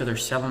 Okay, so they're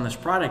selling this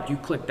product. You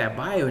click that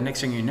bio, and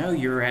next thing you know,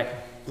 you're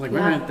at, like, wait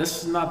a minute,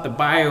 this is not the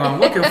bio I'm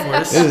looking for.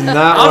 This is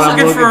not I was what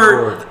I'm looking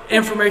looking for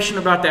information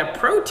about that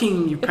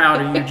protein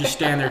powder you just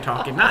stand there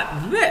talking,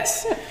 not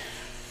this.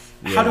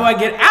 How do I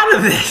get out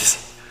of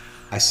this?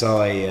 I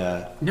saw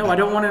a. No, I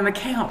don't want an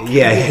account.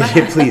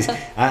 Yeah, please.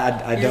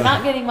 I You're don't.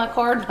 not getting my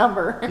card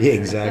number. Yeah,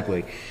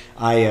 exactly.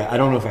 I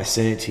don't know if I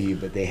sent it to you,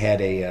 but they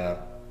had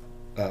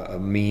a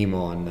meme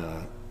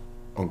on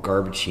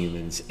Garbage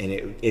Humans,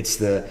 and it's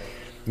the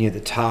the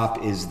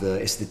top is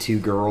it's the two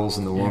girls,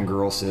 and the one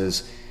girl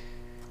says,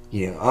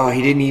 oh,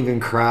 he didn't even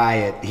cry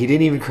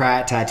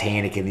at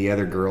Titanic, and the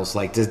other girl's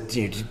like,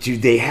 do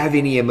they have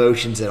any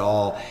emotions at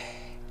all?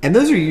 And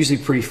those are usually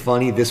pretty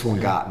funny. This one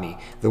got me.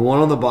 The one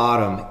on the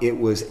bottom, it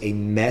was a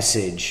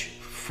message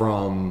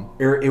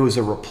it was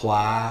a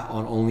reply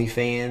on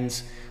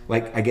OnlyFans.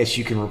 Like, I guess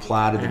you can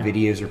reply to the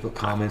videos or put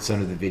comments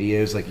under the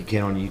videos like you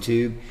can on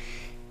YouTube.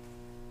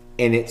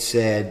 And it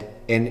said,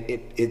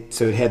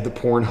 so it had the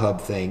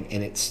Pornhub thing,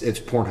 and it's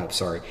Pornhub,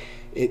 sorry.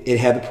 It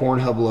had the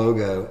Pornhub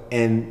logo,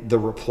 and the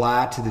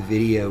reply to the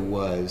video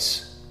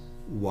was,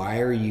 "Why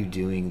are you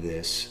doing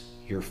this?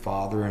 Your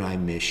father and I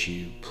miss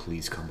you.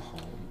 Please come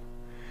home."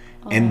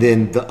 And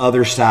then the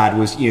other side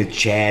was,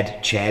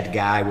 Chad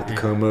guy with the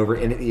comb over,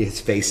 and his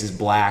face is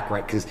black,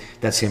 right? Because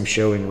that's him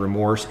showing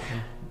remorse.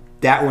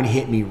 That one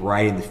hit me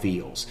right in the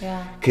feels.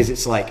 Yeah. Because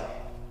it's like,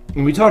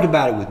 when we talked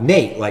about it with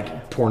Nate,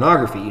 like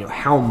pornography,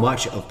 how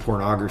much of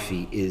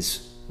pornography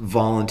is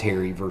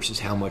voluntary versus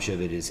how much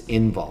of it is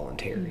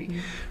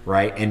involuntary,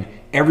 right? And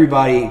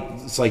everybody,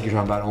 it's like you're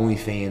talking about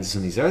OnlyFans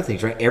and these other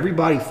things, right?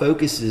 Everybody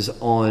focuses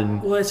on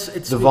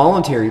the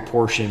voluntary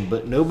portion,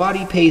 but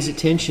nobody pays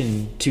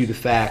attention to the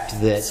fact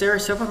that Sarah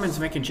Silverman's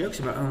making jokes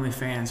about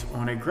OnlyFans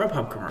on a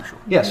Grubhub commercial.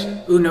 Yes.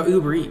 No,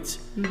 Uber Eats.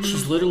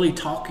 She's literally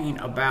talking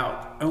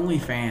about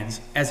OnlyFans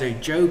as a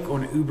joke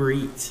on Uber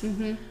Eats.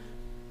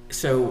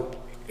 So,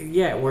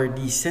 yeah, we're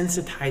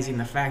desensitizing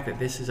the fact that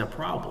this is a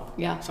problem.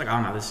 Yeah. It's like,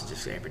 oh no, this is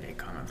just an everyday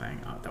common thing.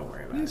 Oh, don't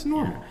worry about it. It's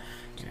normal.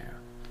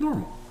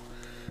 Normal.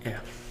 Yeah.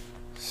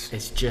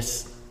 It's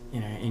just,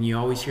 and you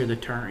always hear the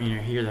term,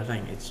 hear the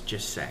thing, it's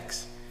just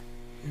sex.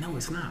 No,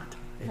 it's not.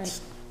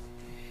 It's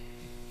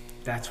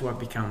That's what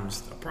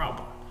becomes a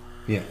problem.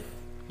 Yeah.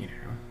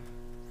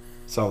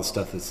 It's all the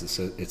stuff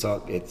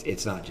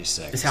it's not just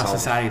sex. It's how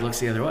society looks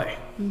the other way.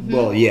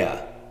 Well,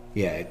 yeah.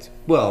 Yeah,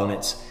 well,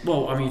 you're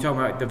talking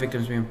about the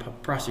victims being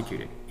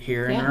prosecuted.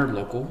 Here in our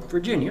local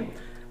Virginia,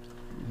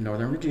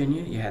 Northern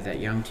Virginia, you had that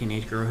young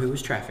teenage girl who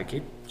was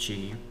trafficked.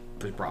 She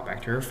was brought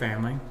back to her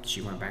family.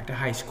 She went back to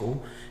high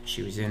school.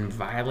 She was then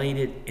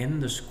violated in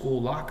the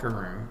school locker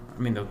room,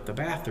 the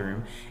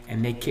bathroom,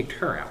 and they kicked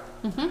her out.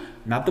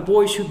 Not the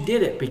boys who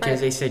did it,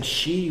 because they said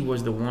she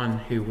was the one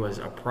who was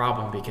a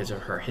problem because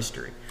of her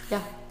history.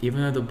 Yeah.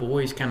 Even though the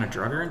boys kind of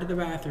drug her into the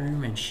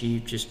bathroom, and she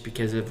just,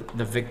 because of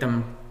the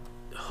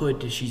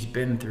victimhood that she's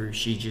been through,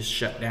 she just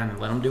shut down and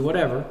let them do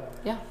whatever.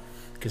 Yeah.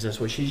 Because that's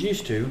what she's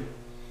used to.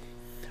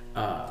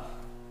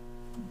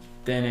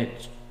 Then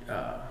it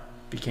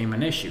became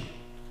an issue,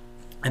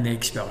 and they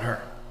expelled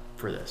her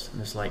for this.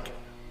 And it's like,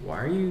 why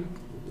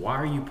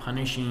are you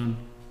punishing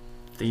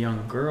the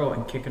young girl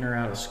and kicking her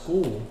out of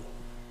school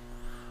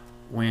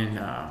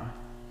when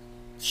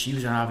she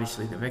was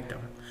obviously the victim?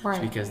 Right.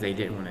 It's because they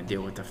didn't want to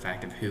deal with the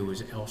fact of who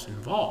was else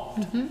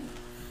involved.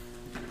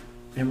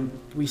 And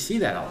we see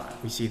that a lot.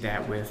 We see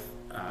that with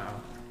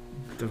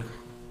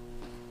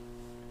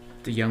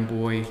the young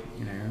boy,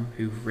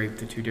 who raped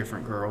the 2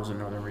 different girls in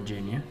Northern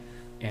Virginia,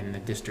 and the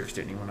districts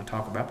didn't even want to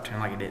talk about, pretend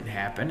like it didn't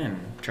happen and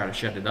try to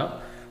shut it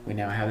up. We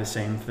now have the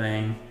same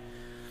thing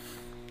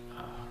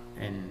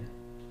in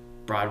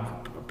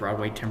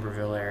Broadway,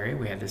 Timberville area.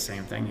 We had the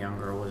same thing. Young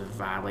girl was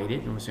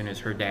violated, and as soon as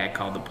her dad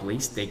called the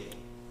police, they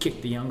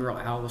kicked the young girl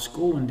out of the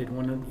school and didn't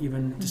want to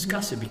even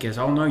discuss it, because,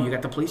 oh no, you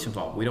got the police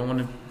involved. We don't want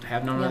to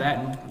have none of that,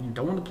 and you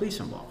don't want the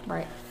police involved.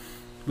 Right.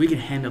 We can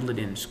handle it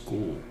in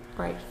school.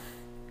 Right.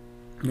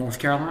 North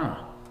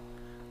Carolina,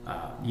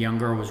 young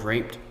girl was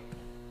raped,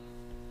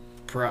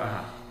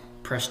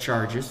 pressed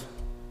charges.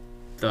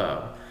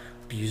 The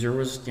abuser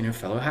was,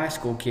 fellow high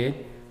school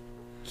kid.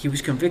 He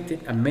was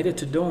convicted, admitted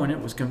to doing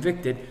it, was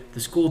convicted. The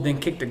school then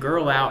kicked the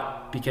girl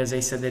out because they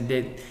said that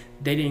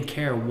they didn't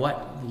care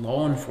what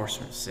law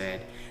enforcement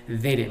said.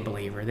 They didn't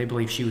believe her. They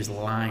believed she was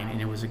lying, and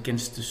it was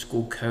against the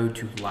school code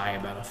to lie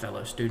about a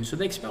fellow student. So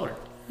they expelled her,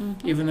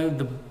 even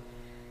though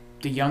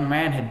the young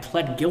man had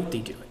pled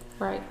guilty to it.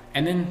 Right.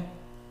 And then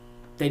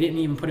they didn't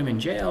even put him in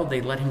jail. They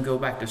let him go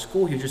back to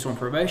school. He was just on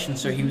probation,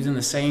 so he was in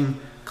the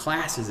same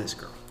class as this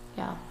girl.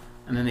 Yeah.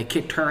 And then they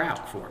kicked her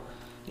out for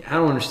it. I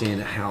don't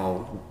understand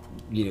how,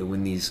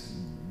 when these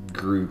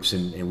groups,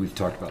 and we've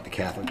talked about the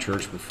Catholic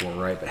Church before,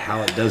 right? But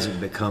how it doesn't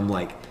become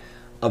like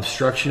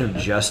obstruction of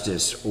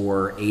justice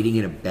or aiding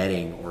and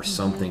abetting or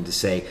something to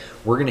say,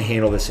 we're going to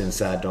handle this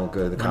inside, don't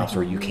go to the cops,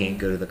 or you can't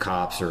go to the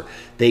cops, or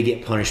they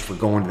get punished for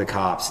going to the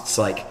cops. It's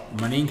like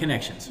money and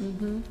connections.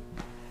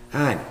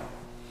 I know.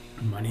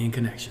 Money and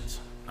connections.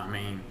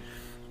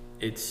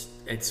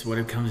 It's what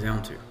it comes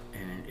down to,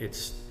 and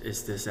it's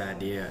this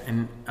idea,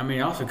 and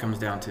it also comes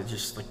down to,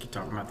 just like you're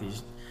talking about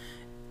these.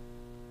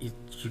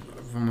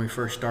 When we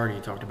first started,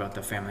 you talked about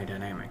the family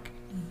dynamic.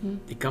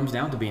 It comes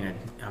down to being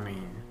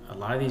a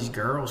lot of these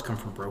girls come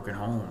from broken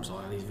homes. A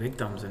lot of these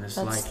victims, and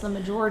That's the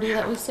majority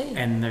that we see.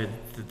 And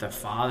the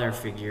father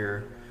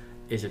figure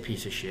is a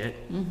piece of shit,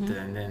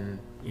 and then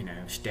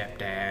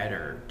stepdad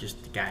or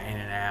just the guy in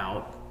and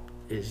out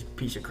is a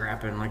piece of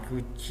crap. And like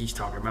he's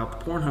talking about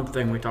the Pornhub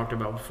thing we talked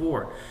about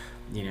before.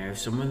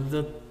 Some of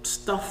the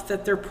stuff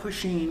that they're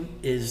pushing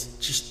is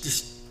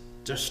just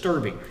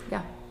disturbing.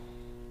 Yeah.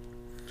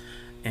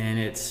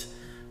 And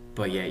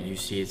but yeah, you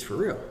see it's for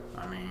real.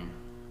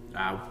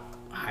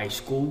 High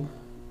school,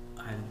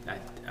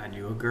 I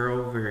knew a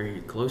girl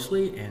very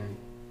closely, and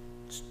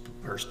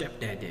her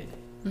stepdad did.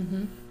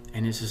 And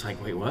it's just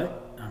like, wait,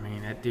 what?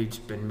 That dude's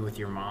been with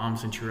your mom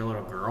since you were a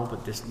little girl,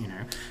 but this,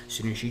 as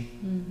soon as she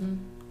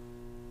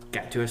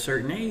got to a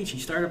certain age, he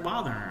started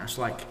bothering her. It's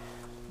like,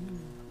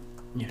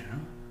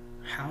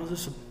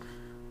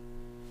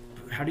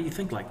 how do you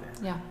think like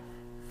that? Yeah.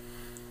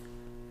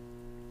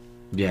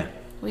 Yeah.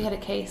 We had a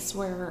case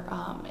where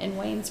in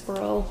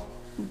Waynesboro,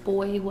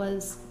 boy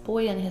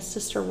and his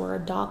sister were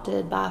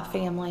adopted by a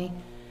family,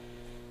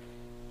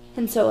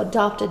 and so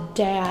adopted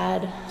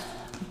dad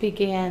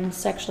began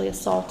sexually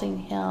assaulting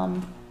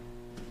him,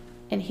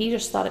 and he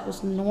just thought it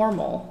was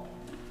normal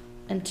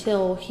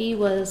until he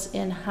was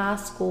in high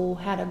school,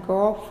 had a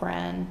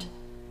girlfriend,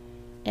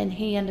 and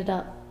he ended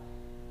up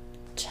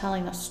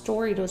telling a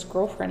story to his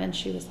girlfriend, and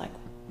she was like,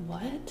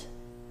 what?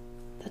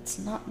 That's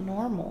not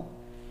normal.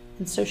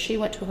 And so she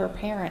went to her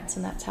parents,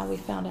 and that's how we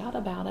found out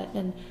about it.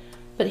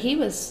 But he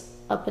was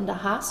up into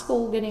high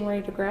school getting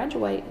ready to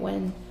graduate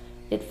when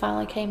it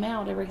finally came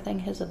out, everything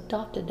his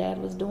adopted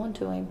dad was doing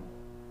to him.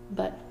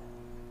 But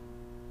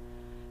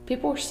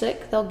people are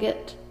sick. They'll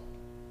get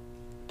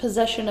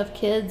possession of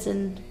kids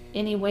in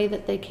any way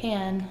that they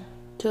can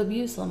to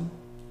abuse them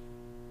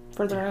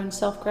for their own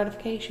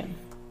self-gratification.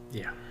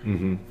 Yeah.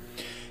 Mm-hmm.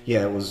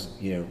 Yeah, it was,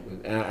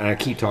 I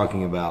keep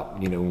talking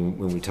about, when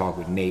we talk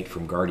with Nate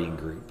from Guardian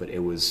Group, but it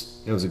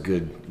was a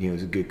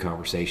good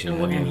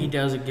conversation. And he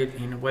does a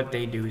good, what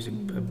they do is a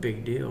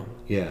big deal.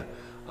 Yeah.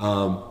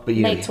 But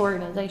Nate's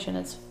organization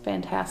is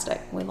fantastic.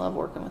 We love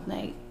working with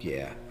Nate.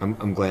 Yeah.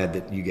 I'm glad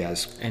that you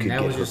guys could that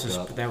get was hooked just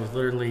up. that was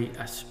literally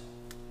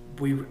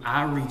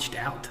I reached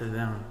out to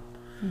them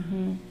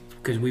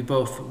because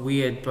we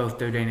had both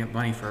donated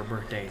money for our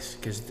birthdays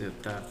because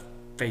the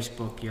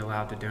Facebook, you're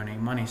allowed to donate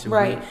money. So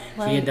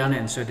he had done it,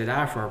 and so did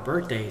I for our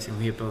birthdays, and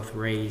we had both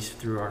raised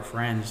through our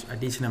friends a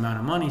decent amount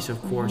of money. So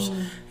of course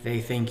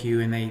they thank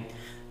you, and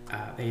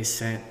they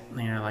sent,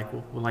 like,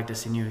 we'd like to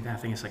send you, I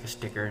think it's like a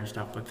sticker and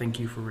stuff, but thank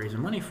you for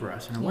raising money for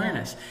us and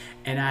awareness.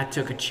 And I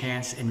took a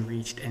chance and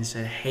reached and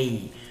said,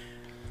 hey,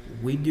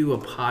 we do a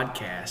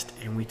podcast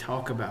and we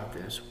talk about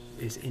this.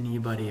 Is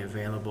anybody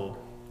available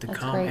to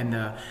come? Great. And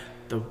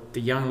the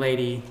young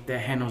lady that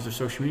handles the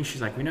social media,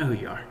 she's like, we know who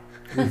you are.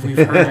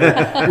 We've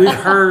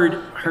heard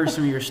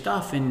some of your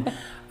stuff, and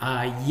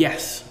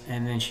yes.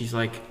 And then she's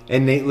like,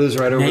 and Nate lives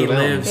right over Nate the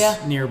mountains.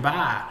 lives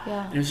nearby.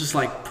 Yeah. And it was just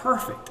like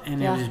perfect.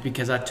 And it was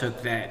because I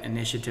took that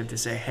initiative to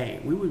say,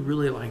 hey, we would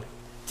really like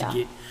to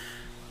get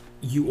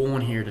you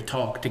on here to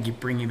talk, to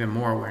bring even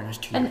more awareness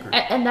to your group.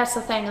 And that's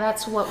the thing,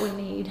 that's what we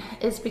need,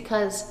 is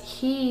because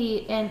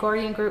he and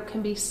Guardian Group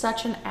can be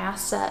such an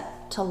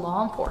asset to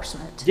law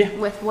enforcement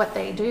with what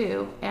they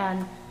do.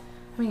 And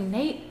I mean,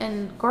 Nate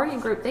and Guardian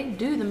Group, they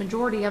do the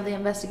majority of the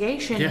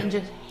investigation and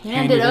just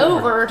hand it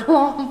over to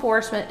law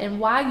enforcement. And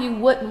why you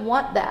wouldn't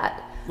want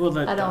that,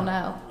 I don't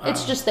know.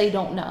 It's just they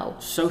don't know.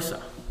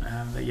 Sosa,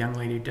 the young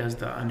lady who does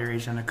the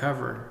Underage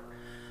Undercover,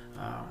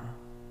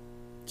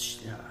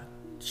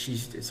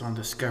 it's on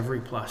Discovery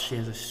Plus. She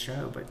has a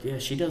show,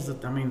 but she does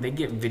it. I mean, they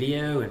get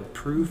video and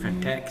proof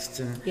and texts,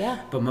 and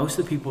but most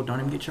of the people don't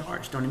even get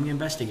charged, don't even get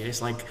investigated.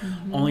 It's like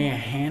only a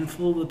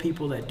handful of the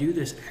people that do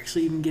this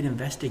actually even get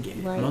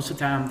investigated. Right. Most of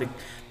the time, the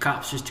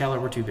cops just tell her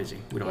we're too busy,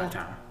 we don't have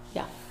time.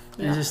 Yeah.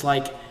 And it's just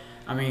like,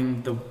 I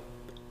mean,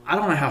 I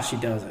don't know how she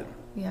does it.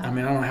 Yeah. I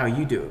mean, I don't know how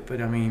you do it, but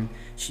I mean,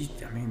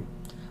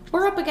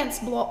 we're up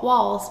against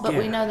walls, but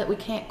we know that we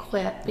can't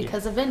quit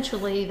because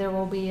eventually there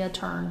will be a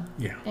turn.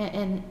 Yeah.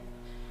 And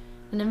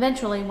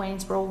eventually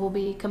Waynesboro will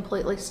be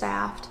completely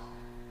staffed.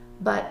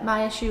 But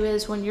my issue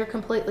is when you're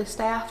completely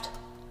staffed,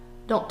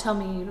 don't tell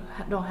me you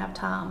don't have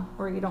time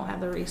or you don't have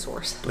the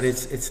resources. But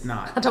it's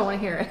not. I don't want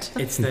to hear it.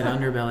 It's that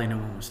underbelly no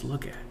one wants to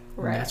look at.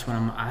 Right. That's what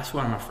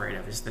I'm afraid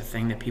of. Is the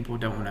thing that people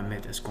don't want to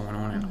admit that's going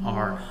on in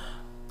our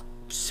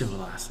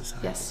civilized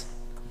society. Yes.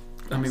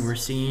 I mean, we're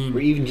seeing, or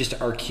even just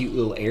our cute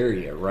little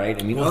area, right?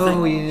 I mean,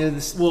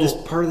 this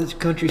part of the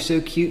country's so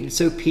cute and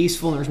so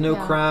peaceful, and there's no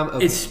crime.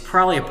 Okay. It's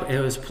probably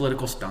it was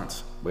political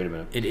stunts. Wait a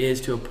minute. It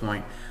is to a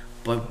point,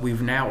 but we're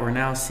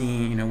now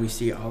seeing, we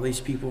see all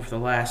these people for the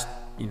last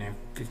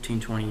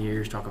 15, 20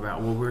 years talk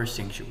about, well, we're a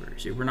sanctuary,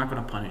 so we're not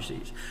going to punish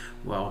these.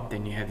 Well,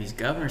 then you have these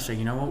governors say,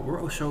 you know what,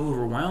 we're so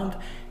overwhelmed.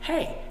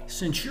 Hey,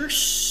 since you're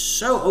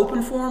so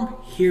open for them,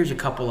 here's a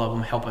couple of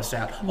them, help us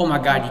out. Oh my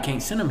God, you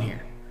can't send them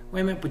here. Wait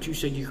a minute, but you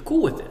said you're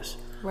cool with this.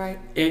 Right.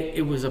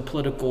 It was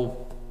probably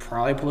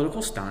a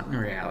political stunt in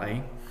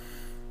reality,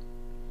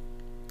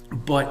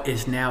 but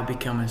it's now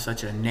becoming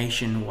such a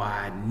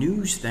nationwide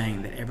news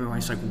thing that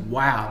everyone's like,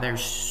 wow,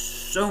 there's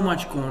so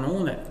much going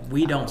on that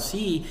we don't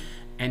see.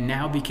 And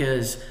now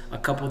because a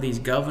couple of these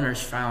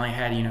governors finally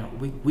had,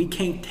 we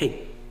can't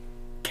take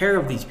care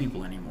of these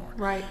people anymore.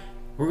 Right.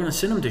 We're going to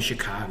send them to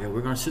Chicago. We're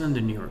going to send them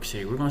to New York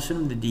City. We're going to send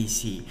them to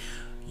D.C.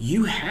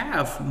 You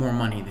have more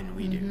money than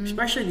we do,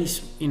 especially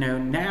these,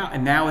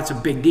 now it's a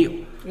big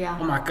deal. Yeah.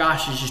 Oh my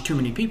gosh, there's just too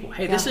many people.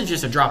 Hey, this is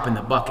just a drop in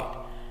the bucket.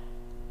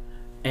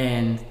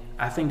 And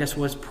I think that's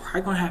what's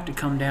probably going to have to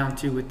come down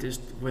to with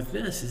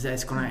this is that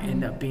it's going to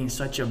end up being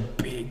such a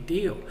big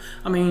deal.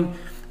 I mean,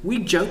 we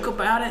joke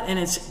about it, and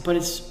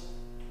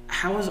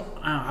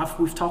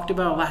we've talked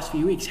about it the last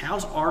few weeks.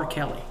 How's R.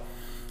 Kelly?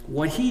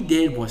 What he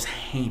did was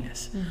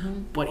heinous,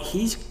 but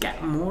he's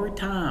got more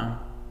time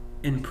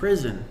in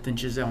prison than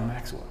Giselle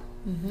Maxwell,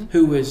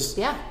 who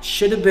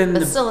should have been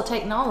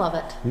facilitating all of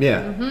it.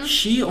 Yeah.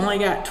 She only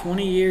got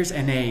 20 years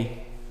in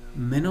a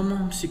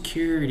minimum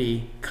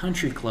security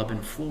country club in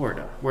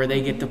Florida where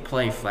they get to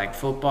play flag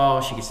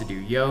football. She gets to do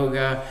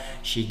yoga.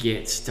 She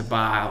gets to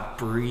buy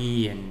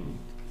brie and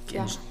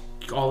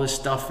all this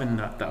stuff in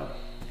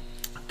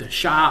the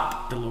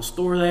shop, the little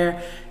store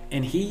there.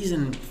 And he's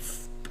in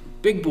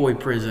big boy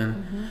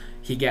prison.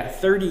 He got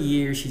 30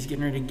 years. He's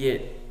getting ready to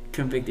get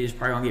convicted. He's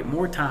probably gonna get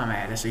more time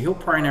at it, so he'll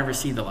probably never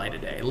see the light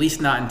of day, at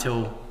least not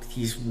until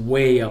he's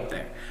way up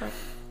there. Right.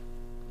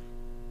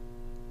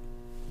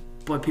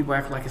 but people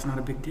act like it's not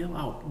a big deal.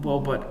 Oh, well,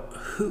 but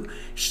who?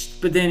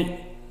 But then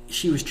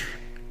she was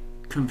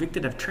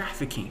convicted of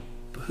trafficking.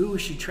 But who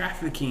was she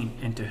trafficking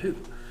and to who?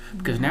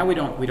 Because now we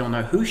don't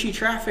know who she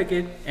trafficked,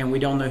 and we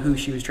don't know who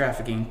she was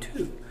trafficking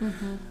to.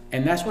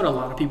 And that's what a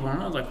lot of people don't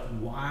know. Like,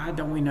 why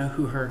don't we know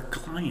who her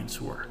clients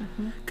were?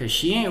 Because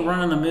she ain't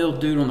running the mill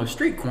dude on the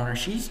street corner.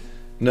 She's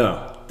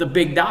the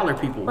big dollar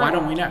people. Why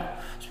don't we know?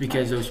 It's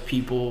because those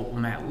people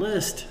on that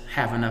list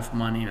have enough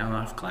money and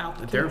enough clout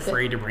that they're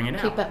afraid to bring it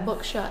out. Keep that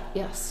book shut.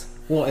 Yes.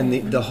 Well,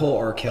 and the whole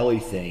R. Kelly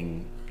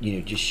thing,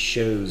 just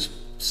shows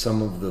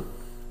some of the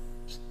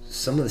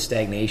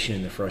stagnation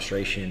and the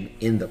frustration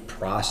in the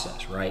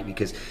process, right?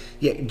 Because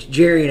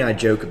Jerry and I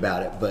joke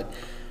about it, but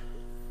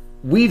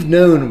we've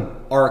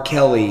known R.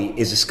 Kelly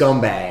is a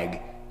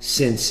scumbag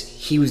since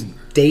he was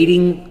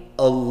dating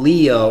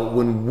Aaliyah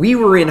when we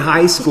were in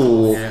high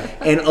school,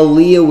 and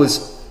Aaliyah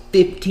was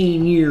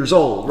 15 years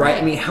old,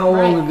 right? I mean, how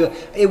long ago?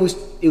 It was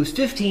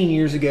 15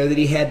 years ago that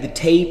he had the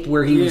tape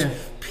where he was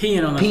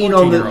peeing on the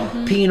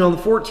 14-year-old. Peeing on the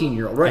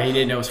 14-year-old, right? Yeah, he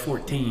didn't know it was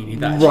 14. He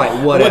thought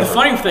whatever. Well, the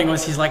funny thing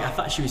was, he's like, I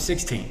thought she was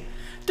 16.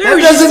 Dude,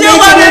 that doesn't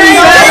make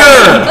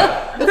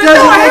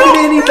it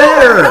any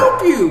better.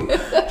 Help you.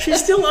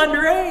 She's still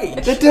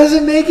underage. That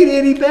doesn't make it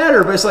any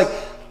better. But it's like,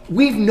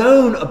 we've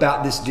known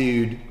about this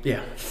dude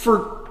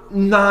for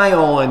nigh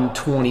on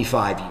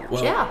 25 years.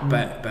 Well,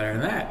 better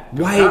than that.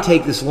 Why did it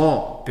take this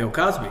long? Bill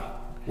Cosby.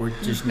 We're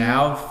just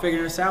now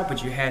figuring this out,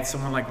 but you had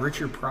someone like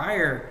Richard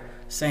Pryor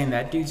saying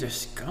that dude's a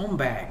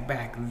scumbag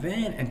back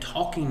then and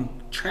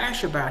talking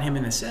trash about him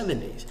in the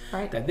 70s.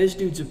 Right. That this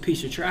dude's a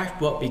piece of trash,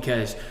 but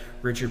because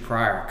Richard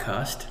Pryor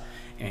cussed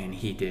and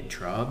he did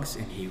drugs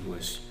and he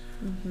was,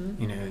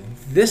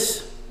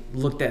 this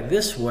looked at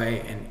this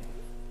way and,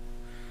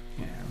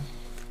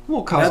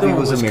 Well, Cosby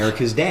was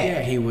America's dad.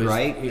 Yeah, he was.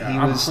 Right?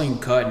 Yeah, I'm clean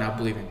cut and I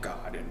believe in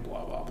God and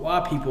blah, blah,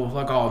 blah. People were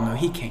like, oh, no,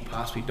 he can't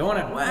possibly doing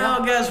it.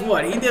 Well, guess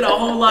what? He did a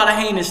whole lot of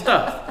heinous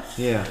stuff.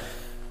 Yeah.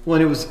 Well,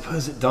 and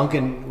was it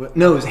Duncan?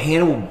 No, it was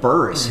Hannibal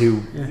Buress,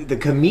 who, the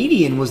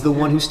comedian, was the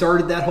one who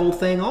started that whole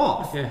thing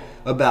off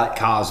about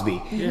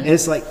Cosby. Yeah. And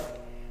it's like,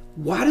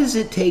 why does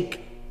it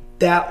take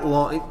that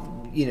long?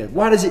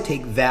 Why does it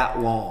take that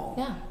long?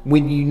 Yeah.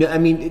 When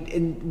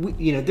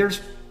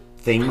there's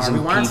things Harvey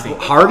and Weinstein.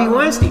 people. Harvey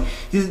Weinstein.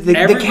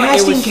 The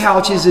casting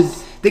couch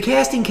is the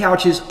casting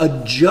couch is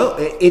a joke.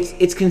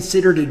 It's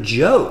considered a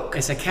joke.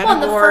 It's a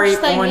category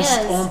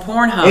on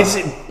Pornhub.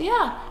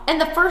 And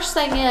the first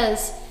thing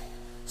is,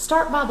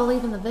 start by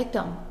believing the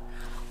victim.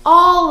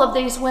 All of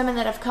these women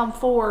that have come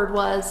forward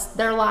was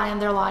they're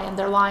lying.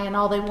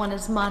 All they want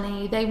is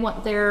money. They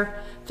want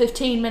their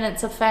 15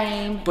 minutes of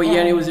fame. But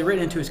yet it was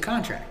written into his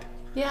contract.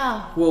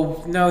 Yeah.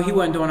 Well, no, he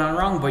wasn't doing nothing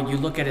wrong, but you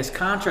look at his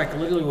contract, it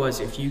literally was,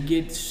 if you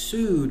get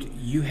sued,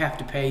 you have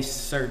to pay a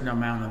certain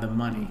amount of the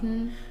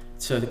money.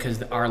 So,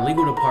 because our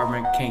legal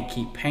department can't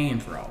keep paying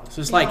for all this.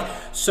 It's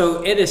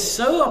so it is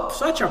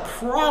such a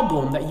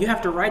problem that you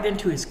have to write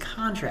into his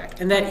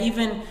contract. And that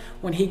even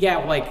when he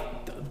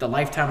got the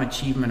Lifetime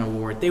Achievement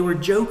Award, they were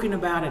joking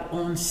about it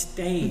on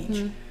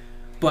stage.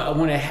 But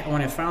when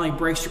it finally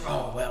breaks through,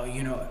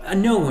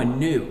 no one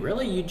knew.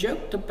 Really? You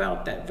joked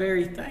about that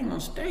very thing on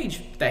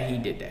stage that he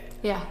did that.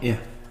 Yeah. Yeah.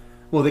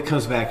 Well, that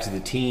comes back to the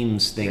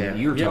teams thing that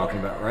you were talking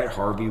about, right?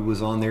 Harvey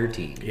was on their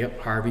team. Yep.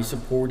 Harvey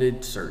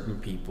supported certain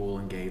people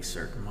and gave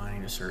certain money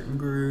to certain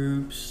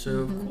groups. So,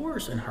 of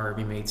course, and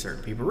Harvey made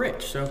certain people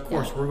rich. So, of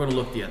course, we're going to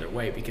look the other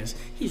way because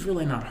he's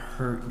really not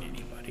hurting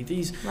anybody.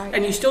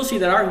 And you still see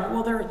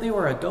that, they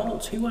were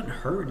adults. He wasn't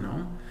hurting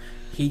them.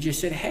 He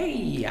just said,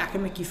 hey, I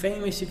can make you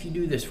famous if you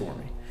do this for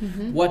me.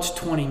 What's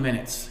 20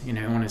 minutes,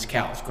 on his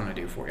couch going to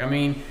do for you? I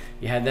mean,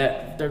 you had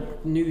the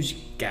news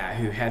guy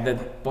who had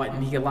that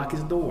button, he could lock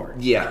his door.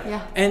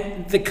 Yeah.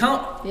 And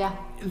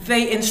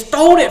they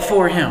installed it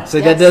for him. So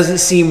that doesn't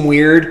seem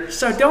weird.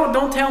 So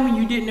don't tell me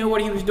you didn't know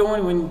what he was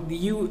doing when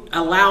you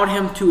allowed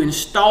him to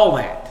install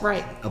that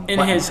in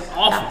his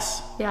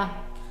office. Yeah.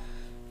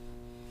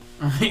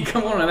 I mean,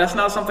 come on, that's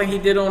not something he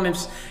did on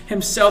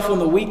himself on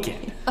the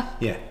weekend.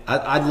 Yeah,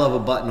 I'd love a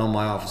button on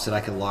my office that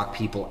I could lock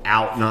people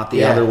out, not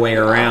the other way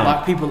around.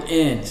 Lock people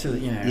in, so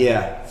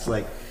Yeah, it's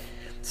like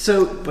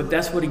But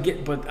that's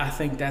what But I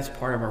think that's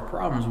part of our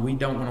problems. We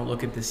don't want to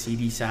look at the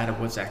seedy side of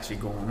what's actually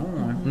going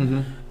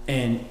on,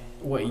 and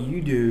what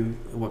you do,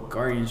 what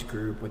Guardians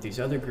Group, what these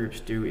other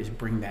groups do, is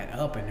bring that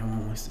up, and no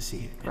one wants to see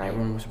it, and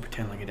everyone wants to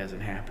pretend like it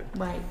doesn't happen.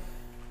 Right.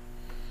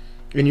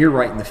 And you're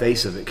right in the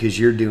face of it because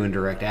you're doing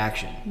direct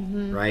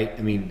action, right?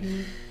 I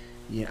mean,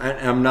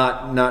 I'm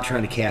not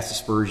trying to cast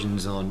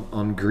aspersions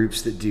on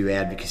groups that do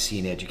advocacy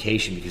and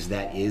education because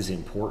that is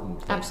important.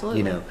 But,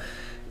 absolutely.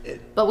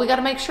 But we got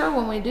to make sure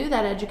when we do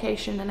that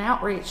education and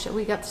outreach that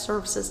we got the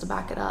services to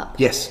back it up.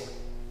 Yes.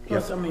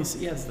 Plus, I mean,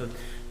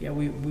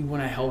 we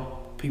want to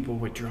help people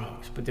with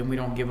drugs, but then we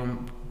don't give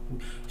them.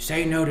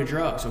 Say no to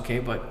drugs, okay,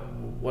 but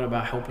what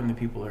about helping the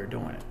people that are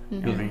doing it?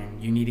 I mean,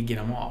 you need to get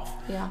them off.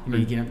 Yeah.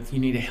 You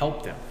need to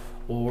help them,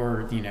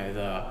 or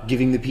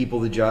giving the people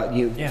the job.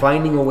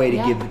 Finding a way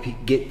to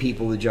get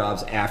people the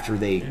jobs after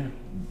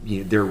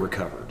they're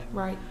recovered.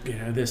 Right.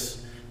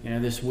 This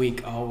this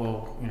week,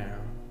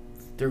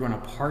 they're going to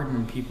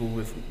pardon people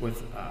with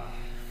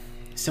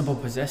simple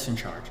possession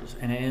charges,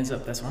 and it ends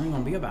up that's only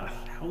going to be about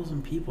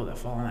 1,000 people that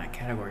fall in that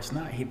category. It's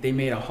not. They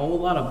made a whole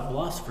lot of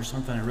blusts for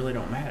something that really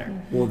don't matter.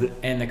 Well,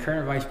 and the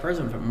current vice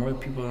president put more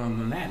people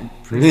than that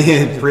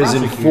in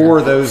prison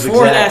for those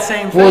that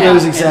same for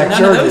those exact and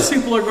charges. None of those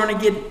people are going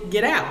to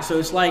get out. So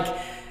it's like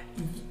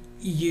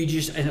you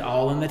just and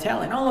all in the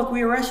telling. Oh, look,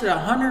 we arrested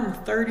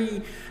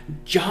 130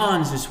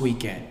 Johns this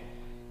weekend.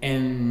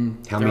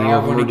 And how many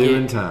of them are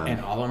doing time?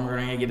 And all of them are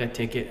going to get a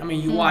ticket. I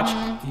mean, you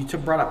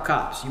brought up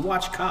cops. You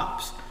watch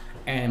cops,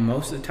 and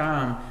most of the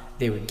time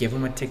they would give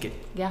them a ticket,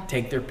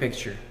 take their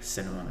picture,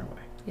 send them on their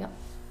way. Yep.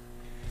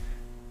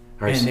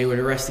 Right, and they would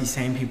arrest these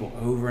same people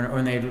over and over,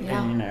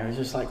 and it's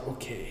just like,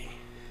 okay.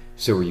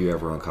 So were you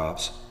ever on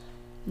cops?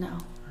 No.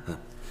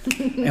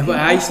 But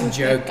I used to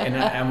joke,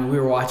 and we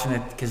were watching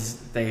it because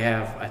they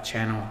have a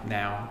channel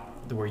now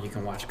where you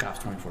can watch cops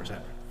 24/7.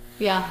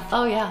 Yeah.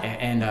 Oh yeah.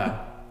 And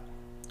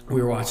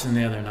we were watching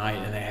the other night,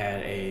 and they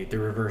had the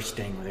reverse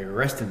sting where they were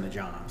arresting the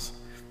Johns.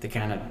 They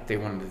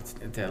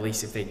wanted to at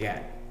least if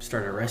they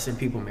started arresting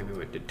people, maybe it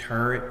would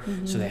deter it.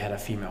 Mm-hmm. So they had a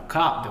female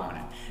cop doing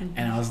it. Mm-hmm.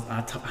 And I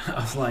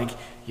was like,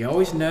 you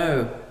always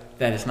know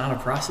that it's not a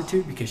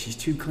prostitute because she's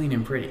too clean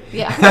and pretty.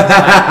 Yeah.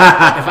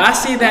 If I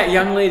see that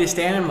young lady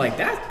standing, I'm like,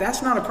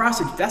 that's not a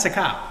prostitute, that's a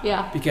cop.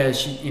 Yeah. Because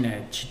she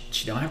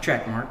don't have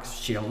track marks,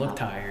 she don't look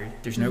tired,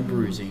 there's no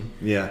bruising.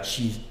 Yeah.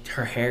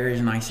 Her hair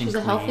is nice and clean. She's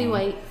a healthy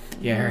weight.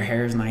 Yeah, her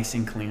hair is nice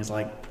and clean. It's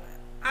like,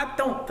 I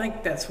don't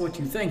think that's what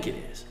you think it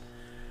is.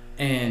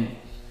 And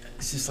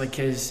it's just like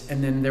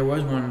and then there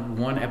was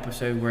one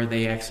episode where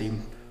they actually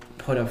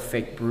put a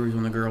fake bruise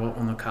on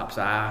the cop's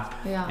eye.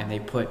 Yeah. And they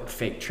put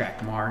fake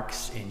track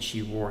marks, and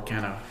she wore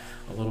kind of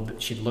a little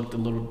bit, she looked a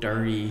little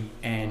dirty,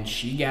 and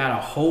she got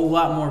a whole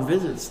lot more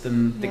visits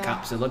than the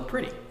cops that looked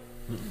pretty.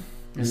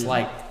 Mm-hmm. It's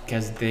like,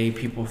 because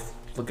people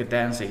look at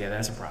that and say, yeah,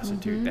 that's a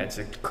prostitute, mm-hmm. that's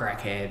a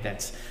crackhead,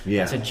 that's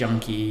a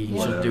junkie,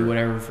 she'll do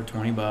whatever for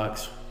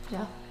 $20.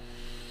 Yeah.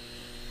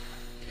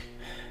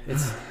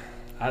 It's,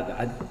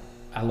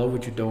 I love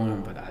what you're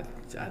doing, but I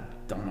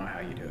don't know how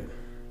you do it.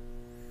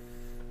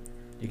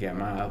 You got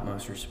my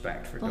utmost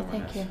respect for doing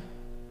thank this. You.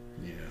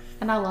 Yeah.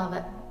 And I love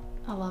it.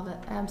 I love it.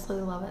 I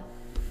absolutely love it.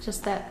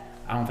 Just that.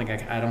 I don't think I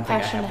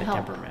have the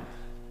temperament.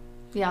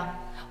 Yeah.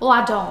 Well,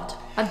 I don't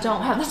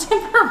have the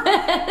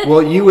temperament.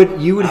 Well, you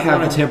would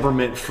have the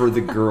temperament for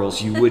the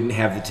girls. You wouldn't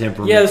have the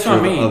temperament for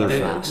the other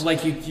folks.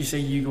 Like you say,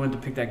 you went to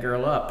pick that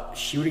girl up.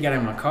 She would have got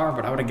in my car,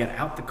 but I would have got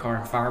out the car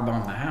and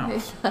firebombed the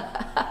house.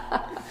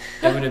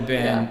 It would have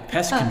been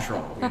pest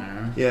control,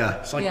 Yeah.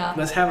 It's like,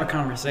 let's have a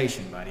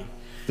conversation, buddy.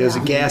 There's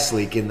a gas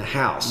leak in the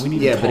house. But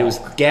it was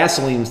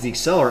gasoline was the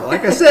accelerant.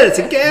 Like I said, it's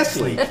a gas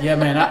leak. Yeah,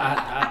 man.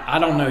 I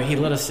don't know. He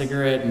lit a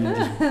cigarette and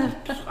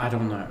I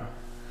don't know.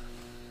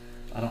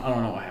 I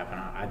don't know what happened.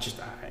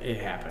 It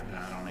happened.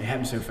 I don't know. It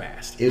happened so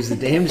fast. It was the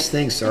damnedest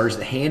thing, Sarge.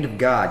 The hand of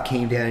God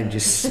came down and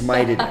just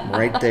smited him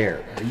right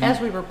there. As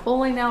we were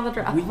pulling down the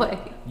driveway.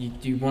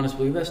 Do you want us to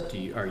believe us?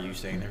 Are you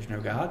saying there's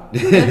no God?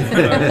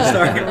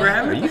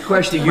 Are you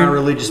questioning my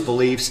religious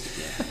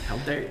beliefs? Yeah. How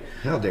dare you?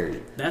 How dare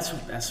you?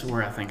 That's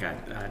where I think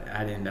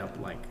I'd end up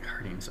like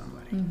hurting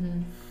somebody.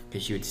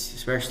 Because you would,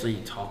 especially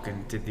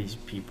talking to these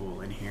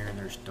people and hearing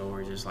their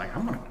stories, it's like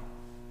I'm gonna.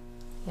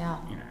 Yeah.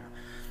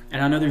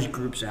 And I know there's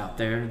groups out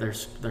there.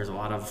 There's a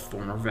lot of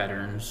former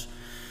veterans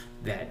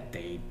that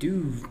they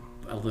do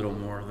a little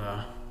more of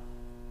the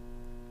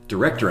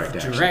direct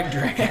action. Direct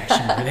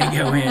action, where they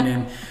go in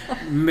and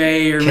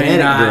may or may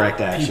not.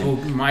 Direct action.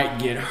 People might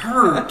get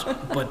hurt,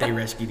 but they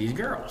rescue these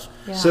girls.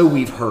 Yeah. So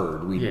we've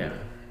heard.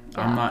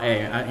 I'm not.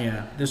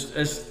 This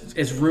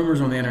it's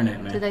rumors on the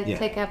internet, man. Do they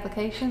take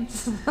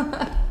applications?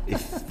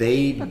 If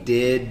they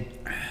did,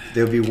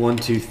 there'll be 1,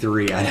 2,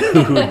 3. I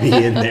know who would be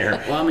in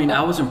there. Well, I mean,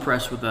 I was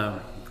impressed with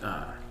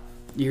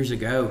years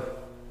ago,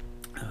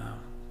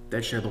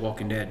 that show, The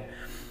Walking Dead.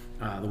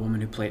 The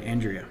woman who played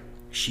Andrea,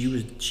 she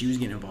was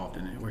getting involved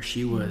in it, where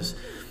she was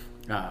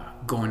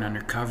going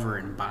undercover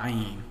and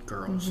buying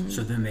girls,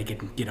 so then they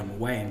could get them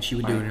away. And she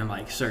would do it in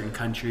like certain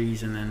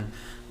countries, and then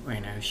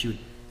she would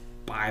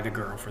buy the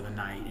girl for the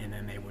night, and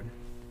then they would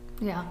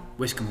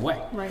whisk them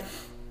away. Right.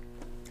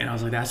 And I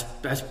was like,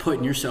 that's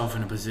putting yourself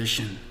in a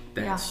position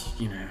that's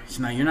it's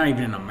not, you're not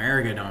even in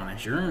America doing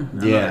this. You're in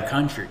another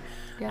country.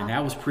 Yeah. And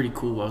that was pretty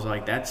cool. I was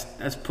like, that's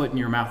putting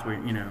your mouth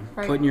where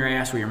putting your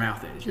ass where your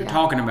mouth is. You're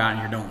talking about it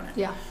and you're doing it.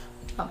 Yeah.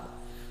 Oh.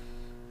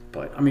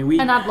 But I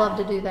mean, and I'd love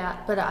to do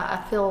that, but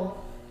I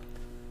feel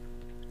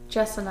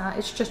Jess and I.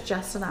 It's just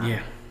Jess and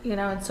I.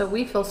 Yeah. And so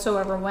we feel so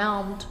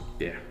overwhelmed.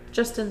 Yeah.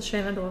 Just in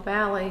Shenandoah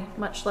Valley,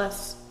 much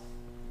less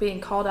being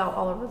called out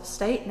all over the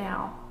state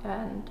now,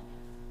 and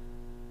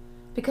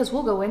because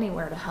we'll go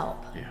anywhere to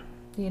help. Yeah.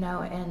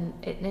 And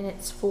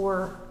it's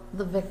for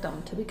the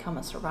victim to become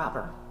a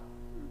survivor.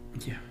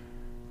 Yeah,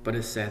 but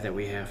it's sad that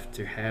we have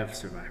to have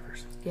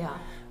survivors. Yeah.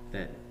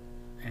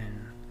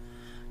 And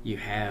you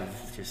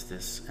have just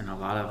this, and a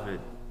lot of it,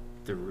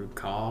 the root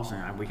cause,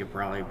 and we could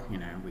probably,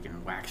 we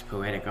can wax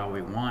poetic all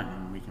we want,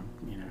 and we can,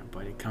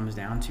 but it comes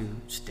down to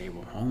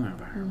stable home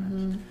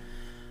environments.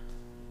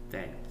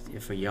 That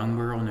if a young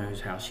girl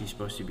knows how she's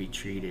supposed to be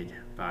treated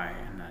by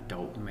an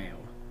adult male,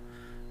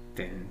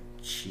 then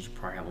she's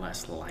probably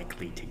less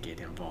likely to get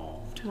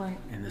involved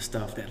in the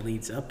stuff that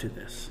leads up to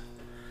this.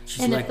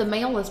 And if the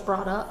male is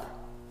brought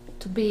up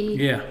to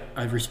be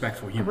a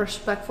respectful human.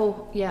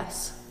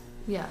 Yes.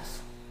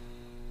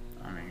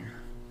 I mean,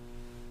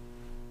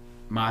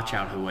 my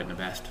childhood wasn't the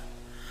best,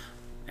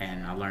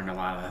 and I learned a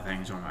lot of the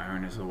things on my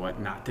own as to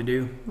what not to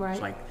do. Right.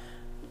 It's like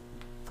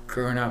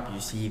growing up, you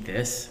see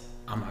this,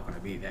 I'm not going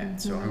to be that,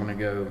 so I'm going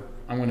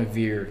to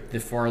veer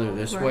farther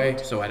this way,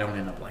 so I don't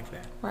end up like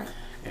that. Right.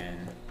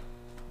 And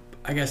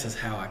I guess that's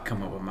how I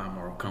come up with my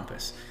moral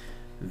compass.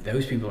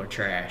 Those people are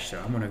trash, so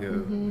I'm going to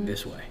go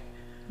this way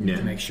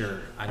to make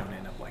sure I don't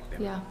end up like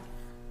them. Yeah.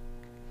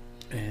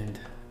 And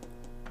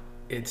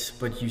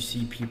but you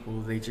see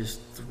people, they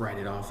just write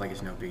it off like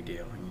it's no big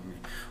deal.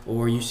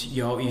 Or you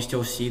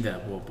still see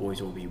that, well,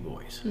 boys will be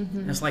boys.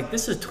 And it's like,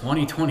 this is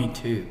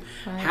 2022.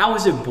 Right. How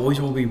is it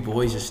boys will be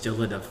boys is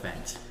still a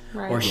defense?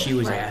 Right. Or she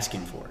was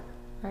asking for it.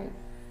 Right.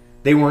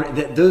 They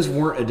weren't. Those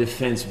weren't a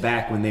defense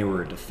back when they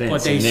were a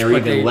defense, and they're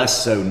even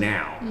less so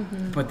now.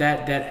 But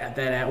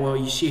well,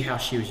 you see how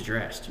she was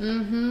dressed.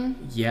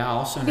 Yeah, I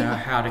also know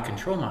how to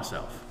control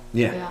myself.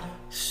 Yeah.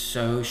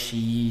 So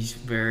she's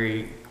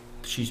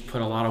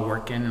put a lot of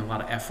work in and a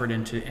lot of effort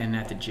into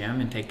at the gym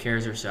and take care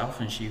of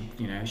herself, and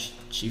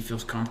she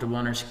feels comfortable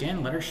in her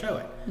skin. Let her show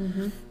it.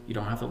 You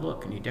don't have to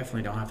look, and you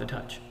definitely don't have to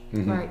touch.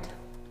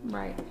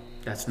 Right.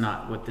 That's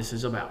not what this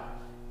is about.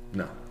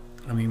 No.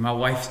 I mean, my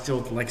wife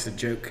still likes to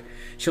joke.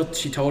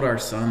 She told our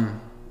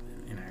son,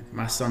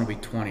 my son will be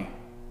 20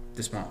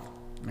 this month,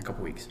 in a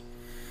couple weeks.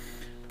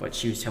 But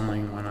she was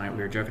telling him one night, we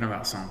were joking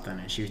about something,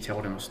 and she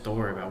told him a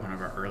story about one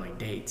of our early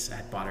dates. I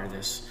had bought her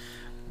this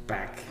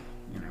back,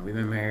 we've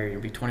been married,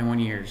 it'll be 21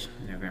 years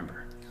in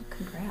November. Oh,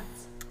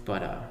 congrats.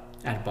 But I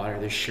had bought her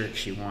this shirt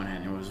she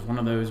wanted. It was one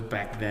of those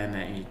back then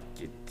that you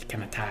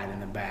kind of tied in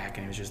the back,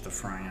 and it was just the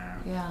front,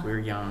 Yeah. We were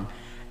young,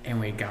 and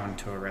we'd gone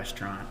to a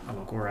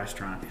local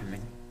restaurant,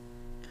 and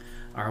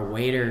our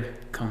waiter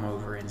come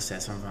over and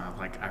said something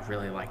like, I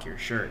really like your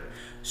shirt.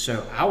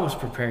 So I was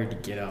prepared to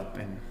get up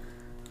and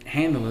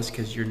handle this,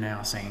 because you're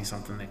now saying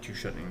something that you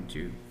shouldn't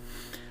to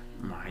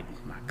my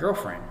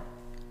girlfriend.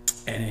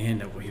 And it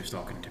ended up he was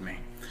talking to me.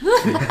 He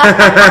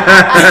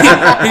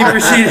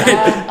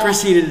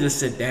proceeded to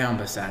sit down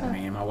beside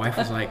me, and my wife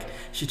was like,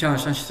 she told her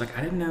son, she's like,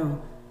 I didn't know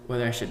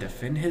whether I should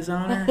defend his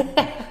honor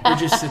or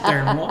just sit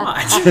there and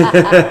watch.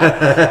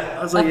 I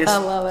was like, I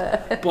love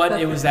it. But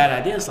it was that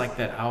idea. It's like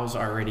that I was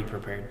already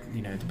prepared,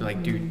 to be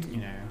like, dude,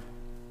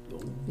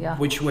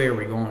 which way are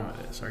we going with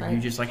this? Are you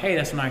just like, hey,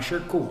 that's a nice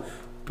shirt, cool.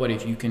 But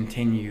if you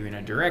continue in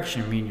a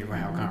direction, me and you're going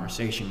to have a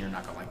conversation, you're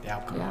not going to like the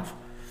outcome of.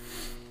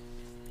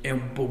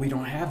 But we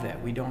don't have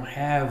that.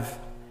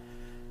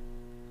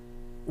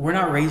 We're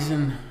not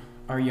raising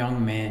our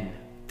young men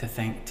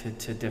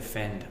to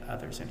defend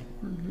others anymore.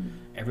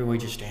 Everybody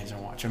just stands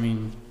and watch. I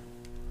mean,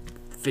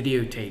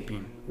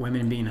 videotaping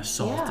women being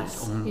assaulted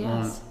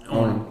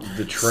on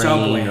the train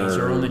subways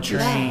or on the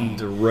train,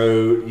 the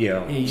road,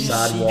 you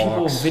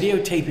sidewalks. see people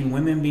videotaping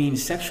women being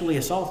sexually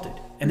assaulted,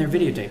 and they're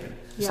videotaping.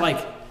 It's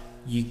like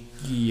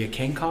you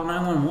can't call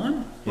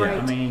 911.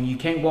 Right. I mean, you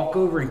can't walk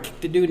over and kick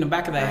the dude in the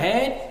back of the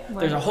head. Right.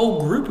 There's a whole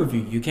group of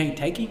you. You can't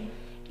take him.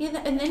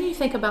 Yeah, and then you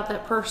think about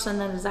that person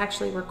that is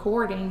actually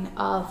recording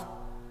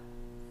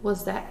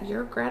was that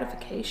your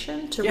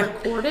gratification to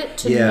record it,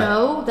 to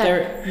know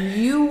that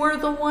you were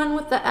the one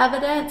with the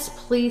evidence?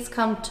 Please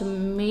come to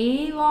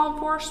me, law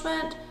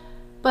enforcement.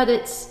 But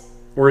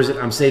or is it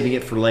I'm saving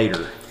it for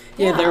later?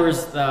 Yeah, there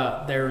was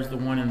the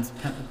one in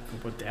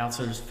the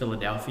outside of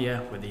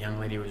Philadelphia where the young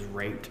lady was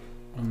raped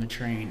on the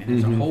train, and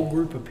there's a whole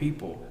group of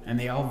people, and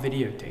they all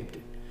videotaped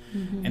it.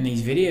 And some of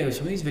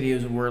these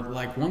videos were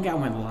like, one guy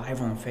went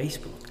live on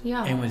Facebook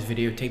and was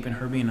videotaping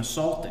her being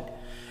assaulted.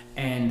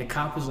 And the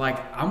cop was like,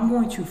 I'm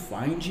going to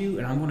find you,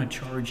 and I'm going to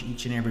charge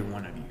each and every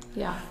one of you.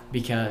 Yeah.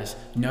 Because,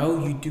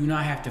 no, you do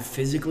not have to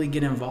physically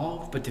get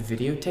involved, but to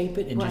videotape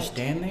it and just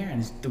stand there.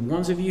 And the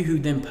ones of you who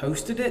then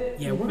posted it,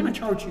 we're going to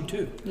charge you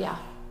too. Yeah.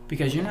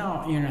 Because you're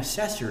an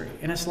accessory.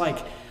 And it's like,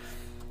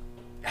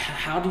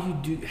 how do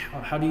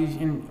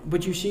you,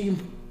 but you see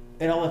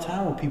it all the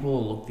time where people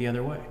will look the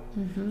other way.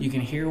 You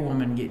can hear a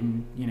woman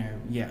getting,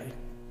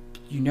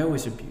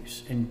 it's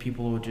abuse, and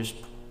people will just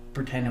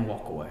pretend and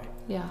walk away.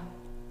 Yeah.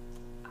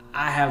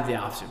 I have the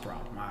opposite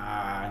problem.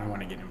 I don't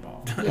want to get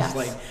involved. Yes, it's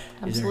like,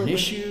 is there an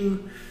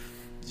issue?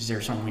 Is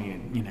there something you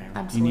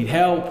need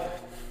help?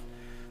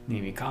 You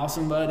need me to call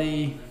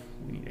somebody?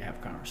 We need to have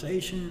a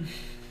conversation.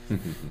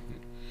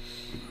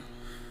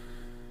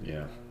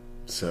 Yeah.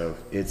 So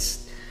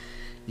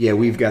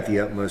we've got the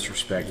utmost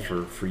respect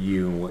for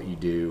you and what you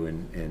do,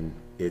 and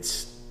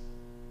it's,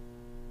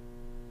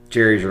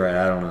 Jerry's right.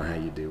 I don't know how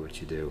you do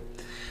what you do,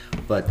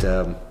 but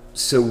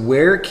so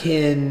where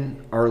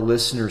can our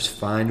listeners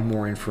find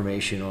more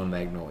information on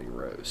Magnolia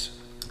Rose?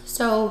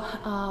 So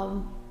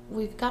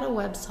we've got a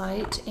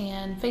website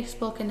and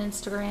Facebook and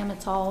Instagram.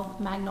 It's all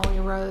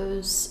Magnolia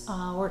Rose,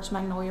 or it's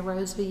Magnolia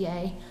Rose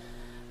VA.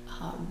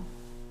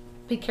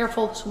 Be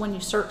careful when you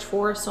search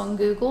for us on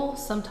Google.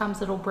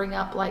 Sometimes it'll bring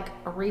up like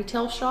a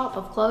retail shop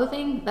of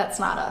clothing. That's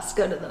not us.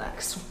 Go to the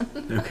next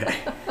one. Okay.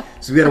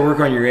 So we got to work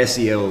on your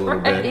SEO a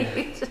little bit.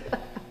 Right.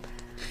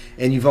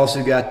 And you've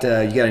also got you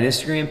got an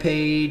Instagram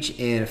page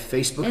and a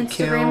Facebook Instagram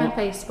account. and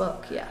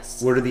Facebook,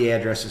 yes. What are the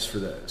addresses for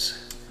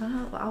those?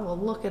 I will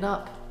look it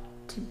up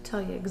to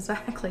tell you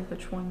exactly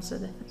which ones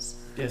it is.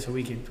 Yeah, so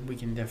we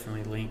can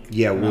definitely link.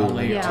 Yeah, we'll not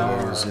link only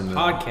to to those in the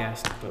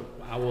podcast, but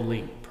I will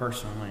link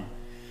personally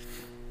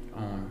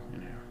on,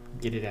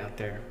 get it out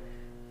there.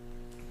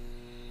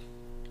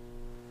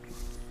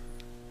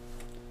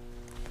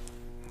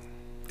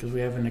 Because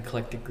we have an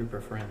eclectic group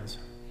of friends.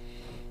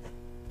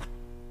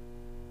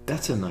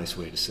 That's a nice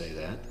way to say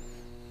that.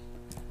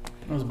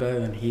 It was better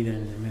than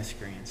heathens and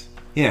miscreants.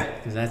 Yeah.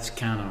 Because that's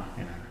kind of,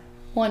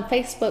 Well, on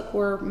Facebook,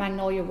 we're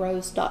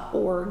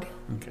magnoliarose.org.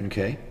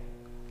 Okay.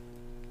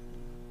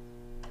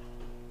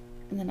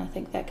 And then I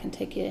think that can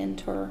take you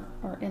into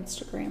our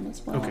Instagram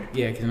as well. Okay.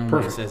 Yeah, because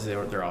normally it says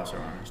they're also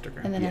on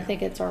Instagram. And then I Yeah.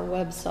 think it's our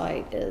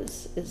website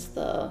is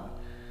the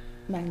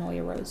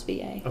Magnolia Rose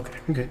VA. Okay.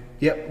 Okay.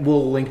 Yep.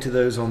 We'll link to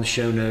those on the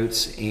show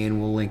notes, and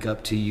we'll link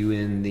up to you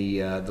in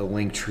the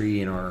link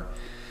tree in our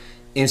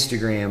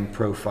Instagram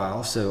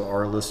profile, so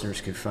our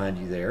listeners can find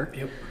you there.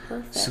 Yep.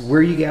 Perfect. So where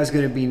are you guys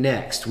going to be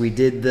next? We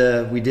did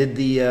the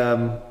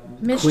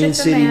Mischief Queen and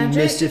City Magic,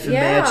 Mischief and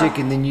yeah. Magic,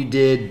 and then you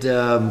did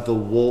the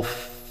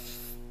Wolf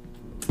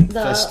The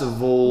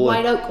Festival.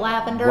 White Oak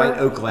Lavender. White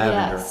Oak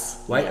Lavender.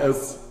 Yes. White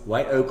yes.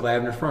 Oak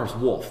Lavender Farms.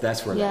 Wolf.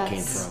 That's where that came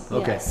Yes. from.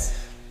 Okay. Yes.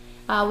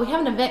 We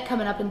have an event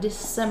coming up in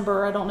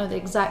December. I don't know the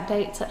exact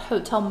dates at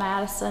Hotel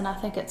Madison. I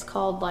think it's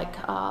called like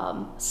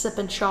Sip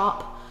and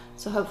Shop.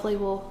 So hopefully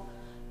we'll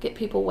get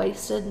people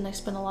wasted and they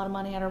spend a lot of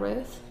money at our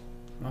booth.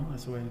 Well,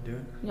 that's the way to do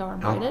it. Y'all are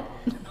invited.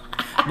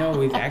 No,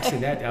 we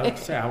actually I would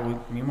say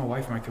me and my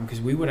wife might come because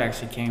we would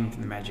actually came to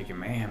the Magic and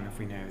Mayhem if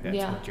we knew that's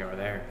Yeah. what y'all are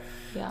there.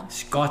 Yeah.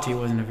 Scotty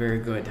wasn't a very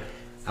good.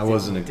 I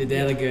wasn't. Did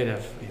that good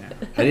of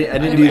I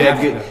didn't do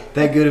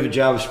that good of a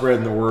job of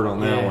spreading the word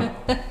on that one.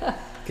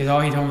 Because all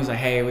he told me was like,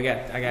 hey,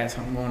 I got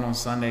something going on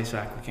Sunday,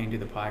 so we can't do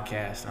the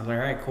podcast. And I was like,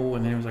 all right, cool.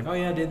 And then he was like, oh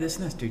yeah, I did this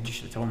and this. Dude, you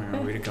should have told me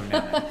when we to come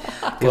down.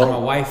 Because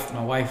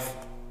my wife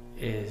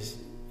is.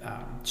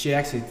 She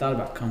actually thought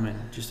about coming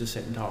just to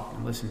sit and talk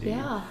and listen to you.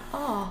 Yeah.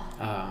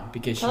 Oh.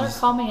 Because Tell her to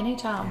call me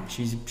anytime.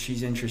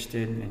 she's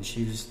interested, and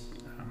she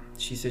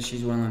said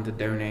she's willing to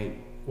donate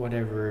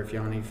whatever. If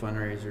y'all need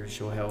fundraisers,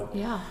 she'll help.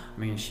 Yeah. I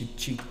mean,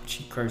 she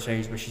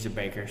crochets, but she's a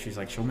baker. She's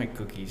like, she'll make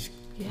cookies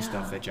Yeah. and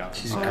stuff that y'all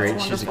can She's Oh, a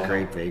that's She's a wonderful.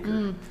 great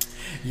baker.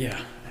 Yeah.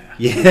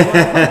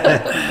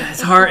 Yeah.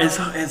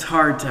 It's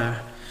hard to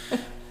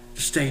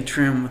stay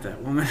trim with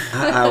that woman.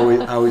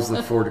 I always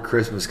look forward to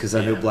Christmas because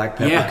I know black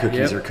pepper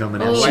cookies are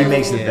coming out. Oh, She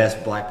makes the yeah.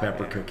 best black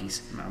pepper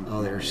cookies.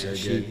 Oh, they're so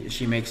good.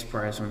 She makes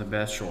probably some of the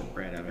best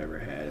shortbread I've ever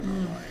had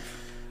in my life.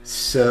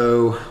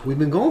 So we've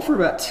been going for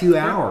about 2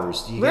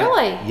 hours. Do you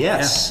Really?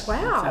 Yes.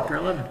 Yeah. Wow. It's after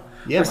 11.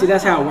 Yeah. Well, see,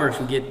 that's how it works.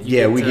 We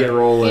get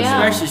rolling.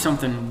 Yeah. especially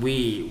something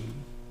we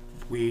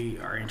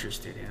are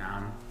interested in.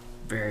 I'm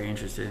very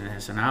interested in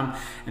this, and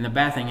the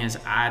bad thing is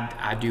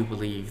I do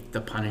believe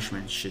the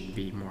punishment should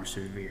be more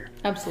severe.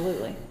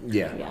 Absolutely.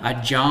 Yeah.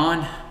 Yeah.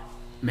 John,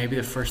 maybe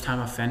the first time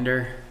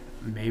offender,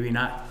 maybe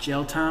not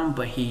jail time,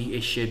 but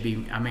it should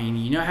be. I mean,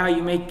 you know how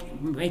you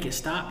make it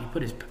stop? You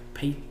put his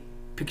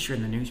picture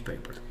in the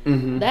newspaper.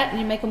 That and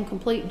you make them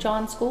complete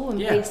John school and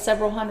pay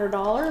several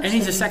 $100s. And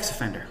he's a sex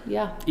offender.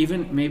 Yeah.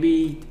 Even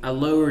maybe a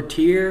lower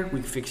tier,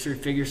 we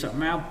figure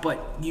something out, but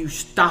you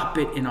stop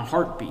it in a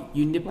heartbeat.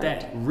 You nip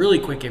that really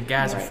quick if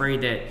guys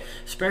afraid that,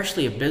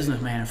 especially a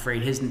businessman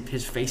afraid his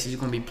face is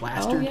going to be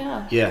plastered. Oh,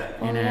 yeah.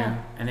 Yeah. You know,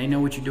 yeah. and they know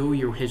what you do.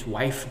 You're his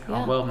wife.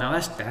 Yeah. Oh, well, now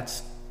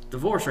that's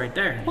divorce right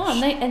there. Well,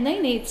 and they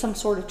need some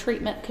sort of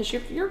treatment because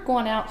you're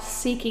going out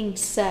seeking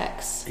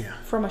sex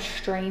from a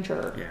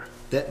stranger. Yeah.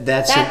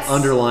 That's an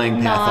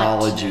underlying not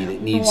pathology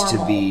that needs to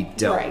be normal.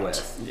 dealt Right.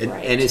 with, and,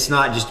 Right. and it's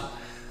not just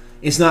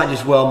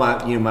well,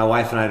 my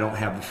wife and I don't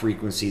have the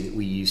frequency that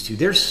we used to.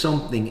 There's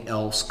something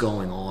else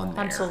going on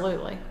there.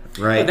 Absolutely.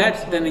 Right. But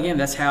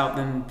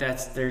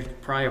there's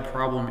probably a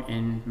problem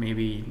in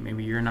maybe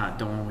you're not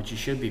doing what you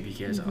should be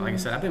because, like I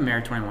said, I've been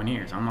married 21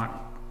 years.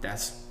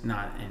 That's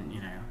not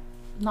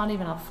Not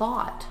even a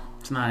thought.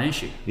 it's not an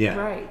issue. Yeah.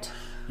 Right.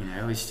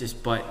 It's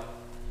just, but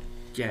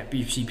yeah,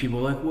 you see people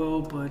like,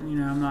 well, but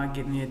I'm not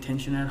getting the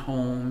attention at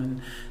home,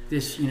 and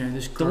this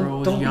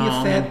girl Don't is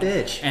young, be a fat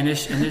bitch. and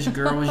this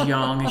girl was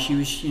young, and she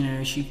was,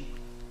 she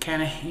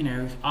kind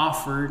of,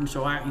 offered, and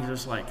so I was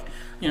just like,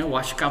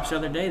 watched the cops the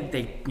other day.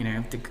 They,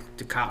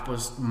 the cop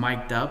was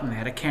mic'd up, and they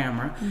had a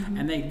camera,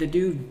 and the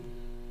dude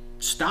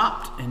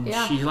stopped, and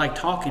she's like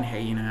talking,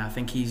 hey, I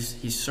think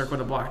he's circled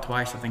the block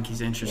twice. I think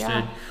he's interested.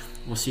 Yeah.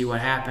 We'll see what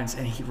happens.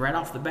 And he right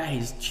off the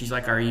bat, she's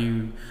like, do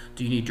you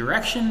need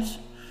directions?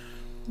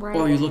 Right.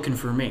 Or are you looking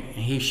for me?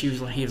 And he was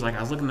like,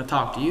 I was looking to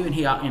talk to you. And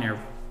he,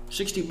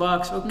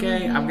 $60.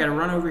 Okay, I've got to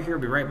run over here.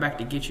 I'll be right back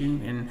to get you.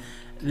 And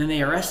then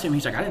they arrest him.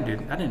 He's like, I didn't do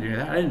that. I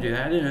didn't do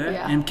that.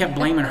 Yeah. And kept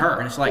blaming her.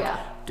 And it's like, Yeah.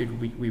 dude,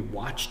 we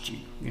watched you.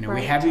 You know,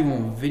 Right. we have you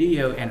on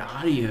video and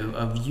audio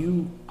of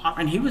you.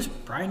 And he was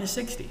probably in his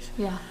 60s.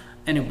 Yeah.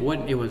 And it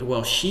was,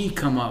 well, she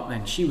come up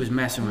and she was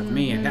messing with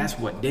me, and that's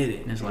what did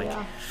it. And it's like,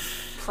 Yeah.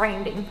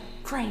 Framed him.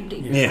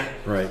 Yeah,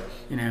 right.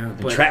 you know,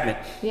 but, Entrapment.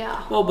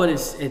 Yeah. well, but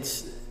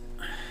it's,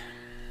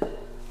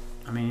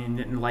 I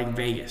mean, like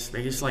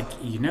Vegas, like,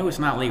 you know, it's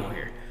not legal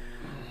here.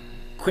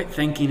 Quit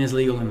thinking is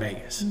legal in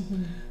Vegas.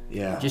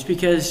 Yeah. Just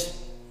because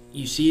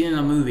you see it in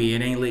a movie,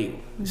 it ain't legal.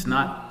 It's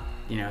not,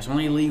 you know, it's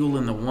only legal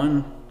in the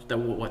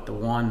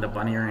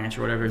Bunny Ranch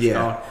or whatever it's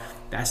called.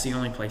 That's the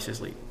only place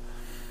it's legal.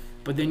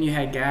 But then you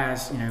had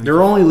guys, you know.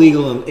 They're only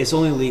legal. It's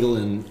only legal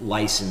in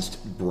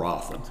licensed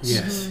brothels.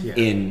 Yes. Yeah.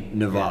 In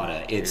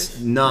Nevada, it's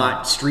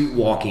not. Street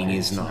walking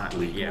is not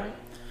legal. Yeah.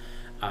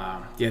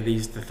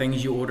 The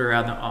things you order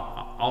out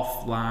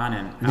offline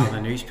and out of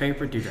the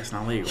newspaper, dude, that's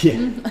not legal.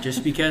 Yeah.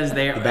 Just because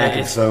they are The back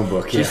of the phone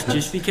book.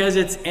 just because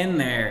it's in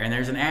there and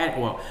there's an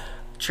ad. Well,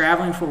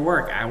 traveling for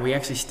work, we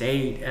actually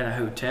stayed at a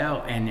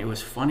hotel, and it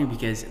was funny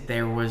because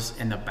there was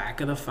in the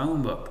back of the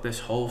phone book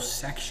this whole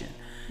section.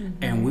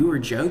 And we were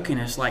joking.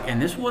 It's like,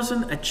 and this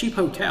wasn't a cheap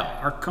hotel.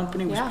 Our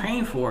company was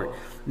paying for it.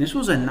 And this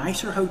was a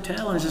nicer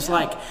hotel. And it's just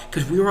like,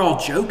 because we were all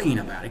joking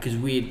about it, because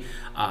we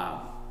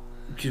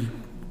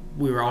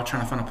were all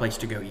trying to find a place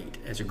to go eat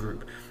as a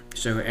group.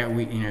 So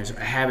it's a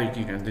habit.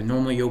 You know,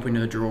 normally you open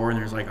the drawer and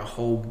there's like a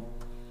whole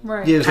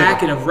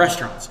packet of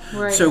restaurants.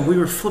 Right. So we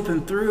were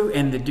flipping through,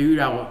 and the dude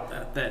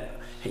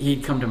that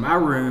he'd come to my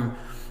room,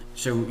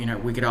 so you know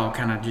we could all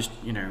kind of just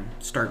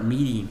start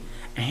meeting.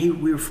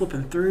 And we were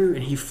flipping through,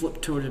 and he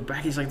flipped towards the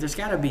back. He's like, "There's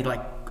got to be like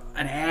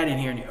an ad in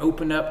here." And he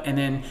opened up, and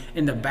then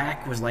in the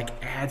back was like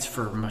ads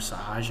for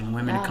massage and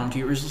women to come to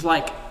you. It was just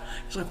like,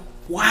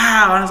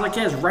 wow. And I was like,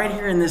 yeah, it's right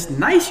here in this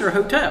nicer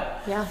hotel.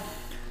 Yeah.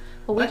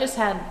 Well, we just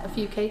had a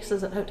few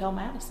cases at Hotel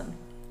Madison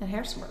in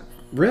Harrisonburg.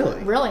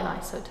 Really? Really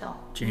nice hotel.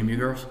 JMU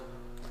girls?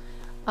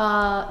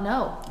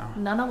 No,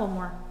 none of them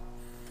were.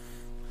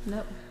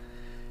 Nope.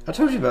 I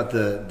told you about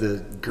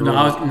the girl. No,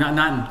 I was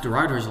not in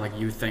derogatory like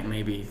you would think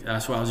maybe.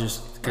 That's why I was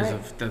just because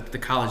of the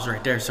college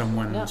right there.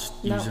 Someone was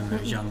using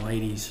those young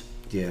ladies.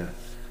 Yeah.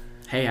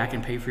 Hey, I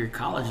can pay for your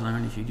college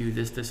loan if you do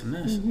this, this, and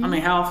this. I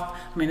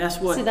mean, that's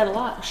what. See that a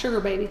lot.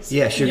 Sugar babies.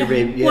 Yeah, sugar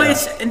baby. Yeah.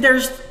 Well, and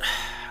there's.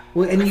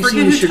 Well, and you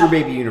see the Sugar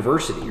Baby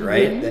University,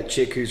 right? That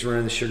chick who's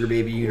running the Sugar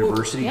Baby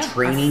University,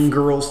 training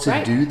girls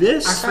to do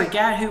this. I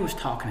forgot who was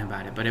talking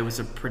about it, but it's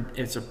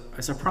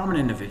a prominent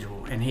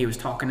individual, and he was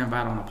talking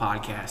about on a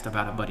podcast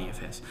about a buddy of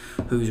his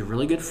who's a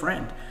really good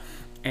friend,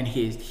 and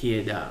he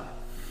had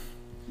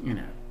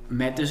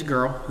met this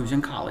girl who's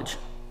in college,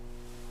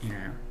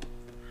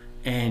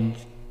 and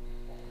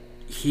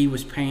he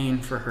was paying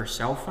for her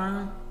cell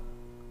phone,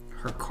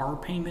 her car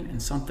payment, and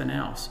something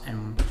else,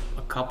 and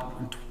a couple.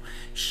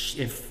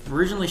 It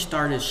originally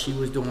started, she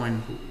was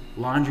doing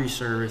laundry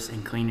service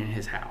and cleaning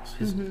his house,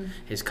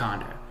 his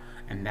condo,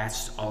 and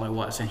that's all it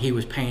was. And he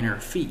was paying her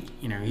a fee,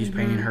 he was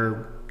paying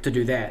her to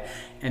do that.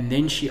 And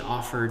then she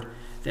offered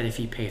that if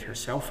he paid her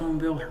cell phone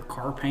bill, her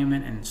car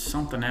payment, and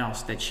something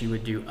else, that she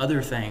would do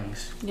other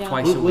things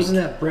twice a week. Wasn't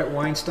that Brett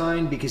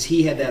Weinstein? Because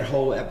he had that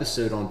whole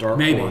episode on Dark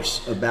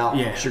Horse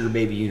about Sugar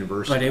Baby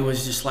University. But it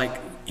was just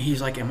like,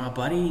 he's like, and my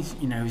buddies,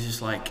 he's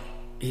just like,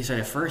 he said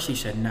at first, he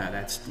said, no,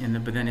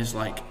 but then it's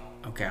like,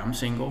 okay, I'm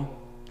single.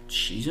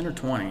 She's in her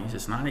 20s.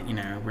 It's not,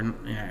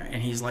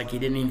 and he's like, he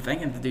didn't even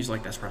think it. The dude's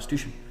like, that's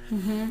prostitution.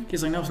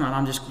 He's like, no, it's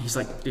not. He's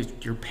like, dude,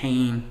 you're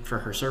paying for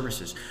her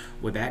services.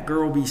 Would that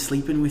girl be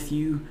sleeping with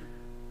you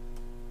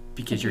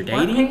because you're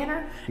dating? Paying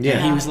her? Yeah.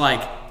 And he was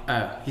like,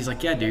 he's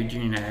like, yeah, dude,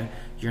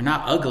 you're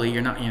not ugly.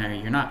 You're not,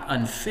 you're not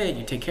unfit.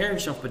 You take care of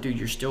yourself, but dude,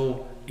 you're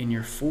still in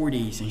your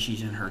 40s and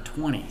she's in her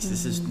 20s.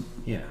 This is,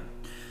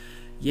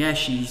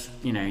 she's,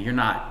 you're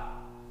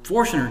not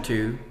forcing her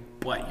to,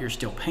 but you're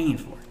still paying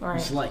for it. Right.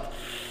 It's like,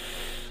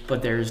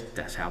 but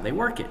that's how they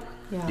work it.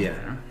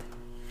 Yeah.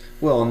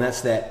 Well, and that's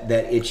that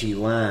itchy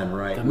line,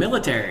 right? The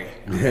military,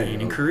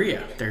 in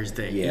Korea, there's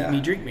the eat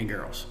me, drink me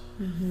girls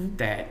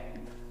that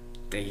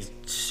they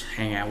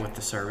hang out with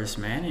the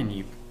servicemen,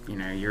 and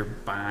you're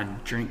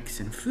buying drinks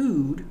and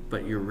food,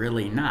 but you're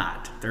really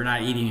not. They're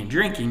not eating and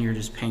drinking. You're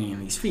just paying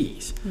these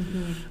fees,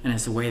 and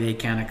it's the way they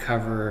kind of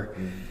cover.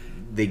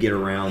 They get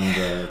around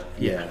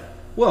the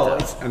Well,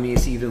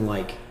 it's even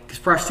like.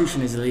 Because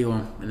prostitution is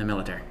illegal in the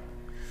military.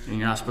 And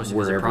you're not supposed to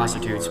visit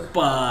prostitutes,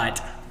 but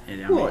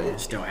it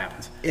still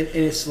happens. And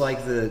it's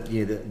like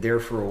there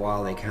for a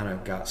while they kind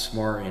of got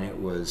smart, and it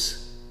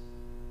was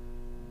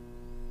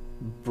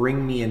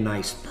bring me a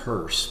nice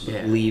purse,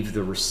 but leave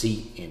the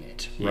receipt in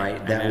it,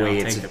 right? That way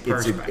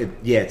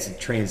it's a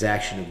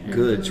transaction of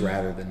goods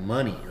rather than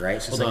money,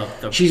 right?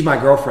 So she's my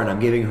girlfriend. I'm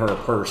giving her a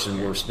purse,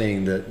 and we're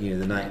spending the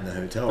night in the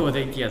hotel. Well,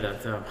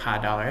 the high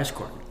dollar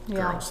escort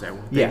girls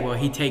well,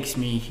 he takes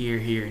me here,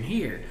 here, and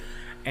here.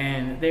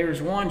 And there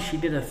was one, she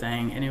did a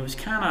thing, and it was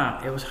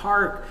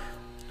hard.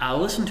 I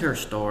listened to her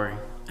story.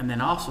 and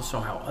then also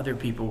saw how other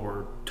people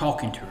were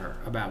talking to her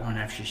about when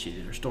after she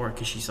did her story,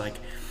 because she's like,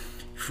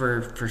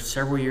 for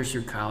several years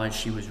through college,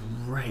 she was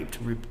raped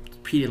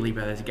repeatedly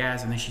by these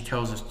guys, and then she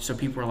tells us, so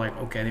people are like,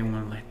 okay, they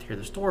want to hear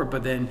the story,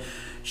 but then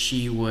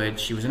she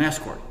was an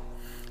escort,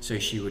 so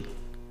she would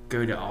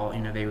go to all,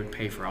 they would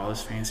pay for all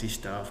this fancy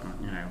stuff,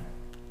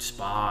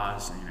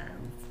 spas,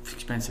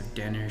 expensive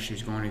dinners. She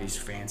was going to these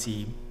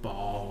fancy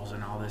balls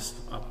and all this,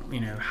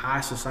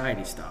 high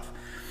society stuff.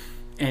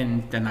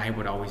 And the night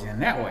would always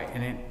end that way.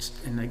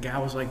 And the guy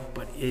was like,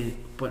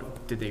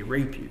 but did they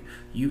rape you?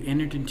 You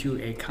entered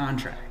into a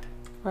contract.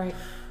 Right.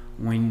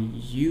 When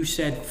you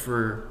said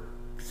for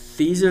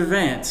these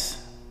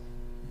events,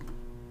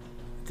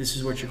 this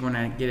is what you're going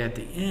to get at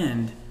the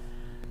end,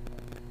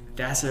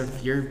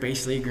 you're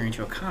basically agreeing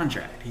to a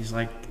contract. He's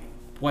like,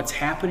 what's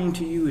happening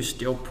to you is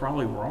still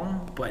probably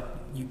wrong, but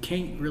you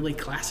can't really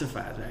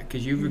classify that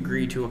because you've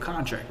agreed to a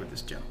contract with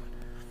this gentleman.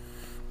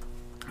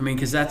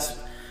 Because that's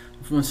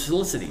when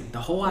soliciting.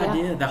 The whole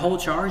idea, the whole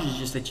charge is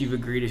just that you've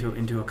agreed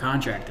into a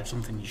contract of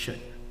something you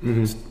shouldn't.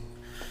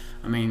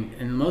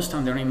 And most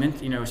time they don't even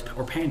mean,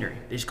 or pandering.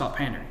 They just call it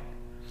pandering.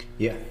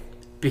 Yeah.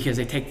 Because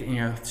they take,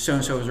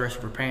 so-and-so was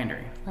arrested for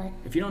pandering. Right.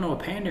 If you don't know what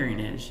pandering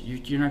is,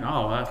 you're not,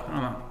 I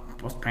don't know,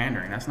 what's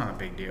pandering? That's not a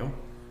big deal.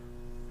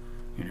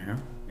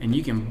 And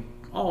you can,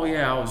 I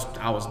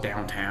was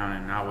downtown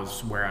and I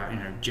was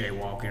where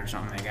jaywalking or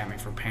something. They got me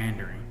for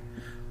pandering,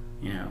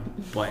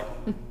 but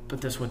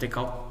that's what they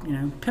call,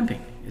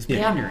 pimping is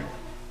pandering.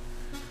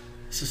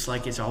 It's just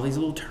like, it's all these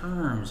little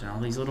terms and all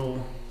these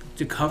little,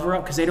 to cover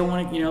up, because they don't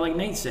want to, like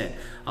Nate said,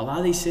 a lot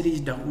of these cities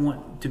don't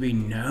want to be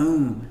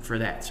known for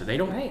that. So they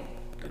don't, they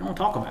don't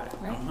talk about it.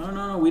 Right.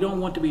 No, we don't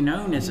want to be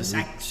known as a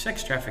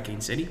sex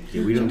trafficking city.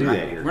 Yeah, we don't do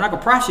that here. We're not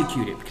going to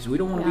prosecute it because we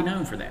don't want to be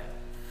known for that.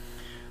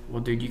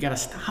 Well, dude, you got to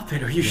stop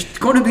it, or you're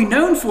going to be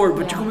known for it,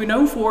 but you're going to be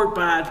known for it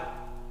by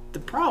the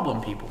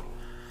problem people.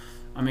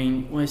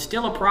 When it's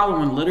still a problem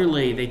when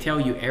literally they tell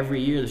you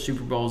every year the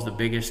Super Bowl is the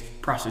biggest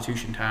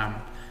prostitution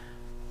time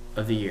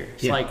of the year.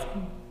 It's like,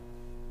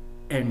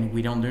 and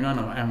we don't do none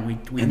of it. And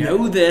we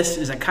know this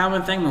is a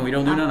common thing when we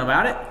don't do none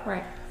about it.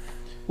 Right.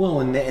 Well,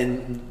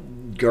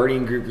 and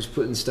Guardian Group was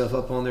putting stuff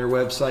up on their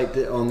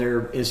website, on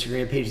their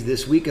Instagram page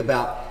this week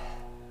about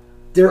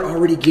they're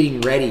already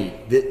getting ready.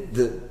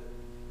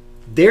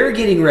 They're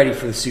getting ready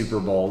for the Super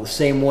Bowl the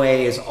same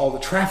way as all the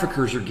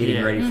traffickers are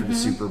getting ready for the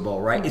Super Bowl,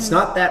 right? It's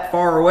not that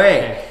far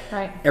away.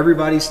 Right.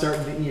 Everybody's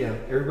starting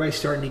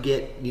to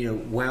get,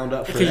 wound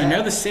up for that.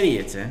 Because the city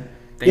it's in.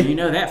 Then you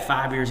know that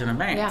 5 years in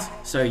advance.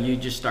 Yeah. So you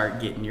just start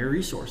getting your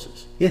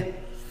resources. Yeah.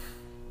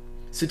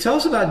 So tell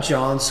us about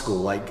John's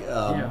school.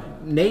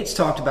 Nate's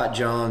talked about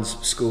John's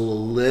school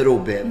a little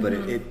bit,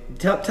 but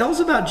tell us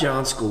about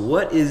John's school.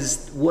 What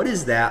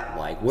is that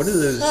like? What are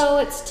those? So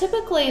it's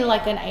typically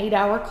like an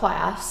 8-hour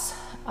class,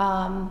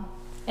 and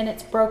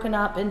it's broken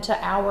up into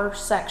hour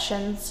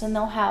sections, and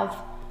they'll have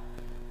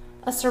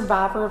a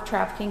survivor of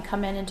trafficking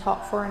come in and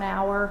talk for an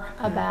hour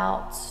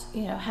about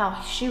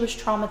how she was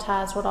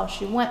traumatized, what all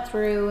she went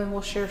through, and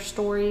we'll share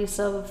stories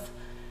of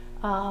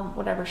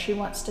whatever she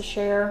wants to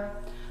share.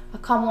 A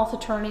Commonwealth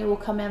attorney will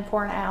come in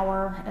for an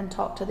hour and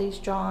talk to these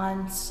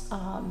Johns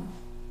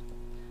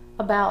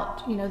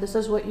about, this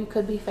is what you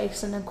could be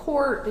facing in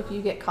court if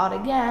you get caught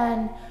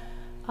again.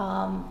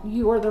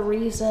 You are the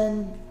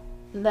reason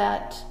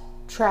that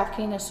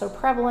trafficking is so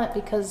prevalent,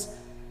 because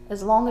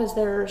as long as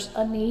there's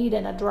a need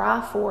and a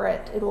drive for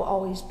it, it will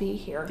always be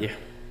here. Yeah.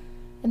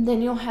 And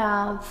then you'll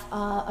have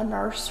a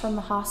nurse from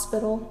the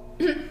hospital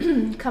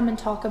come and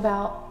talk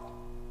about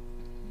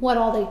what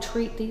all they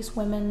treat these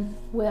women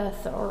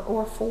with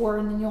or for,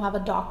 and then you'll have a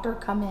doctor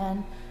come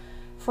in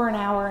for an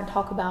hour and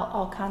talk about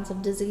all kinds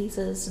of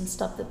diseases and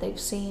stuff that they've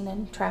seen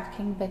in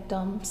trafficking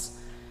victims.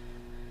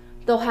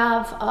 They'll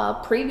have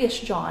a previous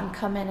John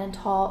come in and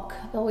talk.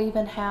 They'll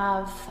even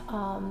have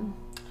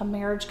a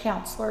marriage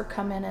counselor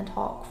come in and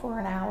talk for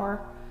an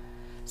hour.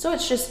 So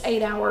it's just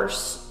 8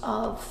 hours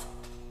of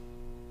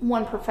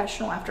one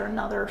professional after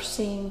another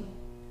seeing,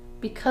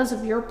 because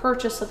of your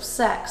purchase of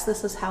sex,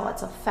 this is how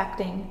it's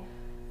affecting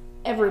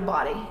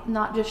everybody,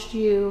 not just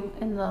you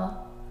and the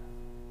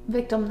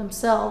victim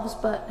themselves,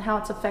 but how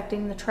it's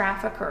affecting the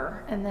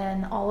trafficker, and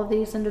then all of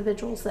these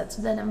individuals that's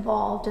then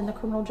involved in the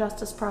criminal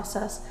justice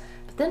process,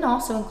 but then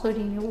also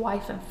including your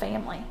wife and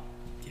family.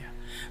 Yeah.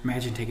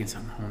 Imagine taking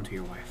something home to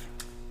your wife.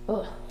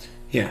 Ugh.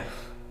 Yeah.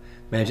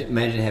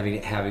 Imagine having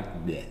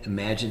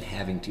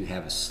to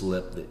have a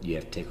slip that you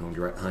have to take home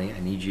to write, honey, I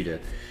need you to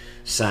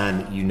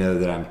sign that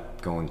that I'm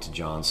going to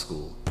John's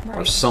school,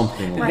 or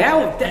something like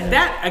that.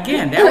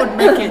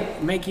 That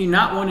would make you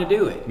not want to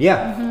do it.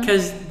 Yeah.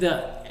 Because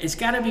it's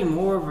got to be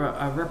more of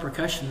a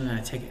repercussion than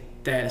a ticket.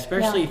 That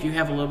especially if you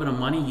have a little bit of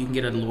money, you can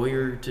get a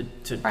lawyer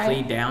to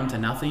plead down to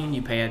nothing.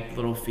 You pay a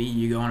little fee,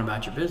 you go on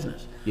about your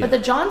business. Yeah. But the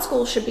John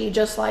school should be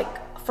just like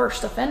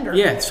first offender.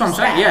 Yeah, that's what I'm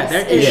saying. Yeah,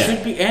 it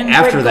should be. And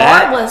after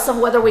that, regardless of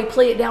whether we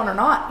plea it down or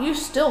not, you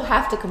still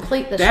have to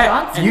complete this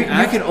Johnson. You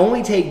can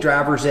only take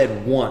driver's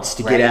ed once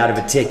to get out of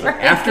a ticket.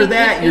 Right. After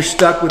that, you're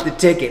stuck with the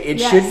ticket. It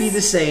should be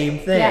the same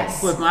thing.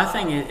 Yes. But my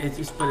thing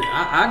is,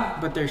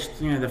 but there's,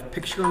 the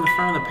picture on the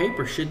front of the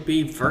paper should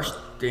be first.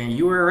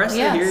 You were arrested.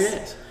 Yes. Here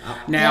it is.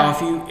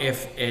 Now,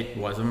 if it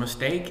was a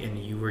mistake and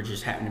you were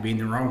just happened to be in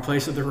the wrong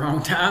place at the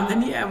wrong time,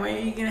 then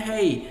you can,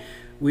 hey,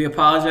 we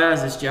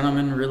apologize. This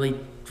gentleman really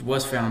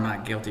was found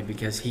not guilty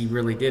because he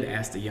really did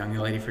ask the young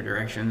lady for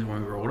directions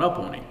when we rolled up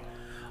on him.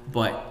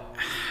 But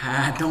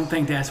I don't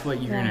think that's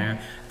what you're gonna.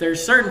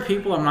 There's certain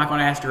people I'm not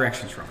gonna ask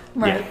directions from.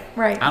 Right,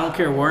 right. I don't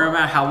care where I'm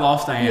at, how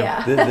lost I am.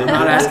 Yeah. I'm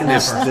not asking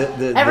that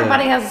person.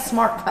 Everybody has a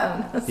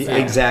smartphone. So.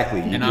 Exactly.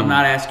 And I'm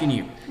not asking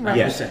you. Right. I'm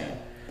just saying.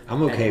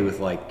 I'm okay with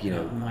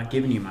I'm not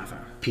giving you my phone.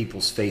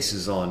 people's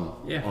faces on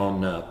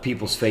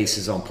people's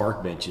faces on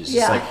park benches.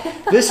 Yeah. It's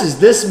like this is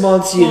this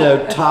month's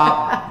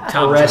top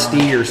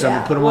arrestee or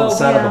something. Yeah. Put them on the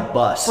side of a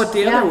bus. But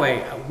the other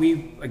way,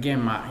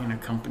 my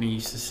company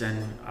used to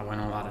send. I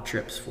went on a lot of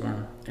trips for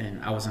them,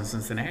 and I was in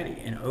Cincinnati,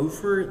 and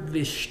over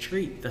this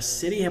street, the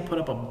city had put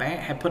up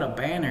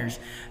banners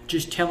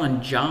just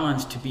telling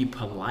Johns to be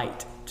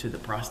polite to the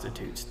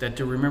prostitutes, that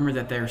to remember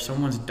that they're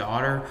someone's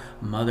daughter,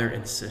 mother,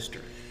 and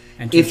sister.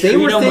 And to treat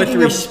them with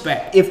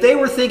respect. If they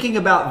were thinking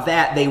about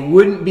that, they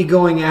wouldn't be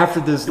going after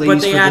those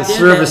ladies for the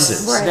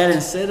services. That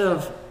instead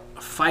of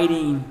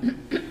fighting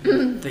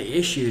the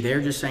issue,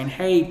 they're just saying,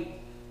 hey,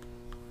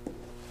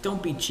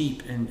 don't be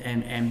cheap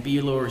and be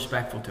a little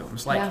respectful to them.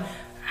 It's like,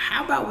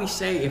 how about we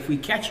say, if we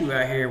catch you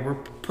out here, we're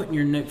putting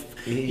you're going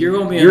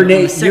to be on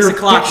the 6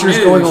 o'clock news.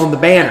 Going on the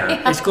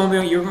banner. It's going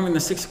to be you're going to be in the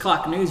 6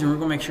 o'clock news, and we're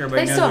going to make sure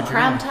everybody knows what you're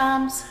doing. They still have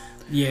crime times.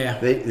 Yeah,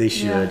 they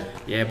should.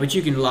 Yeah, but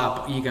you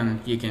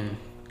can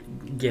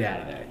get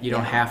out of that. You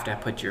don't have to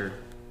put your.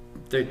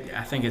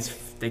 I think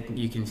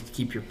you can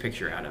keep your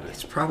picture out of it.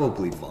 It's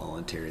probably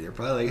voluntary. They're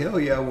probably like, hell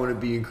yeah, I want to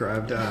be in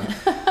crime time.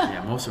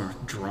 Yeah, most of them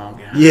are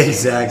drunk. Yeah,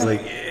 exactly.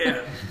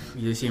 Yeah,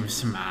 you just see them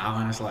smile,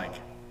 and it's like,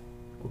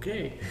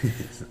 okay,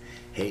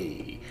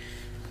 hey,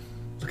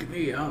 look at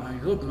me.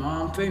 Look,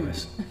 Mom, I'm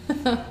famous.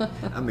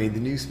 I made the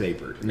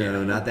newspaper.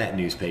 No, not that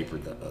newspaper.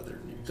 The other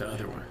newspaper. The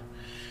other one.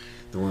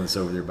 The one that's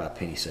over there by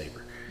Penny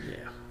Saver.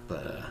 Yeah.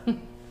 But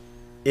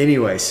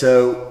anyway,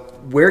 so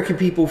where can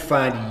people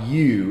find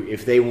you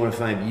if they want to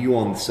find you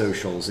on the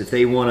socials? If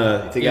they want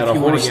to, if they got a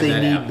horse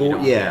they need,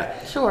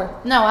 Sure.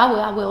 No,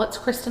 I will. It's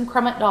Kirstan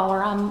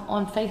Crummet-Dollar. I'm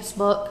on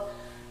Facebook.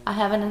 I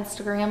have an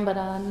Instagram, but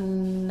I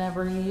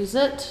never use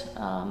it.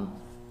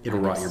 It'll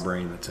rot your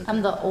brain. That's okay.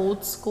 I'm the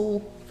old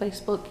school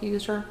Facebook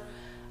user.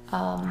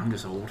 I'm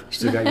just old. You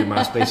still got your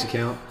MySpace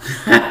account?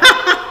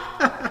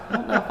 I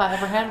don't know if I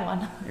ever had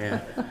one. Yeah.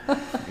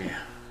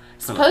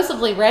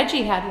 Supposedly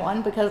Reggie had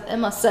one because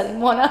Emma set him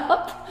one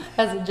up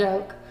as a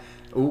joke.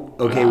 Ooh,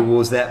 okay, well,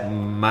 was that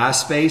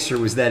MySpace or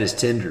was that his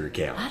Tinder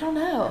account? I don't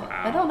know.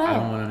 I don't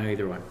want to know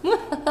either one.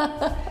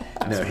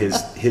 No,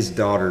 his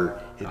daughter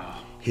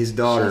She's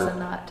a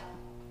nut.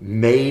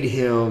 made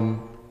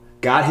him,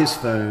 got his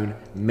phone,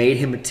 made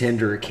him a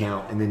Tinder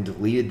account, and then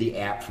deleted the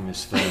app from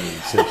his phone,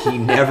 so he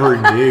never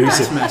knew.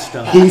 That's messed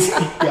up. He's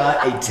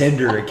got a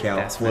Tinder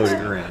account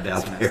floating around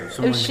out there.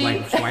 Someone's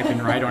like swiping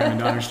right. I don't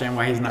even understand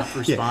why he's not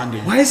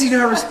responding. Why is he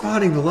not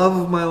responding? The love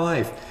of my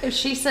life. If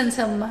she sends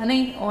him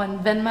money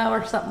on Venmo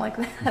or something like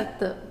that,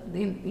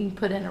 you can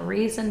put in a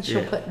reason.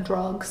 She'll put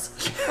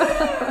drugs.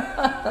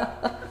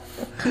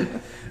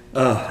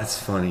 Oh, that's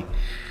funny.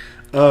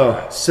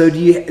 Oh, so do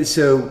you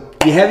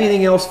have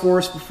anything else for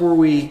us before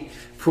we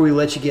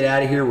let you get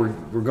out of here?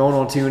 We're going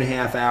on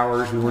 2.5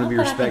 hours. We want to be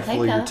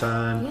respectful of your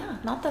time. Yeah,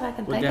 not that I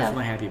can We'll think of.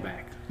 definitely have you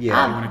back.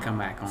 Yeah, you want to come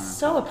back on.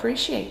 So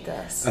appreciate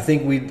this. I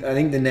think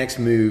the next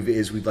move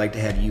is we'd like to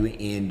have you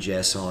and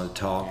Jess on to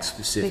talk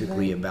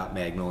specifically about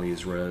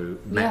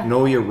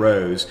Magnolia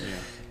Rose,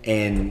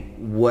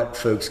 and what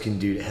folks can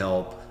do to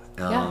help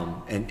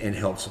and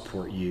help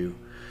support you.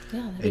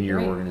 In your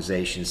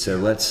organization. So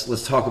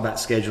let's talk about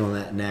scheduling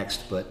that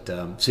next. But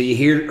so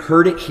you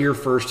heard it here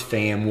first,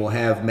 fam. We'll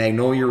have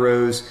Magnolia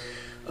Rose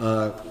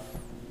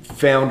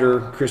founder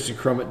Kirstan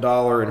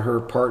Crummet-Dollar and her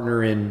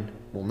partner in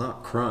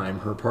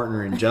her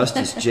partner in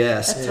justice,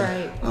 Jess. That's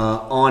right.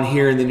 On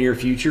here in the near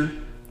future.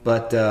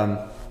 But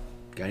got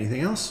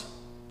anything else?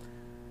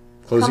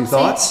 Closing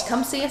thoughts?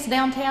 Come see us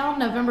downtown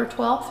November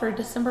 12th through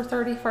December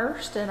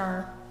 31st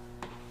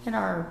in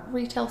our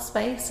retail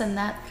space, and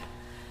that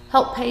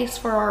help pays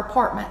for our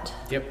apartment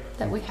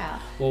that we have.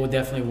 Well,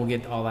 we'll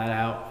get all that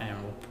out and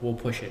we'll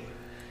push it.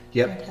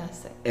 Yep.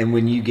 Fantastic. And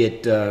when you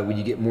get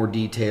more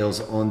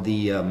details on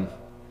the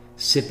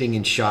sipping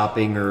and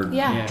shopping or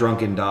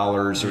drunken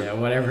dollars or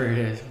whatever it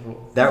is,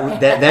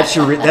 that's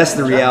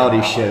the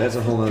reality show. That's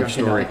a whole other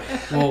story.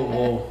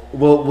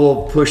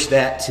 We'll push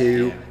that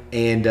too.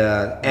 And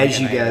as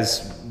you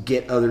guys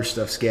get other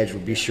stuff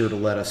scheduled, be sure to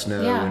let us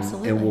know,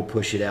 and we'll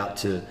push it out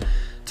to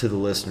the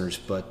listeners.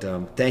 But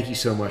thank you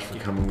so much for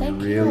coming.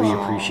 We really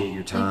appreciate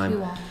your time.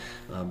 Thank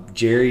you all.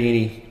 Jerry,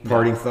 any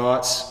parting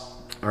thoughts?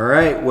 All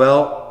right.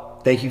 Well,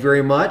 thank you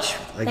very much.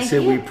 Like I Thank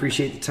said, you. we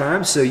appreciate the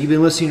time. So you've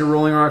been listening to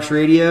Rolling Rocks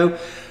Radio.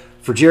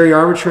 For Jerry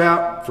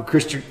Armentrout, for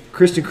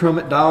Kirstan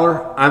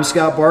Crummet-Dollar, I'm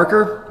Scott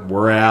Barker.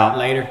 We're out.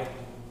 Later.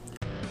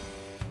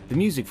 The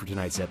music for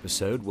tonight's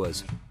episode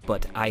was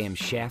But I Am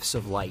Shafts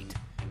of Light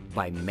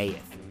by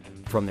Mayeth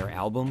from their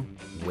album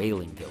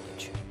Wailing Village.